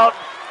tap out?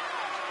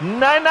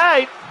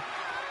 Night-night.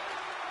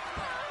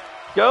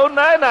 Go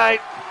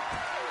night-night.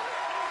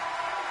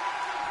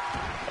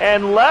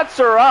 And lets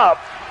her up.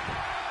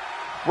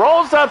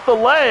 Rolls up the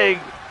leg.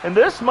 And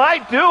this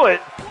might do it.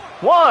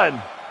 1,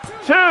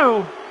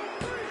 2,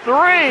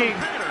 3.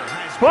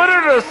 Put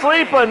her to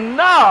sleep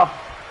enough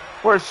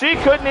where she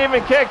couldn't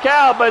even kick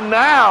out. But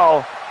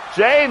now,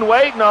 Jane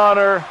waiting on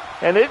her.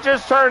 And it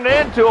just turned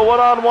into a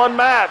one-on-one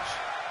match.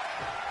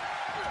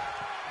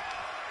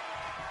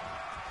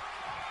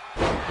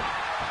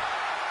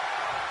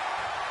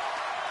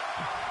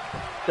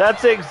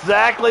 That's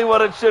exactly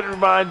what it should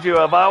remind you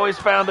of. I always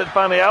found it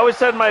funny. I always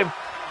said my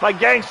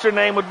gangster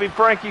name would be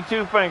Frankie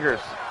Two Fingers.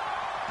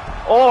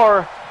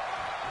 Or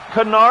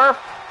Knarf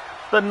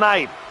the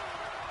Knife.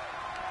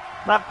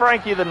 Not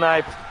Frankie the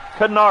Knife.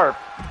 Knarf.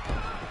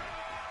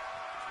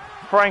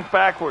 Frank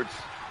backwards.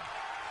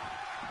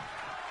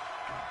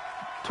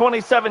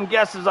 27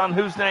 guesses on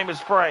whose name is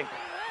Frank.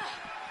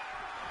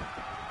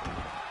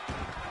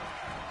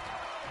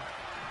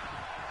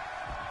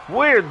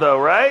 Weird though,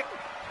 right?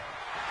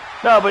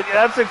 No, but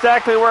that's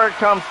exactly where it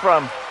comes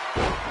from.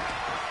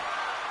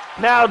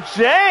 Now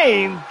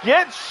Jane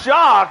gets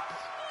shocked.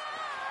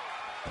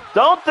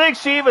 Don't think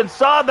she even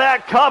saw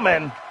that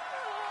coming.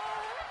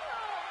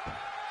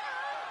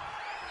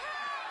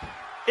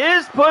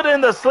 Is put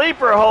in the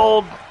sleeper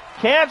hold.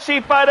 Can't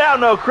she fight out?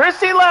 No,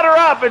 Chrissy let her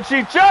up, and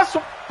she just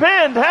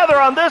pinned Heather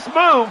on this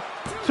move.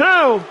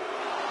 2.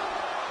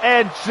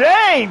 And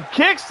Jane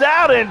kicks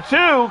out in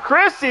 2.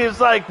 Chrissy is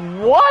like,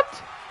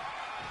 what?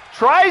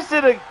 Tries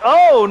it.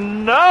 Oh,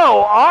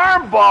 no.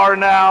 Arm bar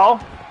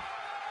now.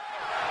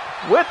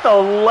 With the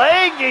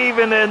leg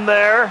even in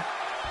there.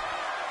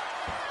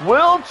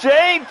 Will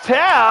Jane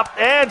tap?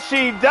 And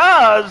she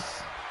does.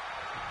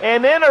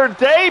 And in her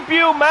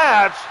debut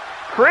match,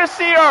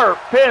 Chrissy Earp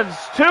pins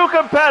 2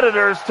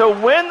 competitors to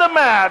win the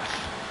match.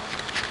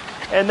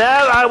 And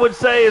that, I would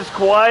say, is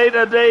quite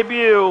a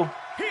debut.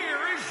 Here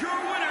is your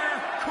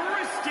winner,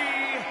 Chrissy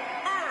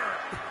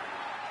Earp.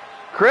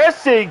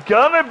 Chrissy,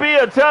 gonna be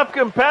a tough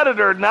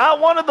competitor. Not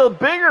one of the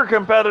bigger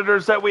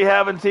competitors that we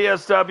have in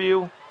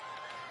TSW.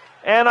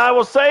 And I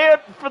will say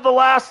it for the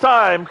last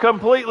time,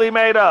 completely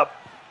made up.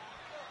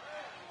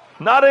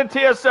 Not in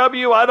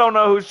TSW, I don't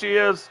know who she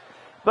is.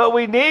 But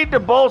we need to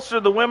bolster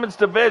the women's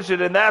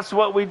division, and that's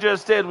what we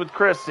just did with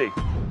Chrissy.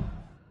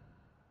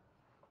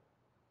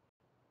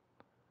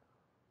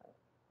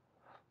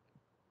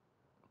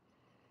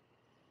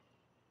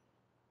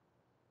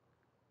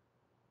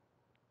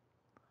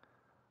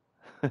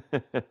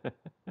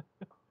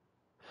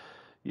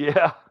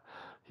 Yeah.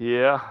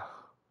 Yeah,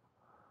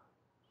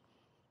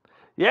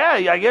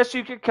 I guess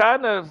you could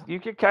kind of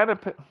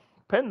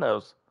pin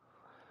those.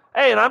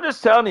 Hey, and I'm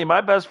just telling you, my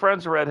best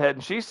friend's a redhead,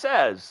 and she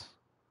says,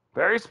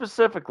 very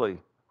specifically,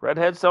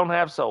 redheads don't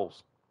have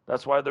souls.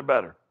 That's why they're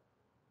better.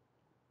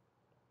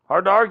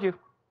 Hard to argue.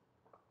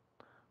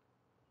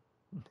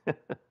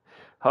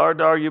 Hard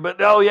to argue,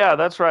 but oh yeah,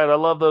 that's right. I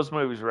love those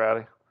movies,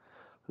 Rowdy.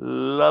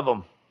 Love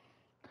them.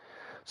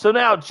 So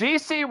now,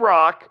 GC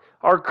Rock,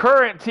 our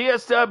current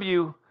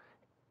TSW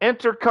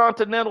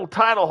Intercontinental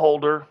title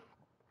holder,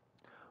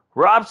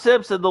 Rob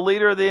Simpson, the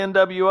leader of the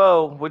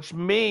NWO, which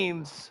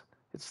means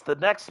it's the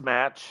next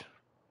match.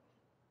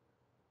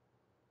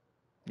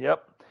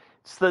 Yep.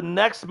 It's the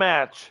next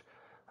match.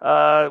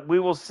 We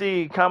will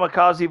see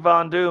Kamikaze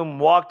Von Doom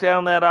walk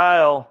down that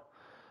aisle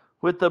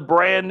with the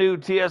brand new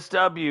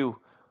TSW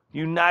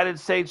United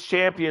States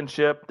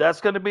Championship.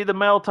 That's going to be the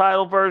male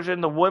title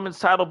version. The women's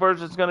title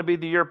version is going to be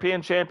the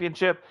European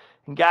Championship.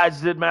 And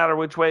guys, it didn't matter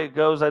which way it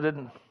goes. I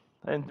didn't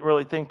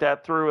really think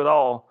that through at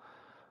all.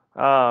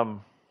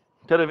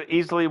 Could have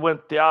easily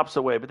went the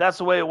opposite way, but that's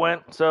the way it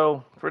went.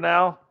 So for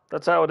now,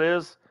 that's how it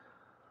is.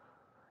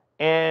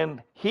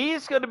 And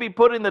he's going to be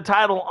putting the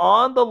title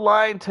on the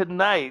line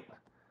tonight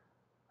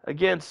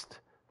against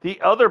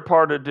the other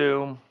part of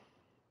Doom,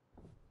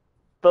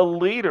 the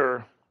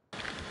leader,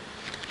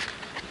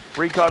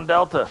 Recon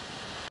Delta.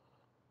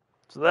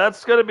 So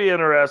that's going to be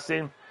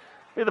interesting.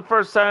 Be the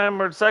first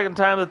time or second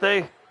time that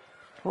they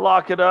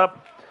lock it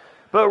up.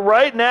 But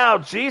right now,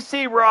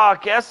 GC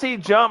Rock,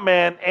 SC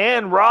Jumpman,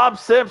 and Rob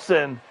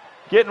Simpson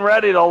getting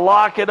ready to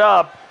lock it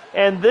up.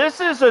 And this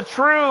is a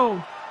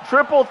true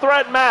triple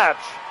threat match.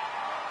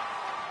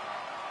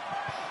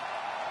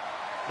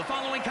 The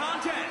following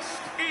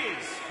contest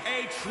is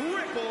a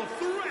triple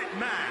threat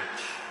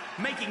match.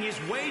 Making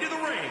his way to the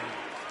ring,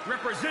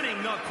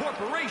 representing the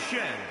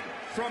corporation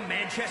from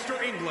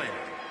Manchester, England,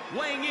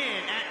 weighing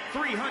in at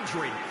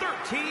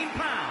 313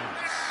 pounds,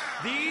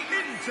 the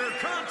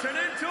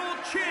Intercontinental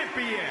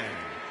Champion,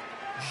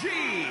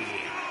 GC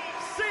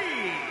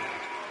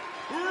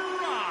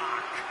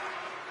Rock.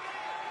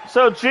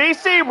 So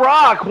GC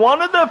Rock,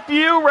 one of the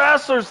few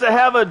wrestlers to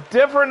have a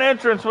different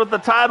entrance with the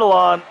title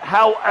on.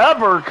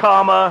 However,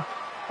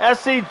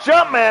 SC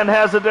Jumpman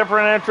has a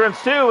different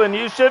entrance too, and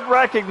you should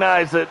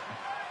recognize it.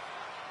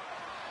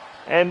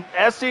 And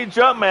SC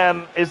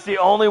Jumpman is the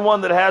only one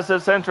that has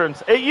this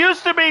entrance. It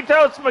used to be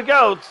Totes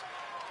McGoats,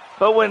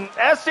 but when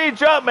SC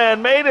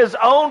Jumpman made his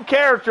own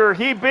character,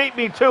 he beat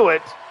me to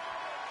it.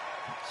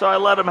 So I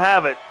let him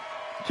have it.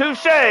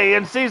 Touche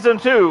in Season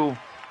 2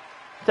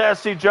 to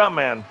SC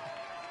Jumpman.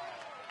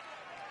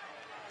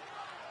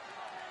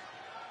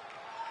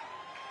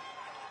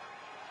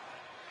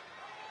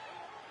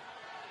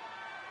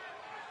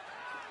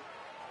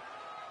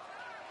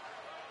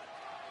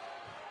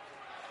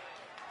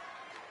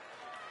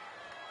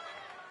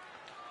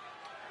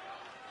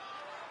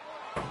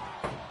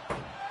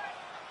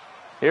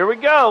 Here we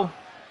go.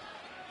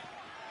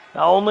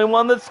 The only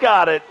one that's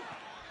got it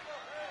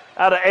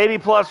out of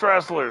 80-plus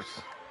wrestlers.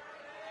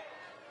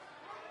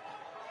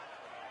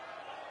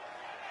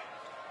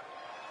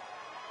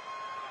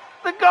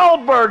 The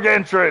Goldberg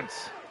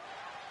entrance.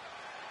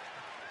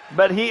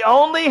 But he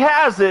only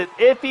has it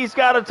if he's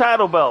got a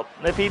title belt.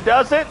 If he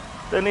doesn't,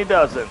 then he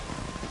doesn't.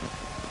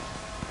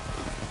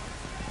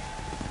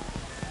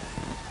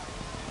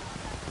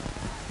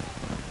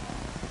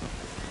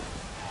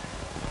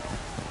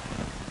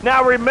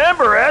 Now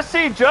remember,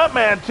 SC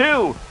Jumpman,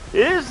 too,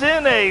 is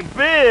in a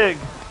big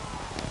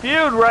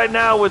feud right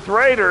now with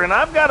Raider, and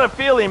I've got a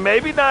feeling,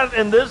 maybe not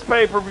in this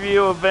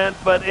pay-per-view event,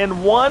 but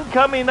in one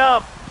coming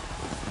up,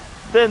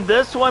 then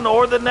this one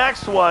or the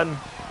next one,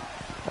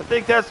 I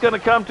think that's going to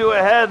come to a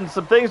head, and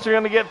some things are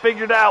going to get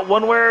figured out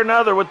one way or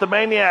another with the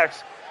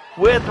Maniacs,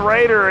 with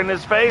Raider and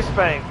his face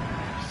paint.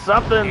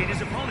 Something's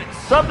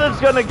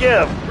going to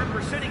give.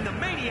 Representing the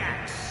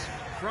Maniacs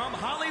from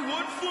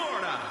Hollywood,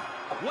 Florida,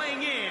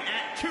 weighing in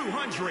at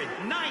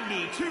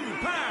 292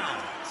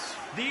 pounds,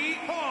 the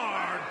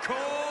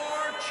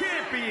Hardcore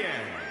Champion,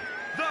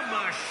 the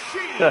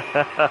Machine.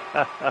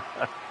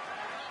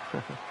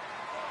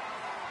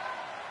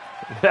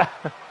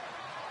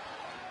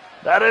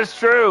 That is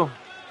true.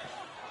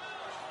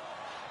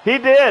 He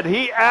did.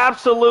 He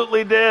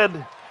absolutely did.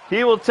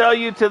 He will tell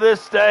you to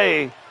this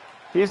day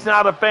he's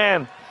not a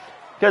fan.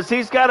 Because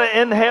he's got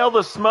to inhale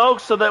the smoke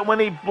so that when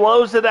he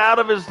blows it out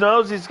of his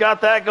nose, he's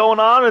got that going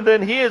on. And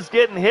then he is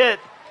getting hit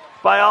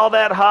by all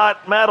that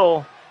hot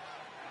metal.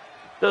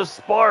 Those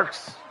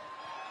sparks.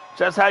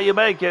 That's how you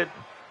make it.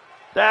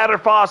 That or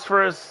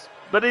phosphorus.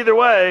 But either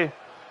way,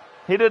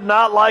 he did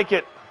not like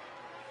it.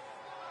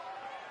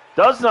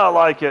 Does not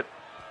like it.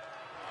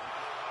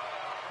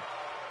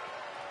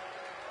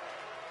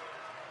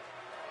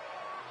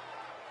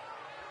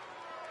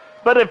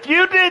 But if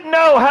you didn't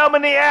know how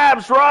many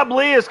abs Rob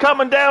Lee is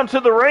coming down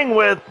to the ring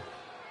with,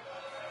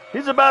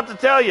 he's about to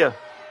tell you.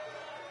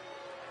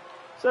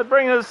 Said,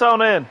 bring this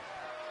on in.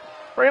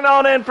 Bring it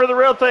on in for the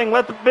real thing.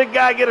 Let the big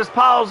guy get his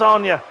paws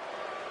on you.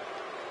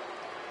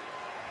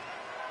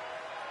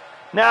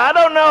 Now, I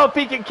don't know if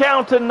he can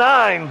count to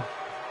 9,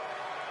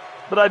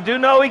 but I do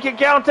know he can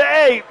count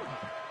to 8.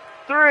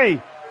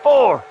 3,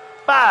 4,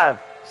 5,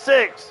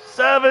 6,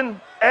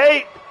 7,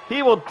 8.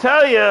 He will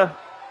tell you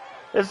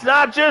it's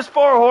not just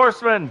 4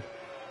 horsemen.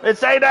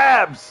 It's 8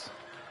 abs.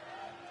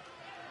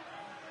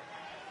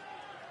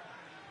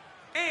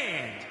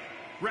 And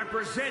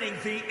representing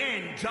the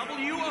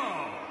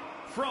NWO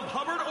from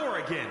Hubbard,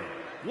 Oregon,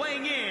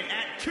 weighing in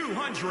at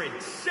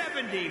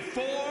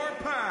 274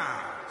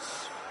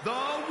 pounds, the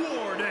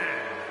Warden,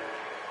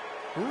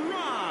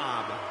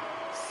 Rob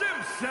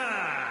Simpson.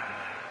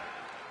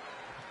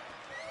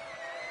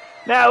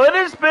 Now, it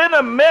has been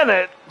a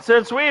minute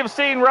since we have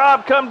seen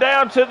Rob come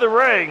down to the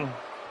ring.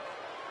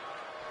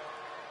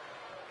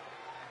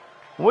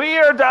 We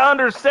are to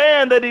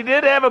understand that he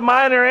did have a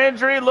minor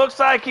injury. Looks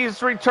like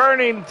he's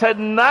returning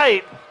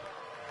tonight.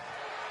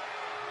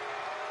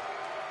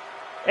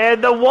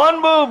 And the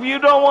one move you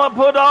don't want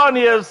put on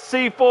you is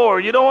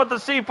C4. You don't want the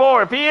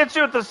C4. If he hits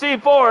you with the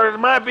C4, it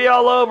might be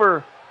all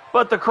over,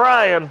 but the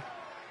crying.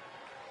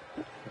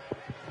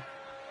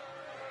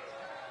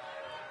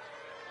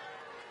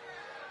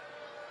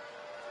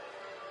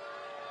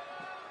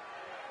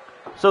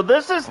 So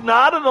this is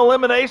not an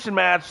elimination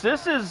match.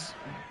 This is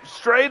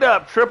straight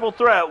up triple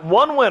threat.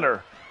 One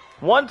winner.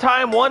 One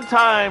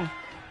time.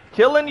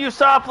 Killing you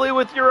softly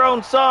with your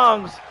own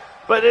songs.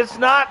 But it's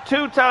not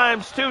two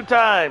times.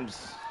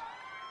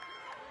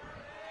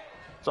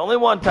 It's only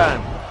one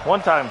time.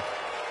 One time.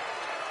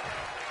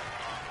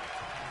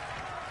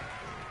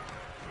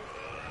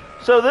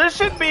 So this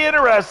should be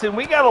interesting.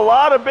 We got a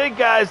lot of big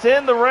guys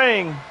in the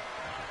ring.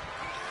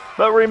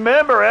 But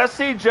remember,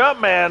 SC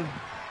Jumpman,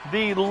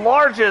 the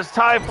largest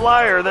high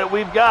flyer that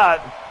we've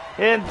got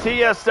in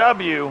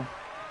TSW.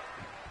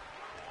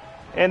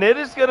 And it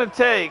is going to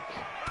take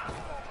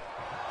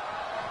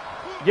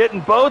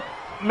getting both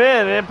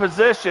men in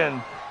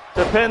position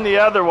to pin the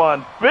other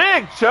one.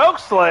 Big choke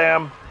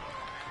slam.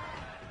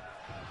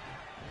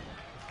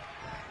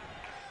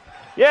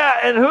 Yeah,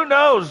 and who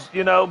knows,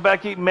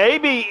 Becky,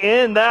 maybe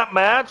in that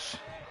match,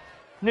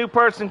 new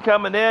person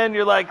coming in,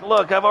 you're like,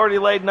 look, I've already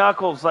laid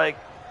knuckles to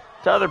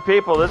other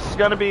people. This is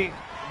going to be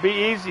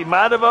easy.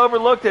 Might have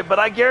overlooked it, but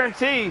I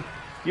guarantee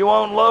you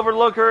won't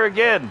overlook her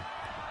again.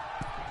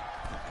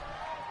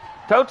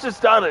 Totes has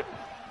done it.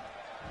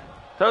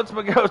 Totes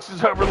Magos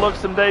has overlooked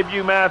some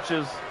debut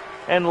matches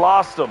and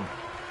lost them.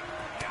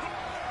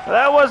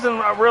 That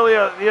wasn't really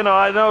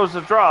I know it was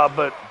a draw,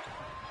 but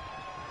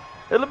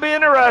it'll be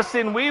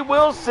interesting. We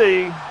will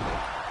see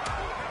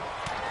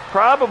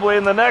probably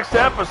in the next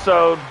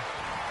episode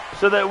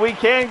so that we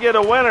can get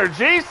a winner.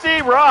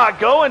 GC Rock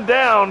going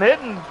down,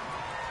 hitting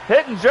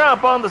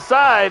jump on the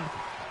side.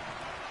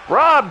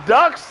 Rob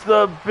ducks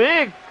the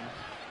big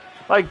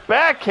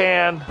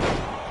backhand,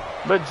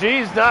 but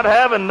G's not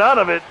having none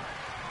of it.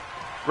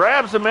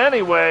 Grabs him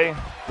anyway.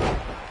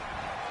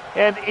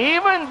 And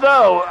even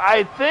though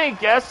I think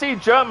SC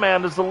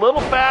Jumpman is a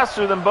little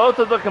faster than both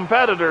of the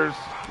competitors,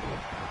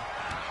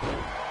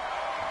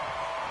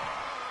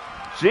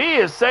 G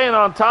is staying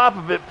on top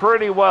of it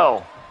pretty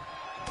well.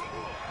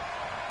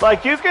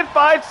 You can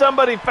fight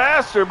somebody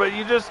faster, but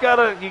you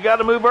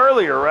gotta move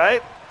earlier,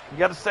 right? You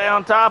gotta stay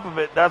on top of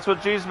it. That's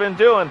what G's been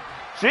doing.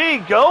 G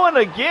going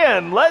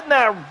again, letting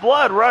that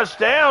blood rush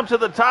down to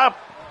the top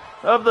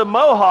of the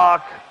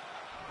mohawk.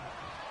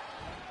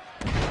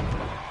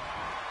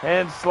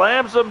 And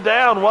slams him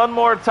down one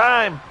more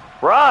time.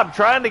 Rob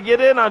trying to get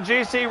in on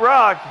GC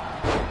Rock.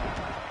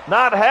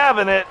 Not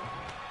having it.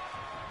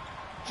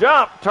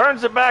 Jump,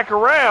 turns it back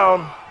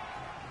around.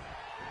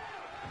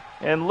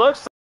 And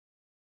looks like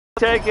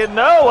taking,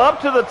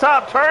 up to the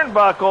top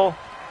turnbuckle.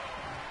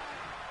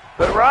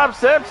 But Rob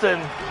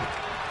Simpson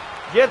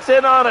gets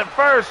in on it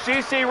first.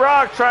 GC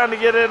Rock trying to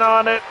get in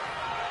on it.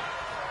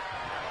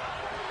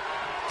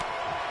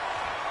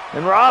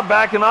 And Rob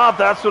backing off.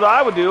 That's what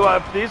I would do.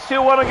 If these two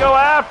want to go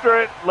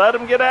after it, let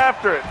them get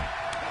after it.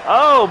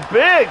 Oh,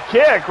 big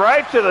kick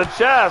right to the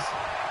chest.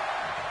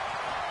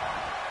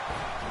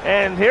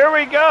 And here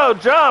we go.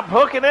 Jump,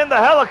 hooking in the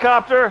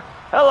helicopter.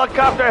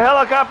 Helicopter.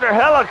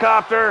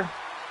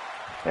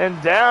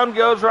 And down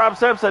goes Rob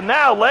Simpson.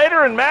 Now,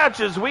 later in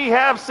matches, we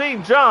have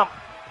seen Jump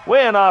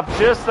win off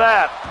just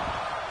that.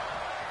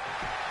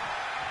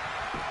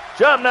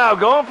 Jump now,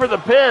 going for the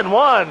pin.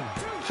 1,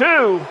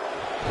 2.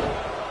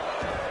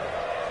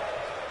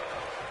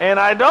 And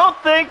I don't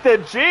think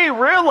that G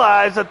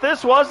realized that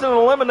this wasn't an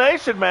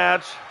elimination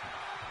match.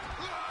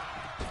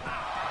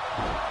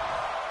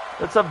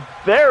 It's a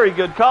very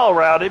good call,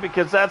 Rowdy,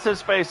 because that's his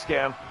face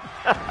scan.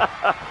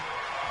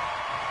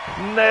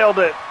 Nailed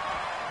it.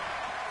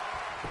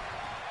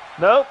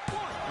 Nope.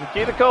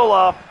 Nikita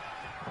Koloff.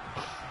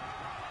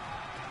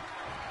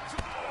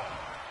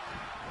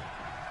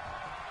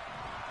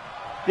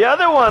 The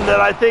other one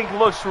that I think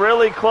looks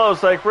really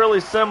close,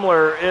 really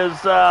similar, is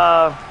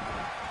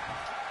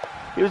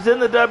he was in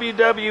the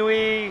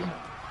WWE.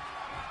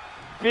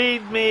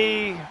 Feed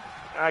Me.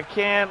 Why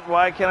can't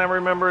I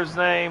remember his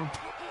name?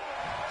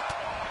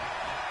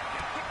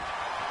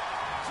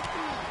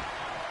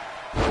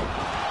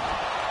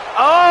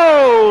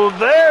 Oh,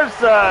 there's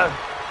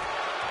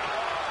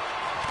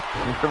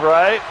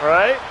right.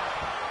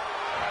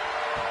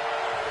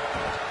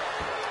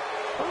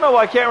 I don't know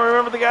why I can't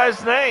remember the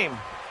guy's name.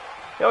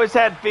 He always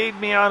had Feed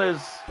Me on his...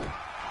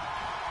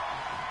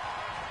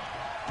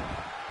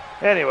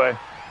 Anyway.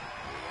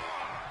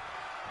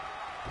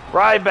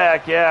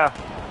 Ryback, yeah.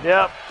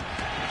 Yep.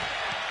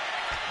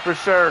 For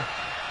sure.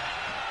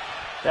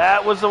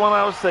 That was the one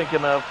I was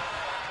thinking of.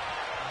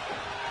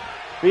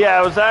 But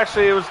yeah, it was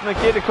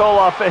Nikita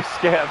Koloff face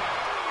scan.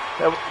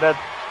 That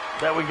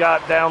that we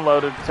got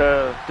downloaded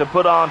to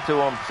put onto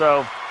them.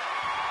 So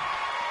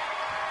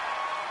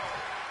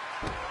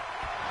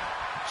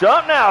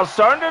Jump now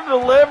starting to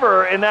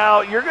deliver, and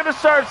now you're going to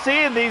start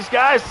seeing these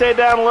guys stay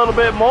down a little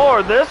bit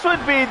more. This would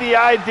be the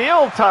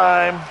ideal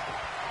time.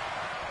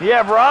 You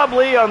have Rob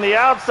Lee on the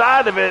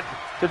outside of it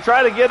to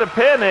try to get a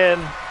pin in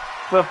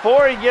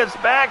before he gets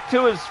back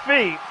to his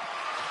feet.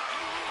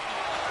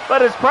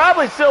 But it's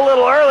probably still a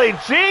little early.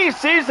 G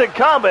sees it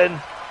coming,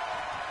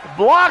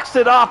 blocks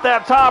it off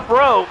that top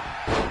rope,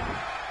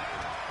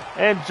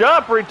 and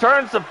Jump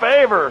returns the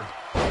favor.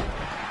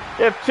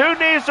 If 2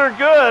 knees are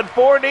good,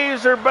 4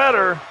 knees are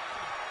better.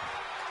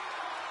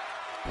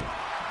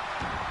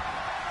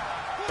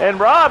 And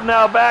Rob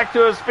now back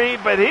to his feet,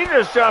 but he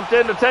just jumped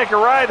in to take a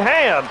right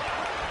hand.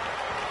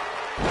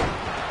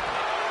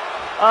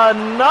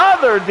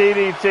 Another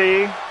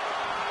DDT.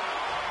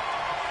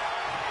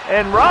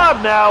 And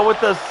Rob now with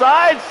the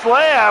side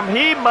slam.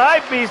 He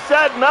might be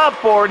setting up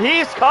for it.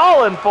 He's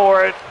calling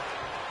for it.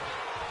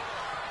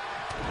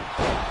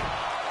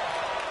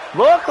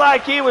 Looked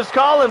like he was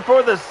calling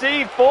for the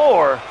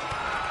C4.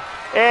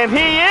 And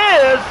he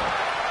is.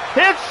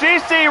 Hits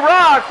GC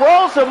Rock,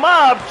 rolls him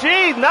up.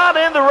 G not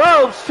in the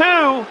ropes,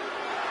 2.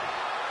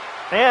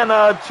 And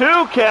a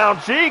 2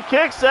 count. G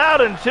kicks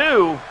out in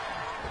 2.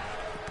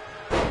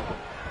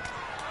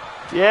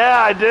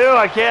 Yeah, I do.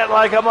 I can't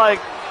I'm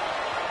like,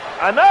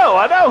 I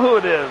know who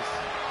it is.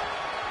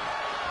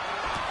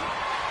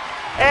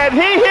 And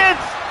he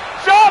hits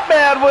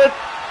Jumpman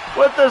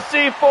with the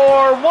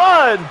C4.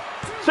 1,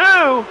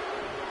 2,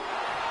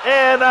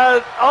 and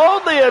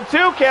only a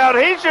 2 count.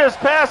 He's just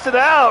passing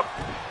out.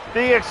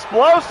 The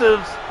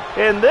explosives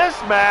in this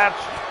match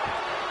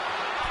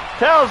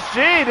tells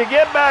G to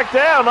get back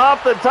down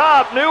off the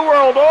top. New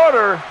World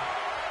Order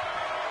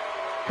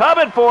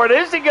coming for it.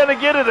 Is he going to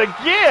get it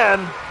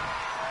again?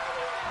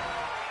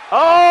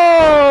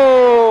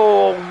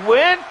 Oh,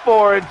 went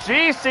for it.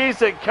 G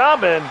sees it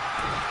coming.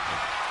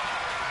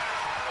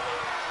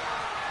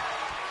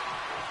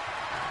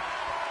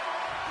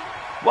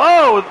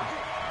 Whoa,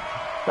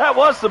 that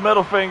was the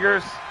middle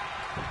fingers.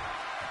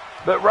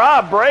 But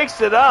Rob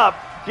breaks it up,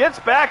 gets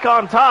back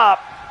on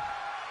top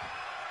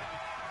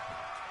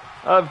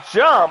of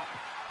Jump.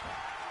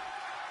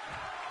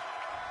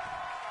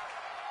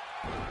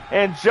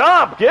 And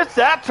Jump gets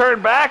that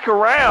turned back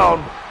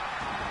around.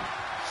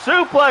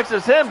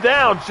 Suplexes him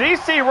down.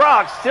 GC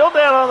Rock still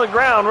down on the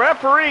ground.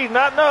 Referee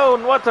not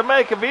knowing what to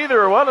make of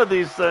either one of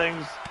these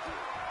things.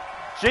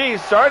 G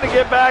starting to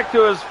get back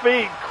to his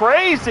feet.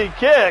 Crazy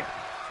kick.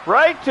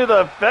 Right to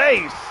the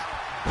face.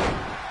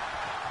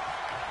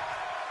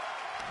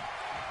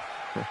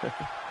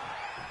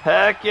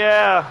 Heck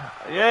yeah.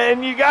 Yeah,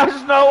 and you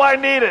guys know I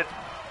need it.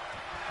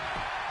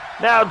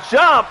 Now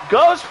Jump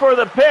goes for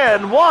the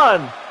pin.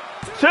 1,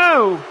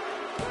 2,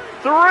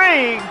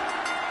 3.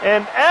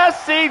 And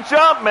SC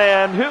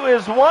Jumpman, who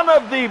is one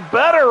of the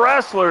better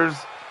wrestlers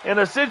in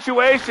a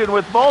situation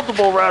with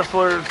multiple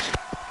wrestlers,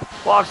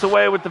 walks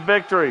away with the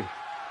victory.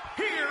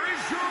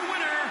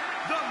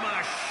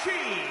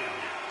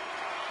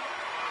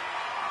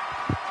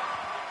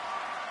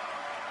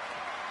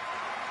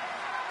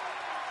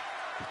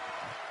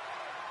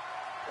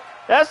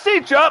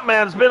 SC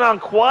Jumpman's been on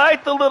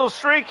quite the little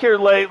streak here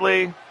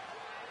lately.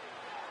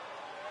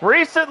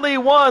 Recently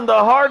won the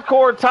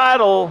hardcore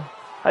title.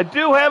 I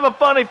do have a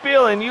funny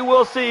feeling you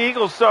will see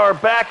Eagle Star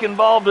back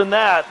involved in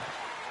that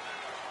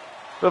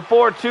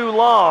before too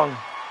long.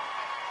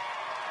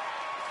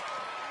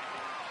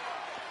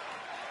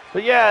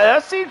 But yeah,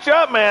 SC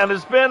Jumpman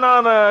has been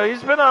on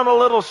a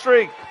little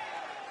streak.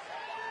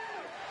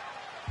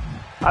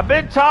 I've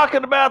been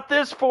talking about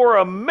this for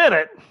a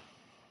minute.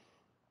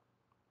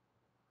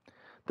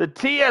 The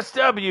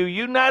TSW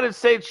United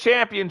States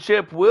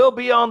Championship will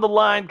be on the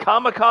line.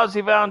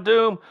 Kamikaze Von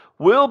Doom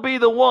will be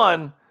the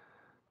one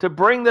to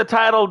bring the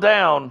title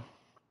down.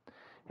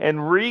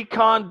 And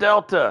Recon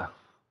Delta,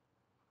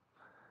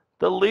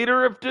 the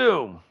leader of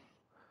Doom,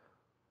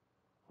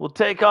 will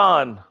take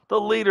on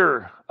the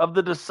leader of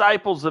the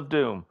Disciples of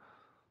Doom.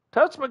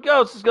 Totes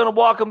McGoats is going to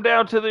walk him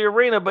down to the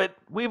arena, but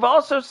we've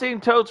also seen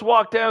Totes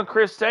walk down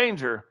Chris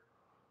Danger.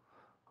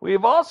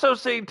 We've also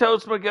seen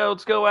Totes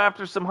McGoats go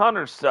after some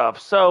Hunter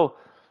stuff. So,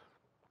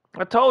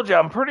 I told you,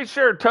 I'm pretty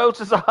sure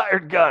Totes is a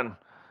hired gun.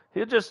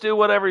 He'll just do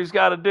whatever he's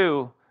got to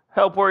do,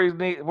 help where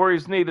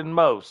he's needed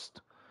most.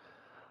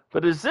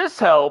 But does this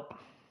help?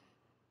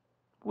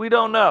 We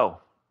don't know.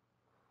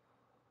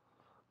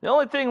 The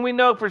only thing we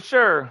know for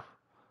sure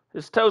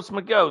is Totes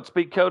McGoats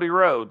beat Cody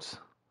Rhodes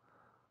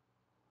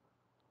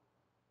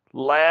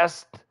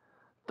last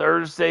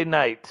Thursday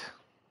night.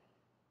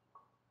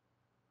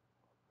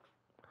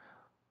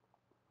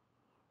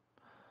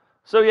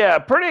 So yeah,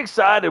 pretty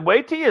excited.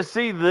 Wait till you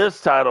see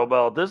this title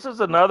belt. This is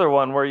another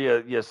one where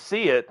you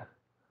see it.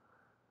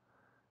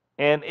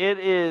 And it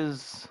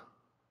is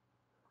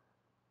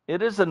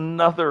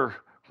another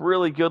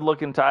really good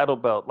looking title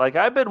belt. Like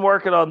I've been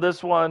working on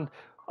this one,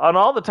 on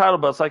all the title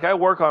belts, like I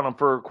work on them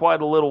for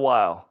quite a little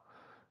while.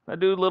 I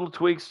do little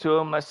tweaks to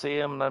them, and I see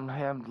them, and I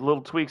have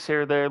little tweaks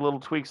here, there, little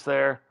tweaks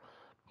there.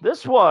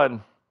 This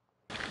one,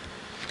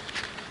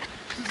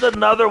 this is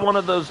another one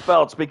of those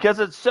belts because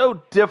it's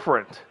so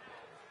different.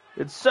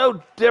 It's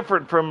so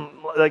different from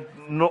like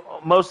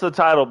most of the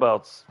title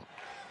belts.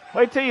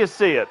 Wait till you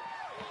see it.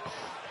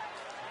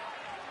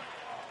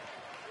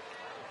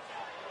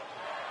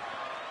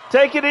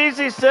 Take it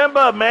easy,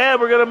 Simba.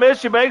 Man, we're going to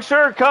miss you. Make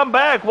sure to come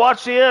back.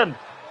 Watch the end.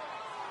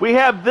 We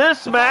have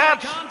this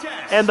match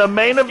and the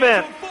main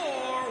event.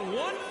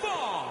 One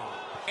fall,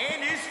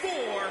 and is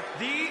for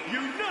the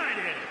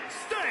United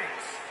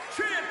States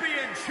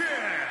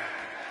Championship.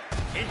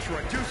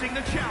 Introducing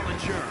the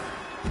challenger,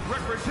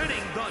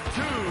 representing the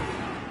Doom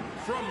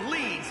from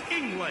Leeds,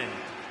 England,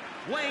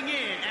 weighing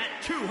in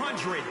at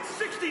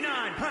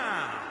 269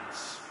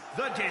 pounds,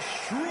 the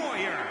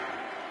Destroyer,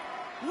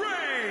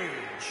 Rage.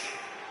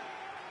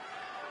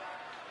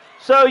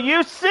 So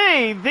you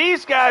see,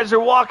 these guys are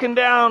walking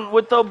down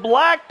with the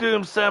black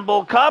Doom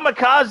symbol.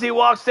 Kamikaze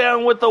walks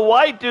down with the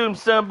white Doom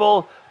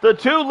symbol. The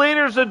two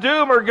leaders of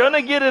Doom are going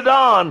to get it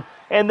on,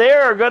 and they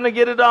are going to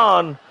get it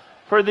on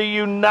for the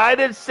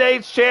United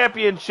States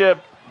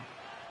Championship.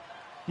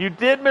 You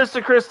did miss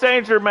the Chris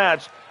Danger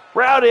match.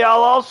 Rowdy,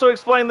 I'll also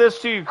explain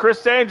this to you.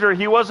 Chris Danger,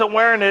 he wasn't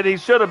wearing it. He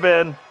should have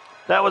been.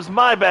 That was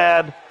my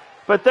bad.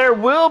 But there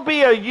will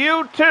be a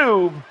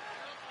YouTube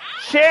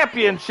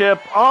Championship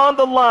on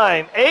the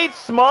line. 8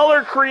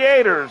 smaller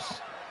creators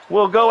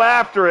will go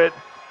after it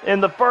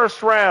in the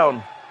first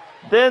round.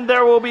 Then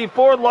there will be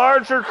 4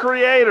 larger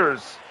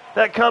creators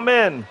that come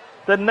in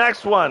the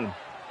next one.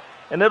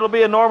 And it'll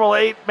be a normal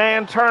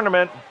 8-man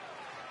tournament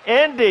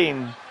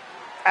ending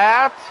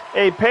at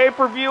a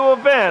pay-per-view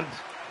event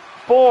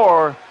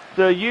for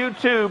the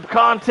YouTube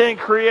content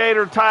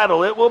creator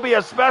title. It will be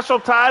a special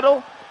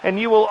title, and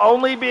you will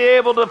only be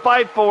able to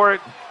fight for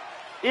it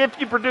if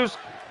you produce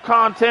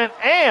content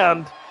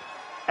and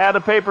at a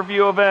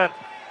pay-per-view event.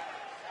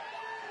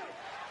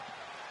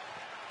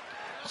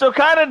 So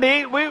kind of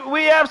neat.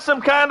 We have some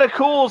kind of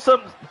cool,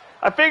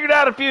 I figured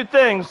out a few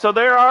things. So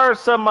there are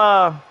some,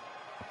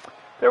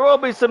 there will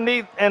be some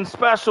neat and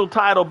special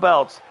title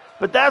belts.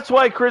 But that's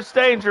why Chris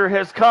Danger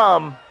has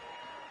come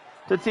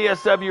to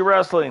TSW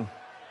Wrestling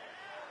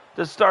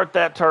to start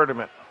that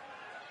tournament.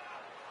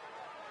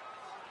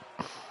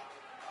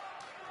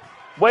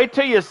 Wait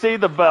till you see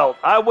the belt.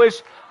 I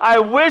wish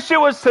it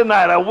was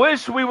tonight. I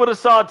wish we would have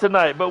saw it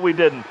tonight, but we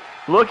didn't.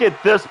 Look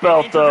at this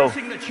belt, though.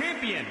 Introducing the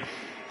champion,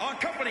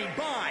 accompanied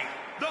by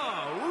the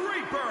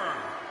Reaper,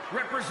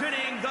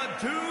 representing the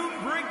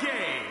Doom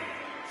Brigade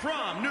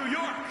from New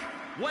York,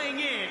 weighing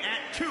in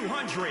at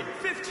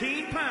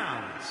 215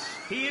 pounds.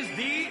 He is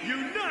the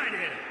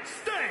United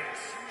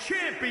States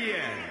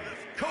Champion,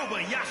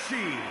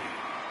 Kobayashi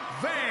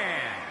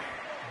Van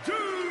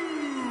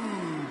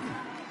Doom.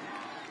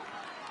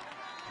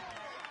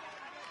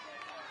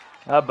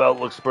 That belt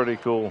looks pretty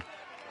cool.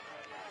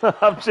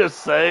 I'm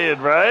just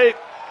saying, right?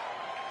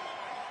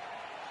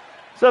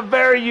 It's a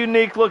very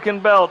unique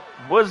looking belt.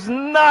 Was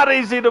not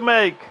easy to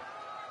make.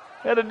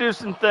 We had to do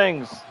some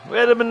things. We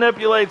had to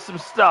manipulate some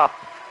stuff.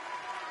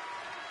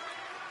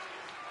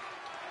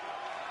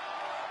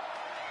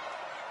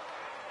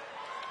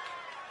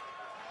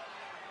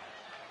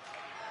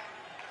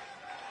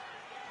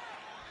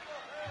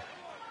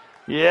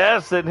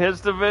 Yes, in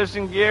his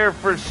division gear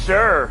for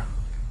sure.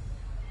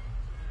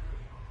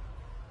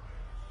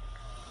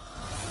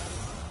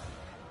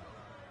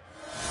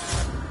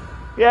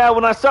 Yeah,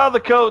 when I saw the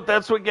coat,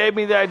 that's what gave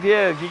me the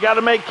idea. You got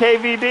to make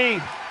KVD,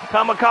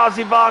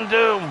 Kamikaze Von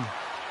Doom.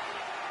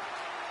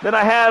 Then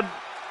I had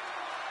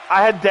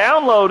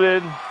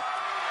downloaded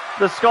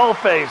the skull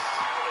face.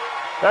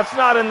 That's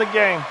not in the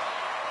game.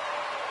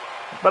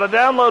 But I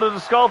downloaded the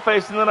skull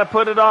face and then I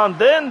put it on.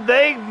 Then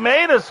they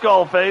made a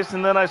skull face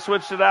and then I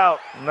switched it out.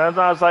 And then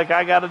I was like,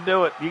 I got to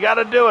do it. You got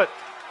to do it.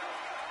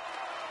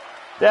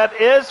 That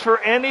is for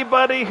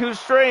anybody who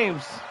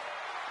streams,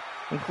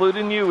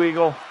 including you,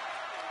 Eagle.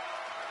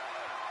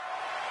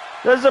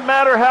 Doesn't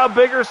matter how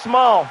big or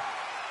small.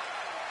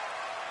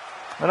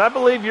 And I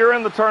believe you're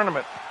in the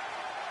tournament.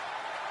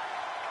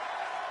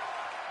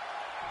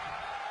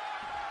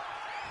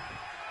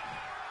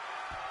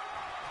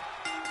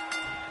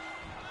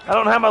 I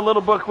don't have my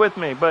little book with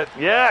me, but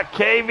yeah,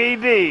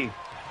 KVD,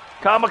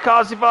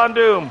 Kamikaze Von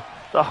Doom,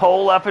 the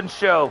whole effing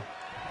show.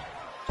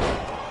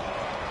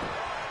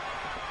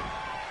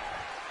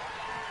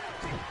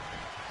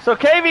 So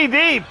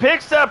KVD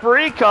picks up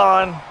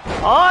Recon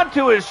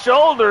onto his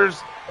shoulders,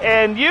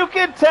 and you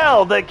can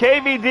tell that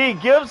KVD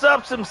gives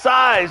up some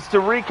size to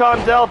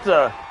Recon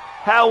Delta.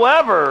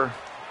 However,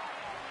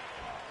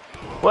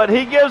 what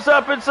he gives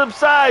up in some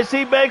size,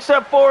 he makes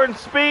up for in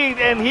speed,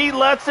 and he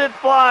lets it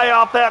fly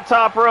off that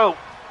top rope.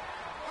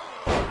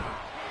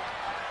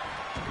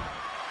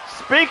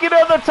 Speaking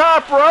of the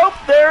top rope,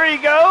 there he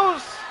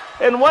goes.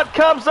 And what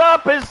comes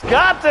up has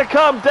got to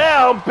come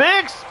down.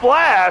 Big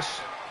splash.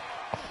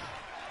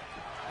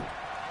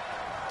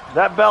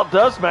 That belt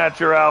does match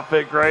your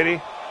outfit,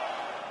 Grady.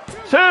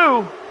 2.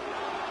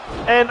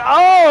 And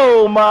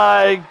oh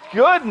my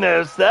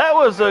goodness, that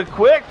was a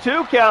quick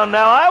 2 count.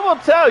 Now I will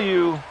tell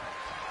you,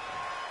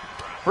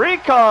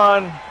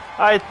 Recon,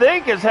 I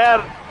think, has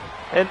had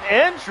an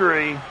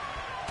injury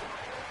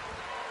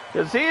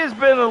because he has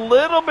been a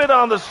little bit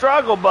on the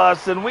struggle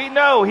bus, and we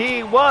know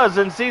he was,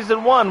 in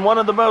Season 1, one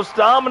of the most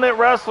dominant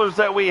wrestlers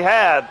that we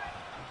had.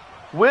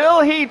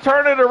 Will he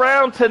turn it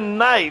around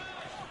tonight,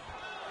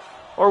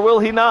 or will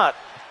he not?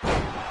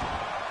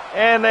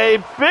 And a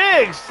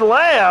big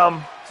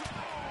slam.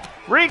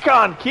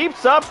 Recon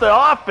keeps up the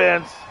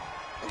offense.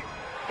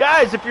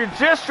 Guys, if you're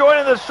just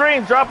joining the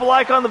stream, drop a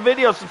like on the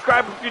video,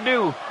 subscribe if you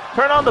do.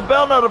 Turn on the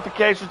bell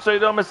notification so you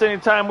don't miss any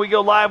time we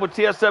go live with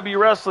TSW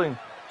Wrestling.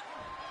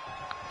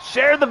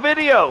 Share the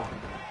video.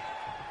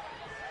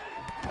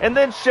 And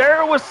then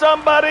share it with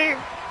somebody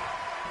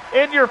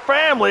in your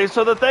family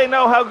so that they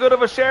know how good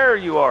of a sharer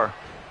you are.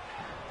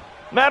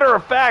 Matter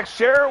of fact,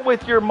 share it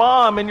with your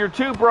mom and your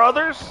 2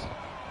 brothers,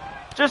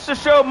 just to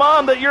show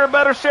mom that you're a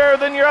better sharer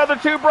than your other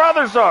 2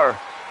 brothers are,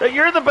 that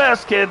you're the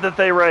best kid that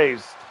they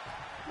raised.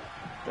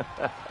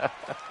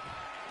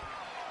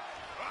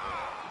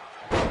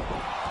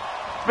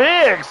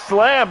 Big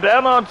slam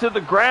down onto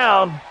the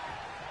ground.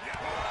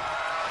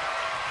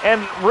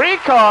 And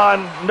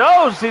Recon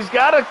knows he's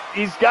got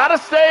to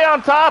stay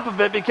on top of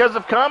it, because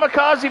if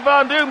Kamikaze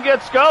Von Doom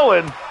gets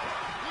going,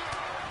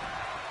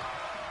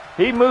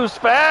 he moves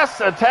fast,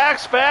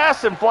 attacks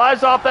fast, and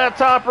flies off that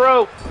top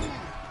rope.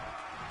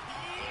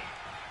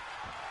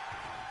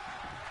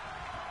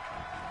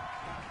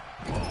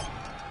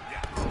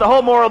 The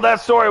whole moral of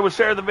that story was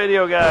share the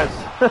video, guys.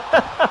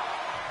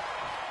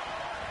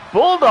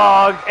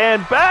 Bulldog,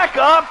 and back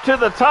up to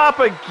the top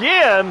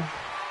again.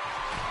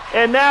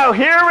 And now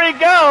here we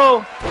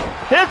go.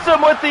 Hits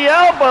him with the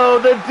elbow.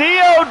 The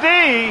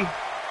DOD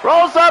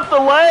rolls up the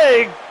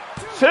leg.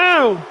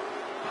 2.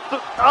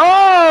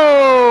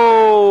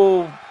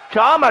 Oh!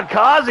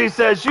 Kamikaze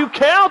says, "You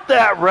count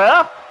that,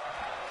 ref."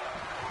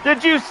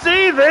 Did you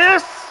see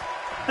this?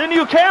 Then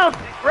you count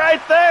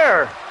right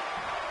there.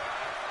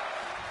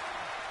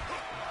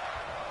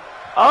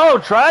 Oh,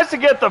 tries to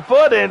get the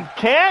foot in.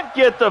 Can't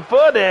get the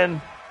foot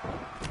in.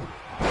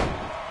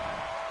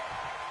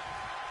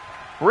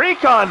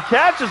 Recon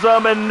catches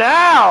him, and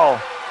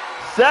now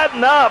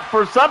setting up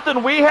for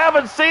something we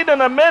haven't seen in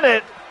a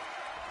minute.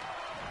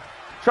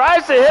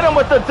 Tries to hit him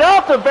with the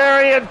Delta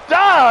variant.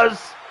 Does.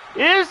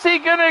 Is he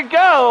going to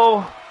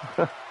go?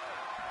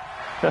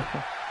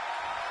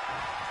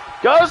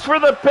 Goes for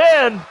the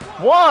pin.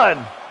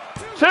 1,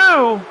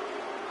 2,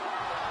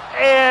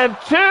 and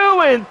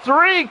 2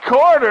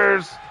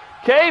 3/4.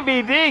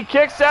 KVD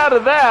kicks out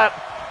of that.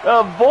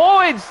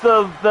 Avoids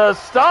the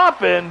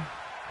stomping.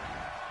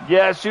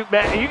 Yes, you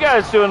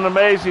guys do an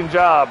amazing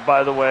job,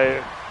 by the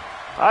way.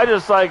 I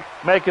just like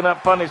making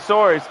up funny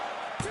stories.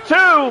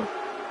 2,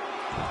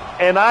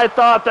 and I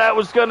thought that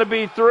was going to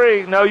be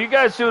 3. No, you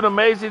guys do an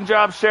amazing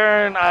job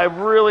sharing. I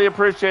really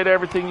appreciate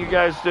everything you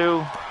guys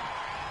do.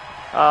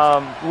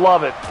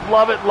 Love it,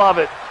 love it, love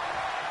it.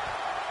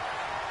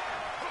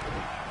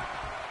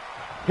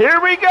 Here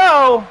we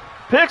go.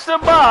 Picks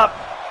him up.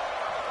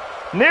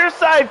 Near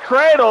side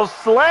cradle,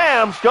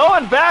 slams,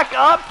 going back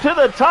up to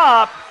the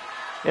top.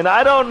 And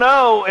I don't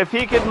know if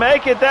he can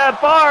make it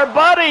that far,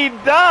 but he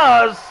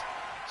does.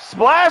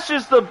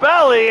 Splashes the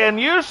belly, and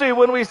usually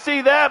when we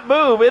see that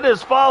move, it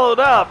is followed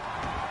up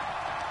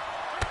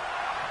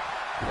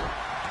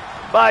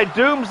by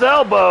Doom's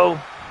elbow.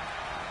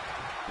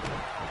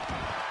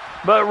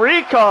 But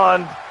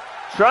Recon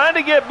trying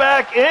to get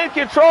back in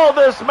control of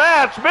this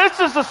match.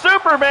 Misses the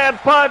Superman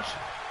punch.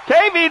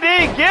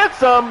 KVD gets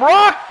him.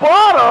 Rock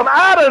bottom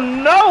out of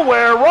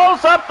nowhere.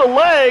 Rolls up the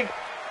leg.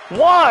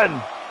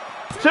 1,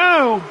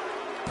 2,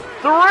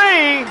 3.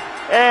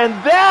 And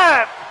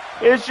that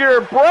is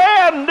your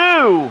brand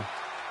new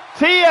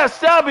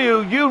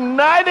TSW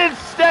United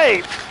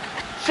States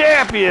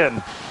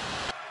Champion.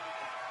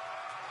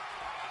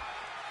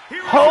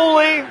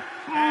 Holy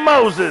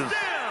Moses.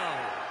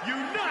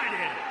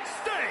 United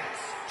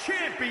States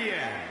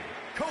Champion,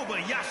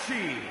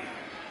 Kobayashi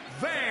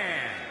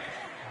Van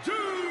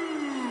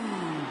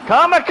Doom.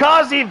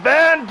 Kamikaze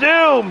Van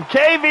Doom,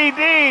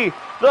 KVD,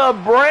 the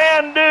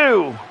brand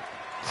new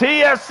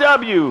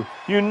TSW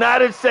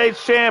United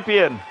States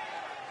Champion.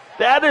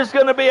 That is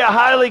going to be a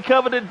highly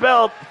coveted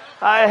belt,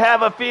 I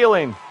have a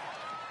feeling.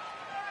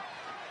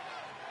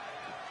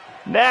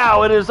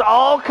 Now it has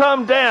all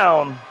come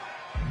down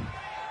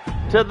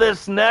to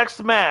this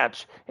next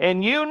match.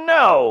 And you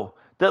know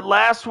that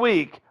last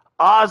week,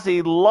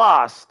 Ozzy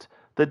lost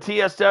the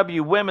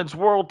TSW Women's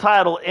World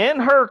title in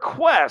her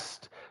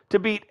quest to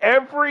beat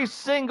every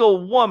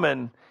single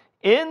woman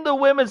in the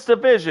women's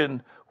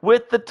division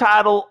with the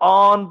title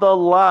on the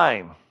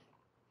line.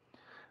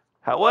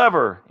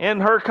 However, in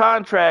her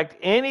contract,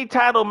 any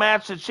title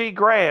match that she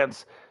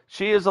grants,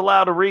 she is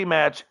allowed a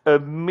rematch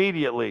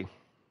immediately.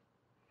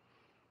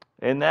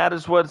 And that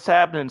is what's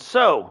happening.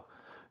 So,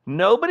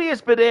 nobody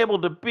has been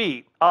able to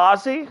beat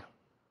Ozzy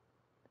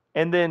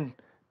and then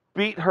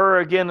beat her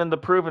again in the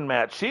Proven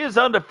match. She is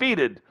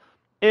undefeated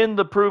in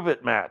the Prove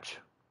It match.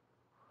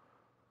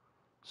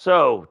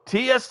 So,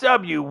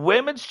 TSW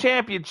Women's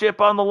Championship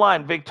on the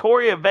line.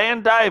 Victoria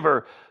Van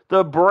Diver,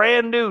 the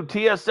brand new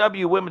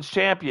TSW Women's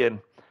Champion,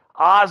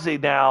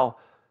 Ozzy, now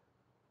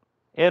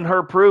in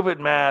her Prove It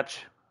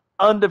match,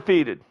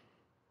 undefeated.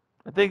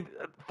 I think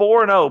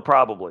 4-0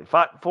 probably.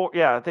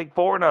 I think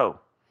 4-0.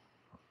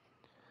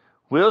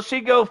 Will she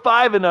go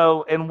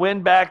 5-0 and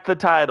win back the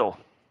title?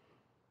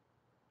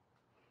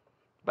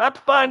 About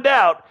to find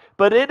out,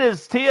 but it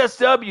is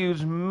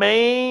TSW's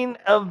main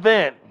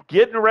event.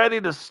 Getting ready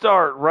to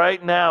start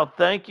right now.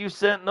 Thank you,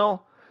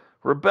 Sentinel,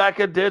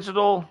 Rebecca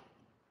Digital,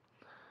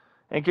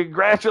 and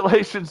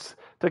congratulations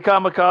to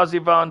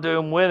Kamikaze Von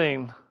Doom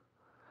winning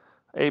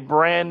a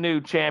brand new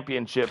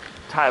championship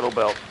title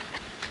belt.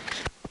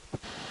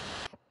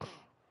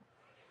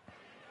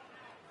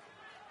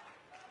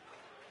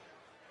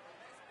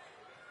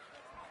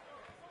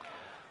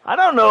 I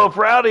don't know if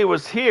Rowdy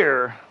was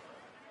here.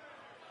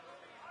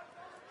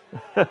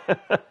 I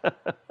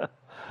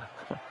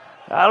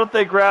don't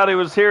think Rowdy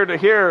was here to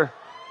hear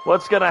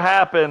what's going to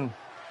happen.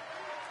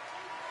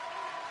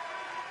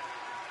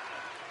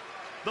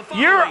 The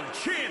following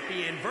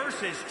champion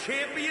versus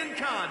champion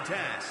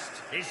contest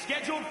is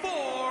scheduled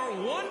for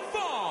one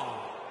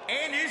fall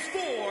and is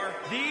for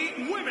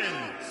the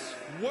Women's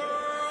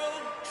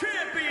World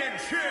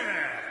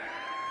Championship.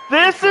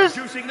 This is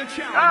introducing the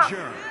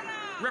challenger,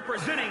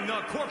 representing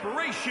the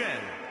corporation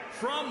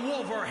from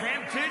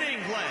Wolverhampton,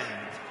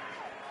 England,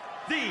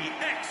 the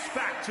X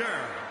Factor,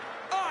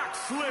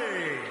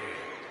 Oxley.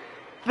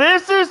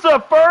 This is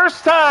the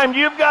first time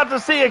you've got to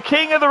see a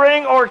King of the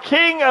Ring or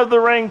King of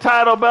the Ring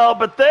title belt,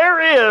 but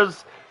there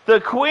is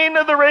the Queen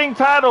of the Ring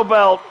title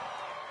belt,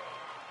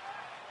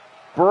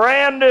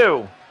 brand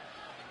new.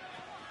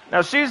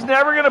 Now, she's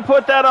never going to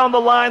put that on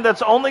the line.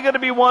 That's only going to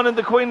be won in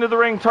the Queen of the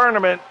Ring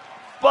tournament,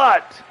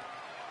 but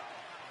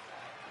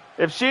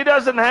if she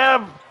doesn't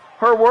have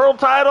her world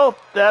title,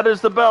 that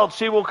is the belt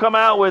she will come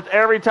out with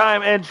every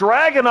time. And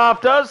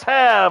Dragunov does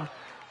have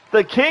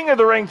the King of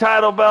the Ring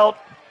title belt,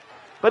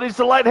 but he's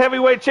the light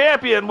heavyweight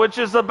champion, which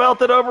is the belt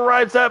that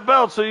overrides that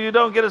belt, so you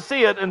don't get to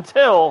see it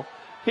until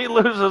he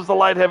loses the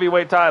light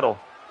heavyweight title.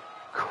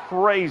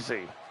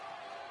 Crazy.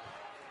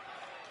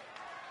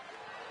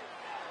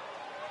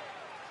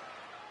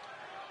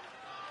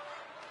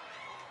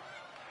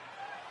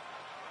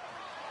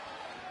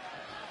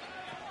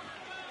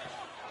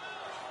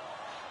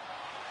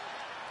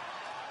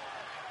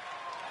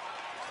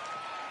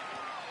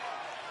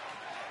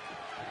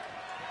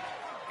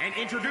 And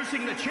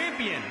introducing the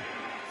champion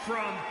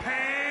from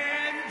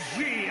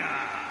Pangea,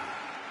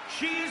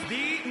 she's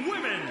the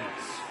Women's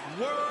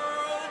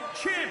World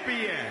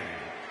Champion,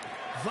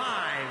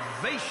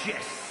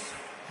 Vivacious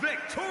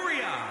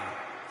Victoria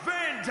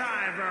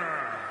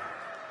Vandiver.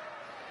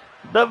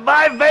 The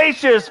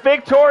Vivacious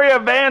Victoria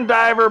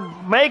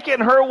Vandiver making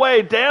her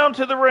way down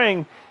to the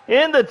ring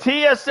in the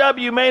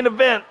TSW main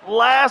event,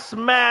 last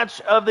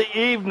match of the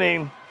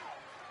evening.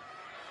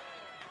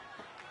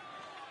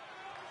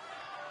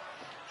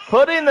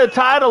 Putting the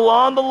title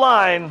on the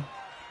line.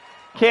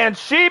 Can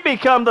she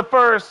become the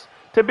first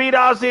to beat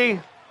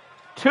Ozzy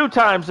 2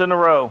 times in a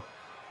row?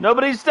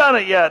 Nobody's done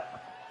it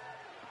yet.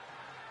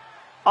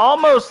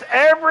 Almost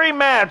every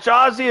match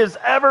Ozzy has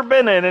ever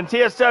been in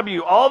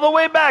TSW, all the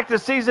way back to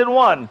season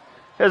 1,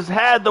 has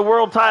had the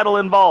world title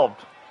involved.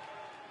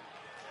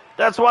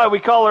 That's why we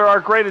call her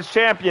our greatest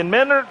champion.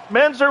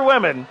 Men's or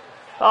women,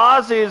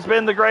 Ozzy has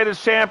been the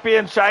greatest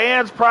champion.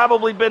 Cheyenne's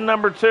probably been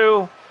number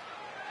 2.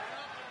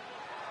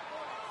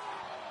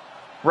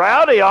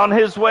 Rowdy on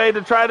his way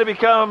to try to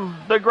become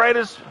the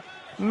greatest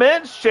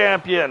men's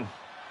champion.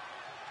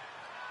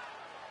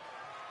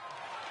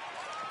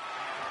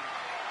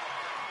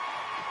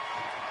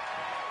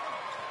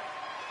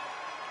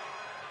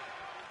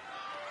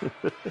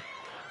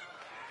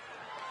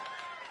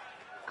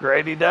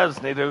 Grady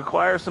does need to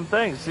acquire some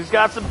things. He's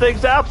got some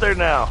things out there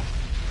now.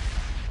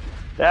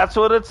 That's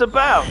what it's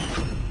about.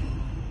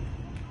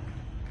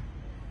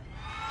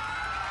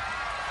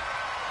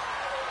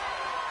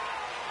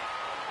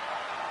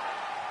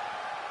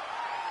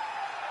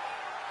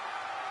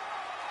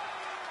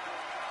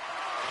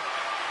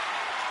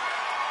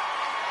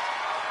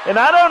 And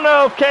I don't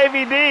know if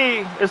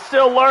KVD is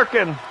still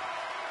lurking,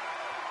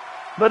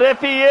 but if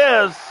he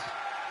is,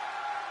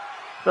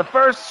 the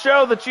first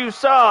show that you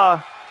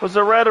saw was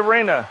a red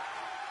arena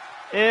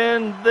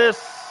in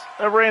this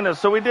arena.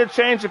 So we did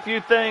change a few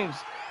things,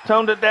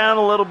 toned it down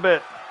a little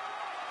bit.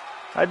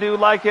 I do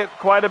like it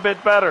quite a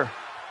bit better.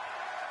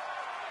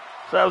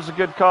 So that was a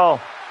good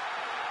call.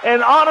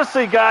 And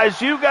honestly,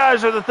 guys, you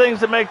guys are the things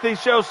that make these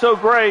shows so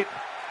great.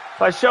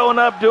 By showing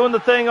up, doing the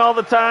thing all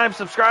the time,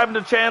 subscribing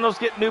to channels,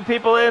 getting new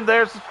people in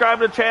there,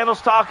 subscribing to channels,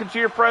 talking to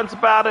your friends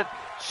about it,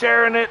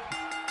 sharing it.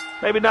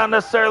 Maybe not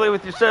necessarily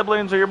with your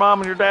siblings or your mom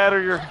and your dad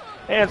or your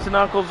aunts and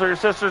uncles or your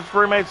sisters,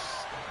 roommates,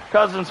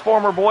 cousins,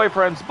 former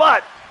boyfriends,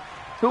 but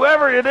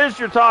whoever it is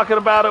you're talking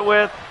about it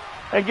with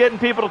and getting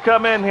people to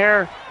come in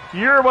here,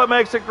 you're what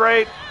makes it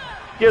great,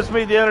 gives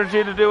me the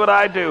energy to do what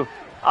I do.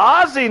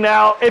 Ozzy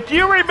now, if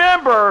you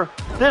remember,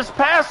 this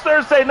past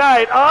Thursday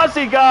night,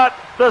 Ozzy got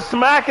the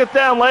smack it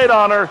down late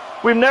on her.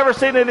 We've never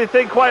seen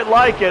anything quite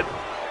like it.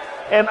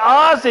 And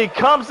Ozzy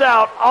comes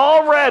out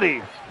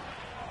already.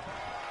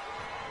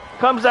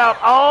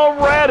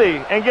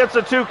 And gets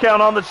a 2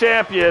 count on the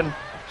champion.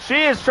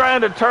 She is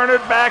trying to turn it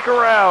back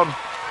around.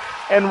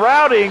 And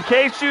Rowdy, in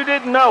case you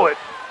didn't know it,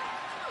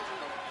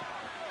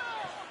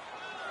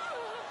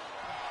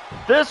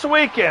 this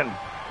weekend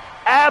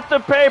at the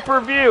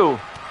pay-per-view,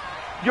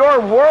 your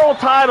world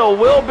title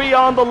will be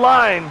on the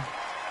line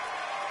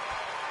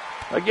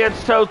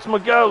against Totes My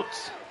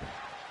Goats.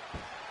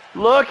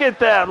 Look at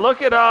that.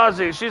 Look at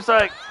Ozzy. She's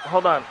like,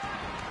 hold on.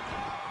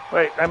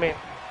 Wait,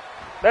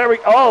 there we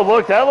go. Oh,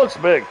 look, that looks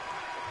big.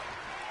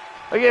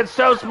 Against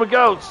Totes My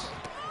Goats.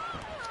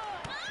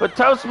 But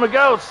Totes My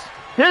Goats,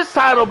 his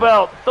title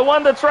belt, the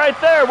one that's right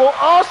there, will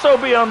also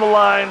be on the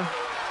line.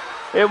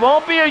 It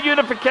won't be a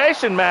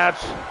unification match.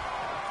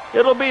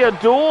 It'll be a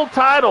dual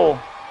title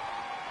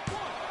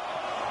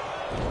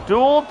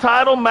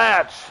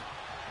match.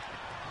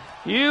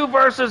 You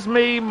versus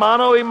me,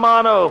 mano y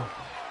mano.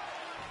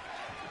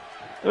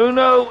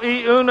 Uno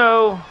y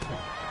uno.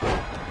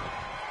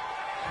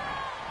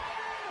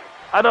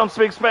 I don't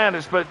speak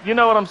Spanish, but you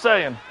know what I'm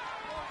saying.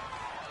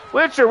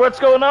 Witcher, what's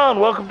going on?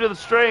 Welcome to the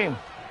stream.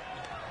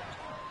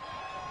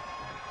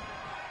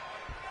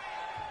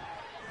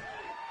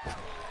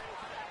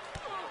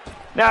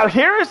 Now,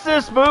 here's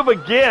this move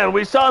again.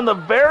 We saw in the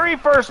very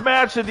first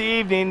match of the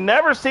evening.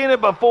 Never seen it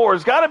before.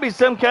 It's got to be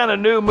some kind of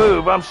new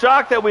move. I'm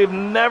shocked that we've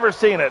never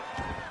seen it.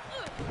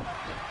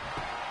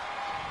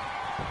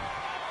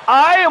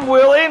 I am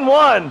willing,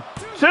 1,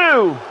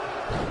 2.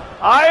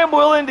 I am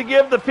willing to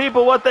give the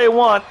people what they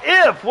want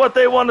if what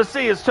they want to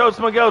see is Totes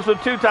My Goats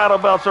with 2 title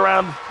belts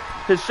around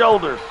his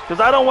shoulders. Because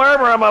I don't wear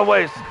them around my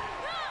waist.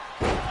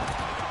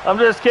 I'm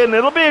just kidding.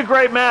 It'll be a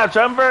great match.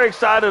 I'm very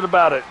excited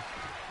about it.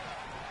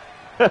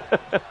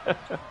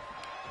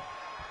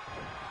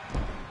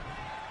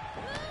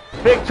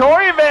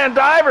 Victoria Van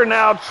Diver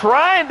now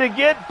trying to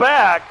get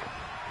back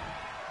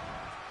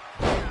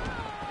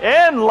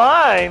in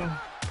line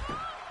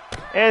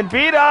and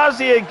beat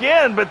Ozzy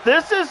again, but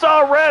this is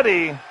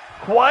already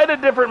quite a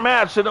different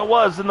match than it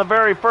was in the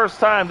very first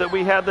time that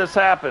we had this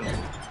happen.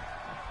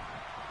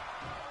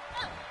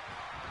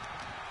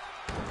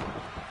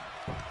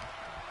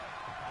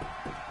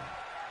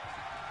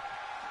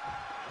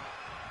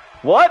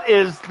 What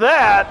is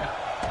that?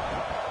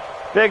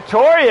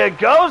 Victoria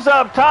goes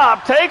up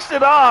top, takes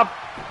it off,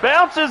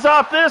 bounces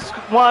off this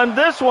one,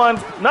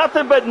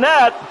 nothing but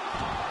net,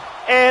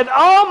 and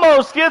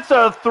almost gets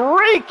a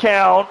 3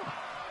 count.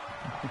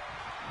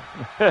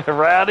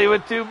 Rowdy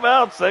with 2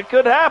 belts. That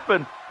could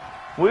happen.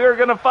 We are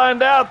going to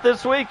find out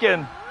this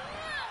weekend.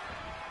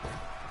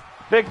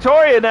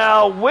 Victoria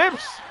now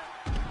whips.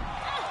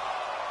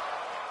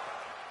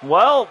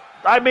 Well,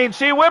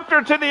 she whipped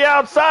her to the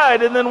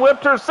outside and then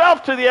whipped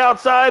herself to the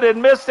outside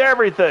and missed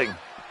everything.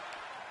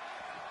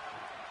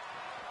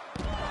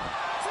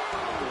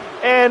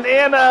 And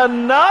in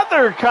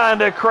another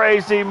kind of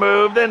crazy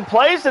move, then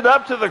plays it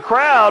up to the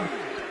crowd.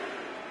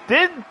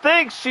 Didn't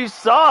think she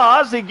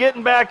saw Ozzy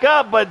getting back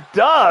up, but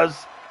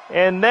does.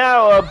 And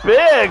now a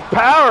big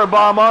power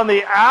bomb on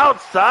the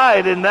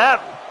outside. And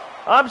that,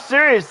 I'm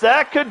serious,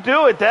 that could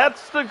do it.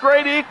 That's the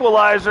great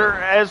equalizer,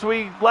 as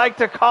we like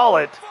to call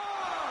it.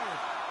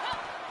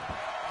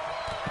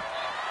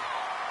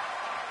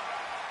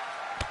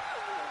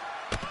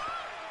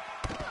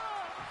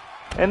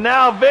 And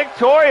now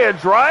Victoria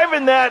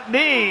driving that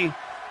knee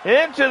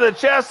into the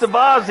chest of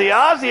Ozzy.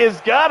 Ozzy has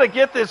got to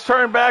get this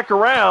turned back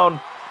around.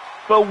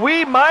 But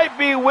we might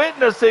be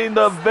witnessing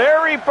the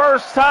very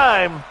first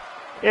time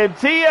in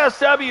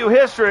TSW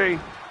history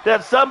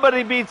that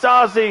somebody beats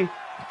Ozzy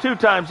 2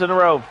 times in a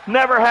row.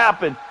 Never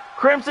happened.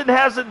 Crimson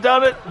hasn't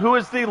done it, who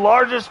is the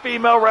largest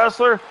female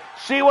wrestler.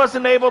 She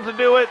wasn't able to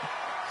do it.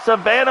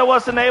 Savannah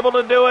wasn't able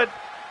to do it.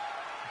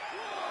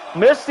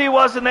 Misty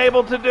wasn't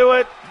able to do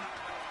it.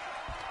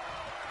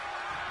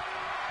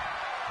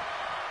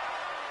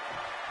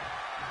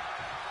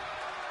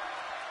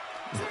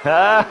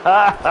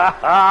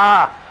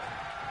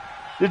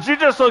 Did you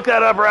just look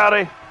that up,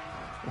 Rowdy?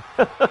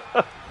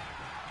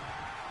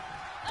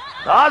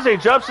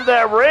 Ozzy jumps in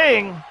that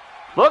ring.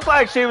 Looked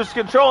like she was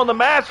controlling the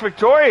match.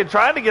 Victoria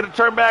trying to get it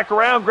turned back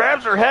around.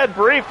 Grabs her head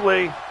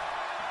briefly.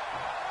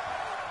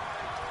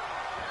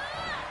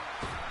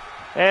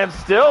 And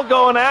still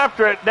going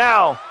after it.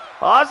 Now,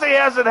 Ozzy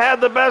hasn't had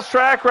the best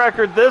track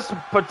record this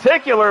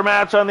particular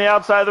match on the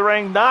outside of the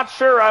ring. Not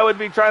sure I would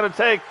be trying to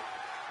take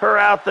her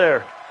out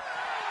there.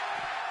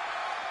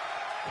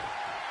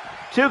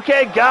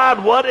 2K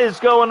God, what is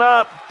going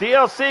up?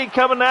 DLC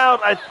coming out,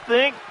 I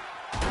think,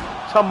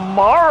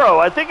 tomorrow.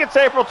 I think it's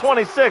April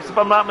 26th, if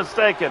I'm not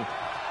mistaken.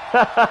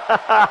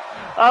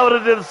 I would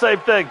have did the same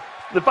thing.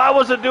 If I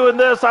wasn't doing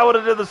this, I would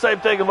have did the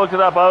same thing and looked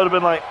it up. I would have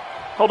been like,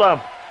 hold on.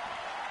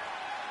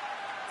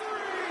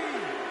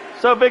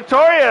 So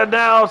Victoria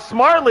now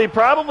smartly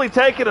probably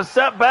taking a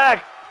step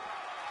back,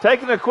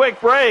 taking a quick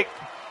break.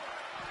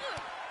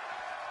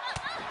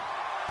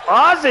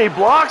 Ozzy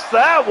blocks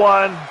that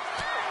one.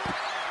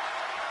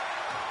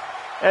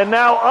 And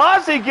now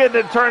Ozzy getting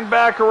it turned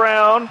back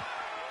around.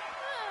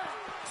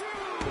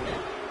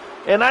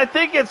 And I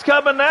think it's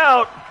coming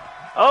out.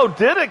 Oh,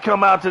 did it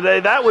come out today?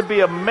 That would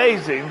be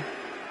amazing.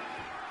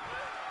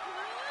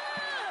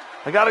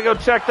 I got to go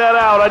check that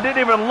out. I didn't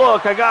even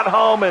look. I got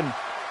home and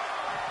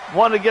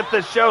wanted to get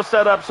this show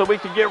set up so we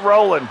could get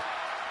rolling.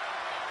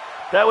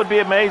 That would be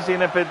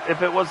amazing if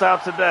it was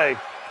out today.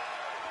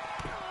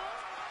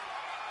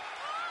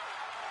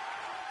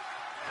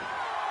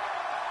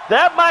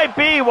 That might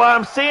be why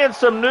I'm seeing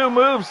some new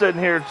moves in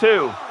here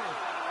too.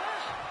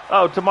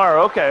 Oh,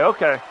 tomorrow.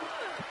 Okay.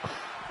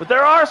 But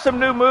there are some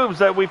new moves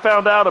that we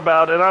found out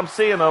about, and I'm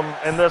seeing them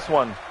in this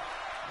one.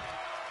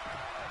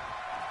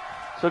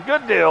 So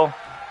good deal.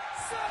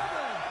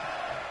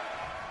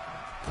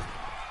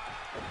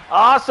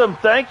 Awesome.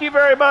 Thank you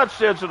very much,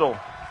 Digital.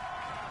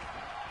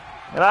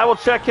 And I will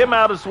check him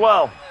out as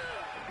well.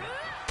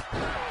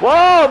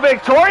 Whoa,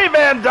 Victoria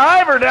Van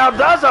Diver now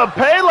does a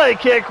Pele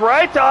kick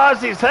right to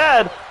Ozzy's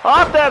head.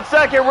 Off that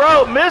second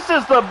rope,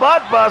 misses the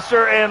butt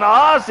buster, and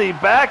Ozzy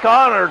back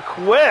on her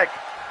quick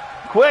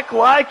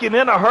like and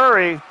in a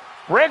hurry.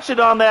 Wrenching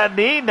on that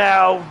knee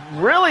now.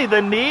 Really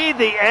the knee,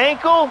 the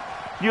ankle.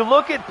 You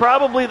look at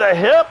probably the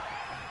hip.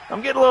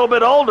 I'm getting a little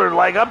bit older.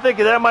 Like I'm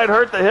thinking that might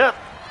hurt the hip.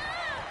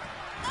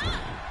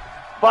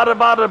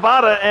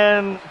 Bada,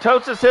 and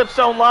Totes' hips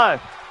don't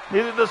lie.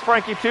 Neither does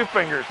Frankie Two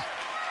Fingers.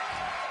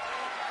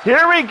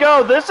 Here we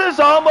go. This is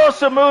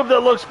almost a move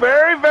that looks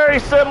very, very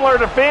similar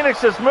to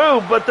Phoenix's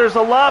move, but there's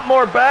a lot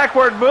more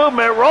backward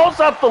movement. Rolls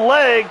up the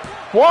leg.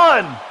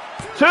 1,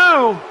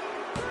 2,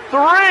 3,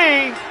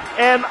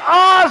 and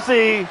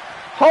Ozzy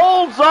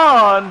holds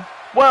on.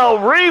 Well,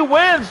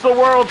 re-wins the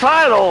world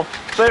title,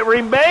 but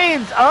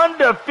remains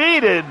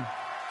undefeated.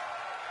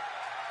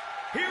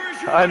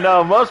 I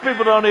know, most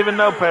people don't even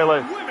know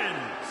Pele. Women's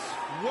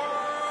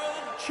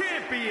World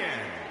Champion,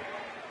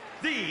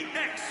 the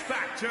X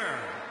Factor,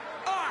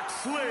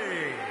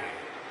 Oxley.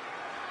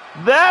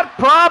 That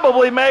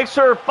probably makes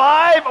her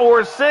 5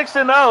 or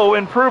 6-0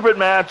 in prove-it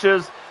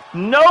matches.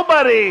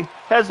 Nobody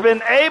has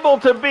been able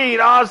to beat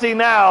Ozzy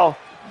now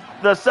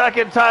the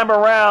second time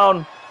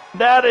around.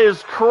 That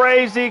is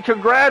crazy.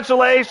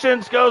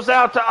 Congratulations goes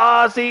out to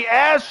Ozzy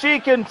as she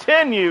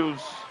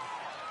continues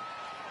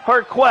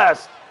her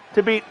quest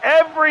to beat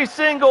every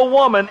single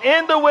woman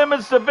in the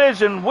women's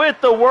division with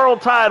the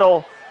world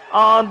title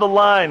on the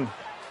line.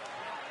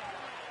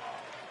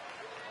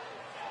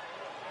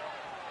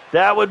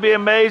 That would be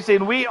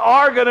amazing. We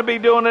are going to be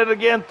doing it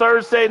again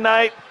Thursday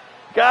night.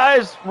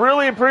 Guys,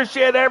 really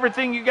appreciate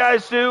everything you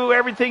guys do,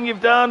 everything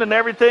you've done, and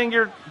everything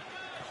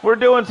we're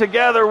doing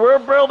together. We're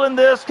building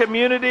this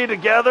community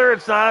together.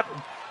 It's not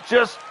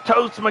just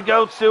Toast My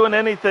Goats doing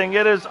anything.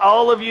 It is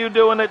all of you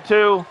doing it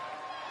too.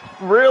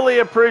 Really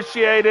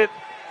appreciate it.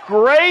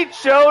 Great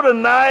show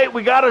tonight.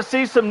 We got to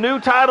see some new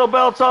title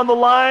belts on the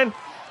line.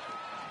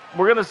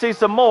 We're going to see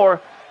some more.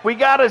 We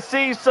got to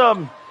see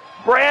some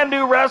brand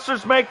new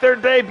wrestlers make their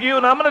debut.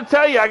 And I'm going to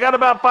tell you, I got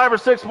about 5 or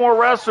 6 more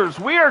wrestlers.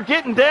 We are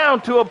getting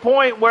down to a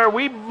point where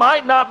we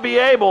might not be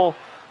able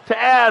to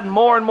add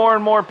more and more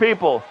and more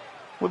people.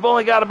 We've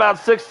only got about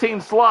 16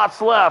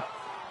 slots left.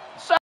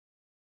 So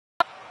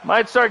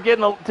might start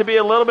getting to be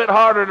a little bit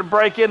harder to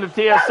break into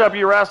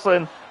TSW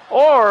Wrestling.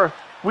 Or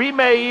we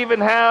may even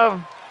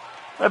have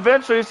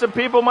eventually some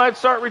people might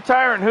start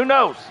retiring. Who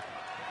knows?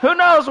 Who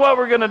knows what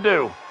we're going to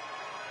do?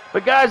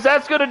 But guys,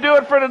 that's going to do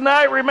it for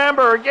tonight.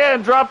 Remember,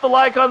 again, drop the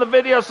like on the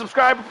video,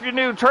 subscribe if you're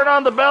new, turn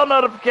on the bell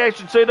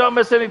notification so you don't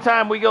miss any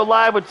time we go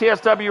live with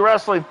TSW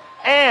Wrestling.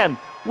 And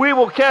we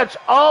will catch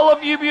all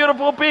of you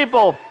beautiful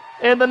people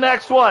in the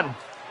next one.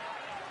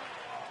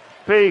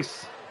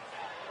 Peace.